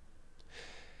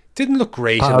 Didn't look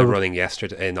great in the running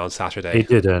yesterday and on Saturday. He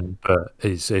didn't, but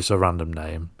it's a random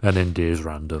name, and Indy is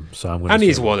random, so I'm going to. And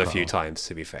he's won a few times,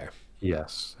 to be fair.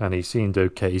 Yes, and he seemed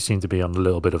okay. He seemed to be on a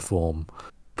little bit of form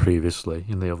previously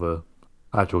in the other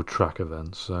actual track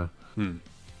events. So.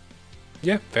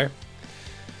 Yeah, fair.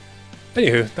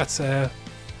 Anywho, that's and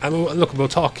we'll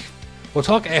talk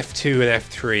F2 and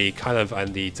F3 kind of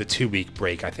on the 2-week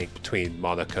break, I think, between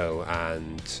Monaco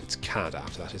and it's Canada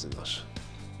after that, isn't it?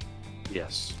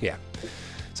 Yes. Yeah.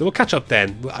 So we'll catch up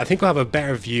then. I think we'll have a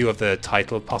better view of the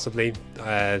title possibly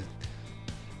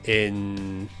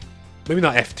in maybe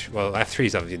not F3. Well, F3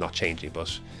 is obviously not changing,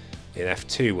 but in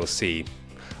F2 we'll see.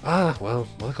 Well,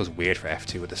 Monaco's weird for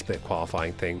F2 with the split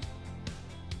qualifying thing.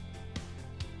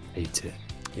 Hate it.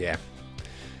 Yeah.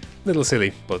 Little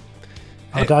silly, but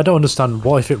I don't understand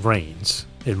why if it rains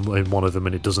in one of them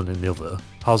and it doesn't in the other.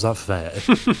 How's that fair?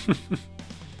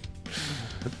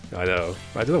 I know.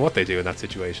 I don't know what they do in that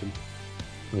situation.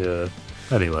 Yeah.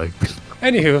 Anyway.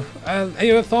 Anywho,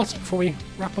 any other thoughts before we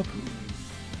wrap up?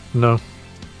 No.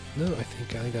 No, I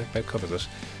think that about covers it.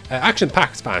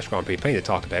 Action-packed Spanish Grand Prix, plenty to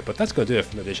talk about, but that's going to do it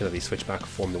for an edition of the Switchback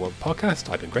Formula 1 podcast.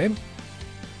 I've been Graham.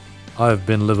 I've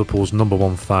been Liverpool's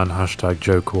 #1 fan, hashtag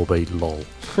Joe Corbett lol.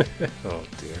 Oh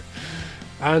dear.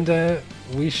 And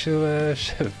we shall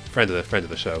friend of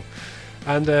the show.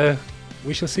 And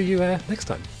we shall see you next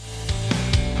time.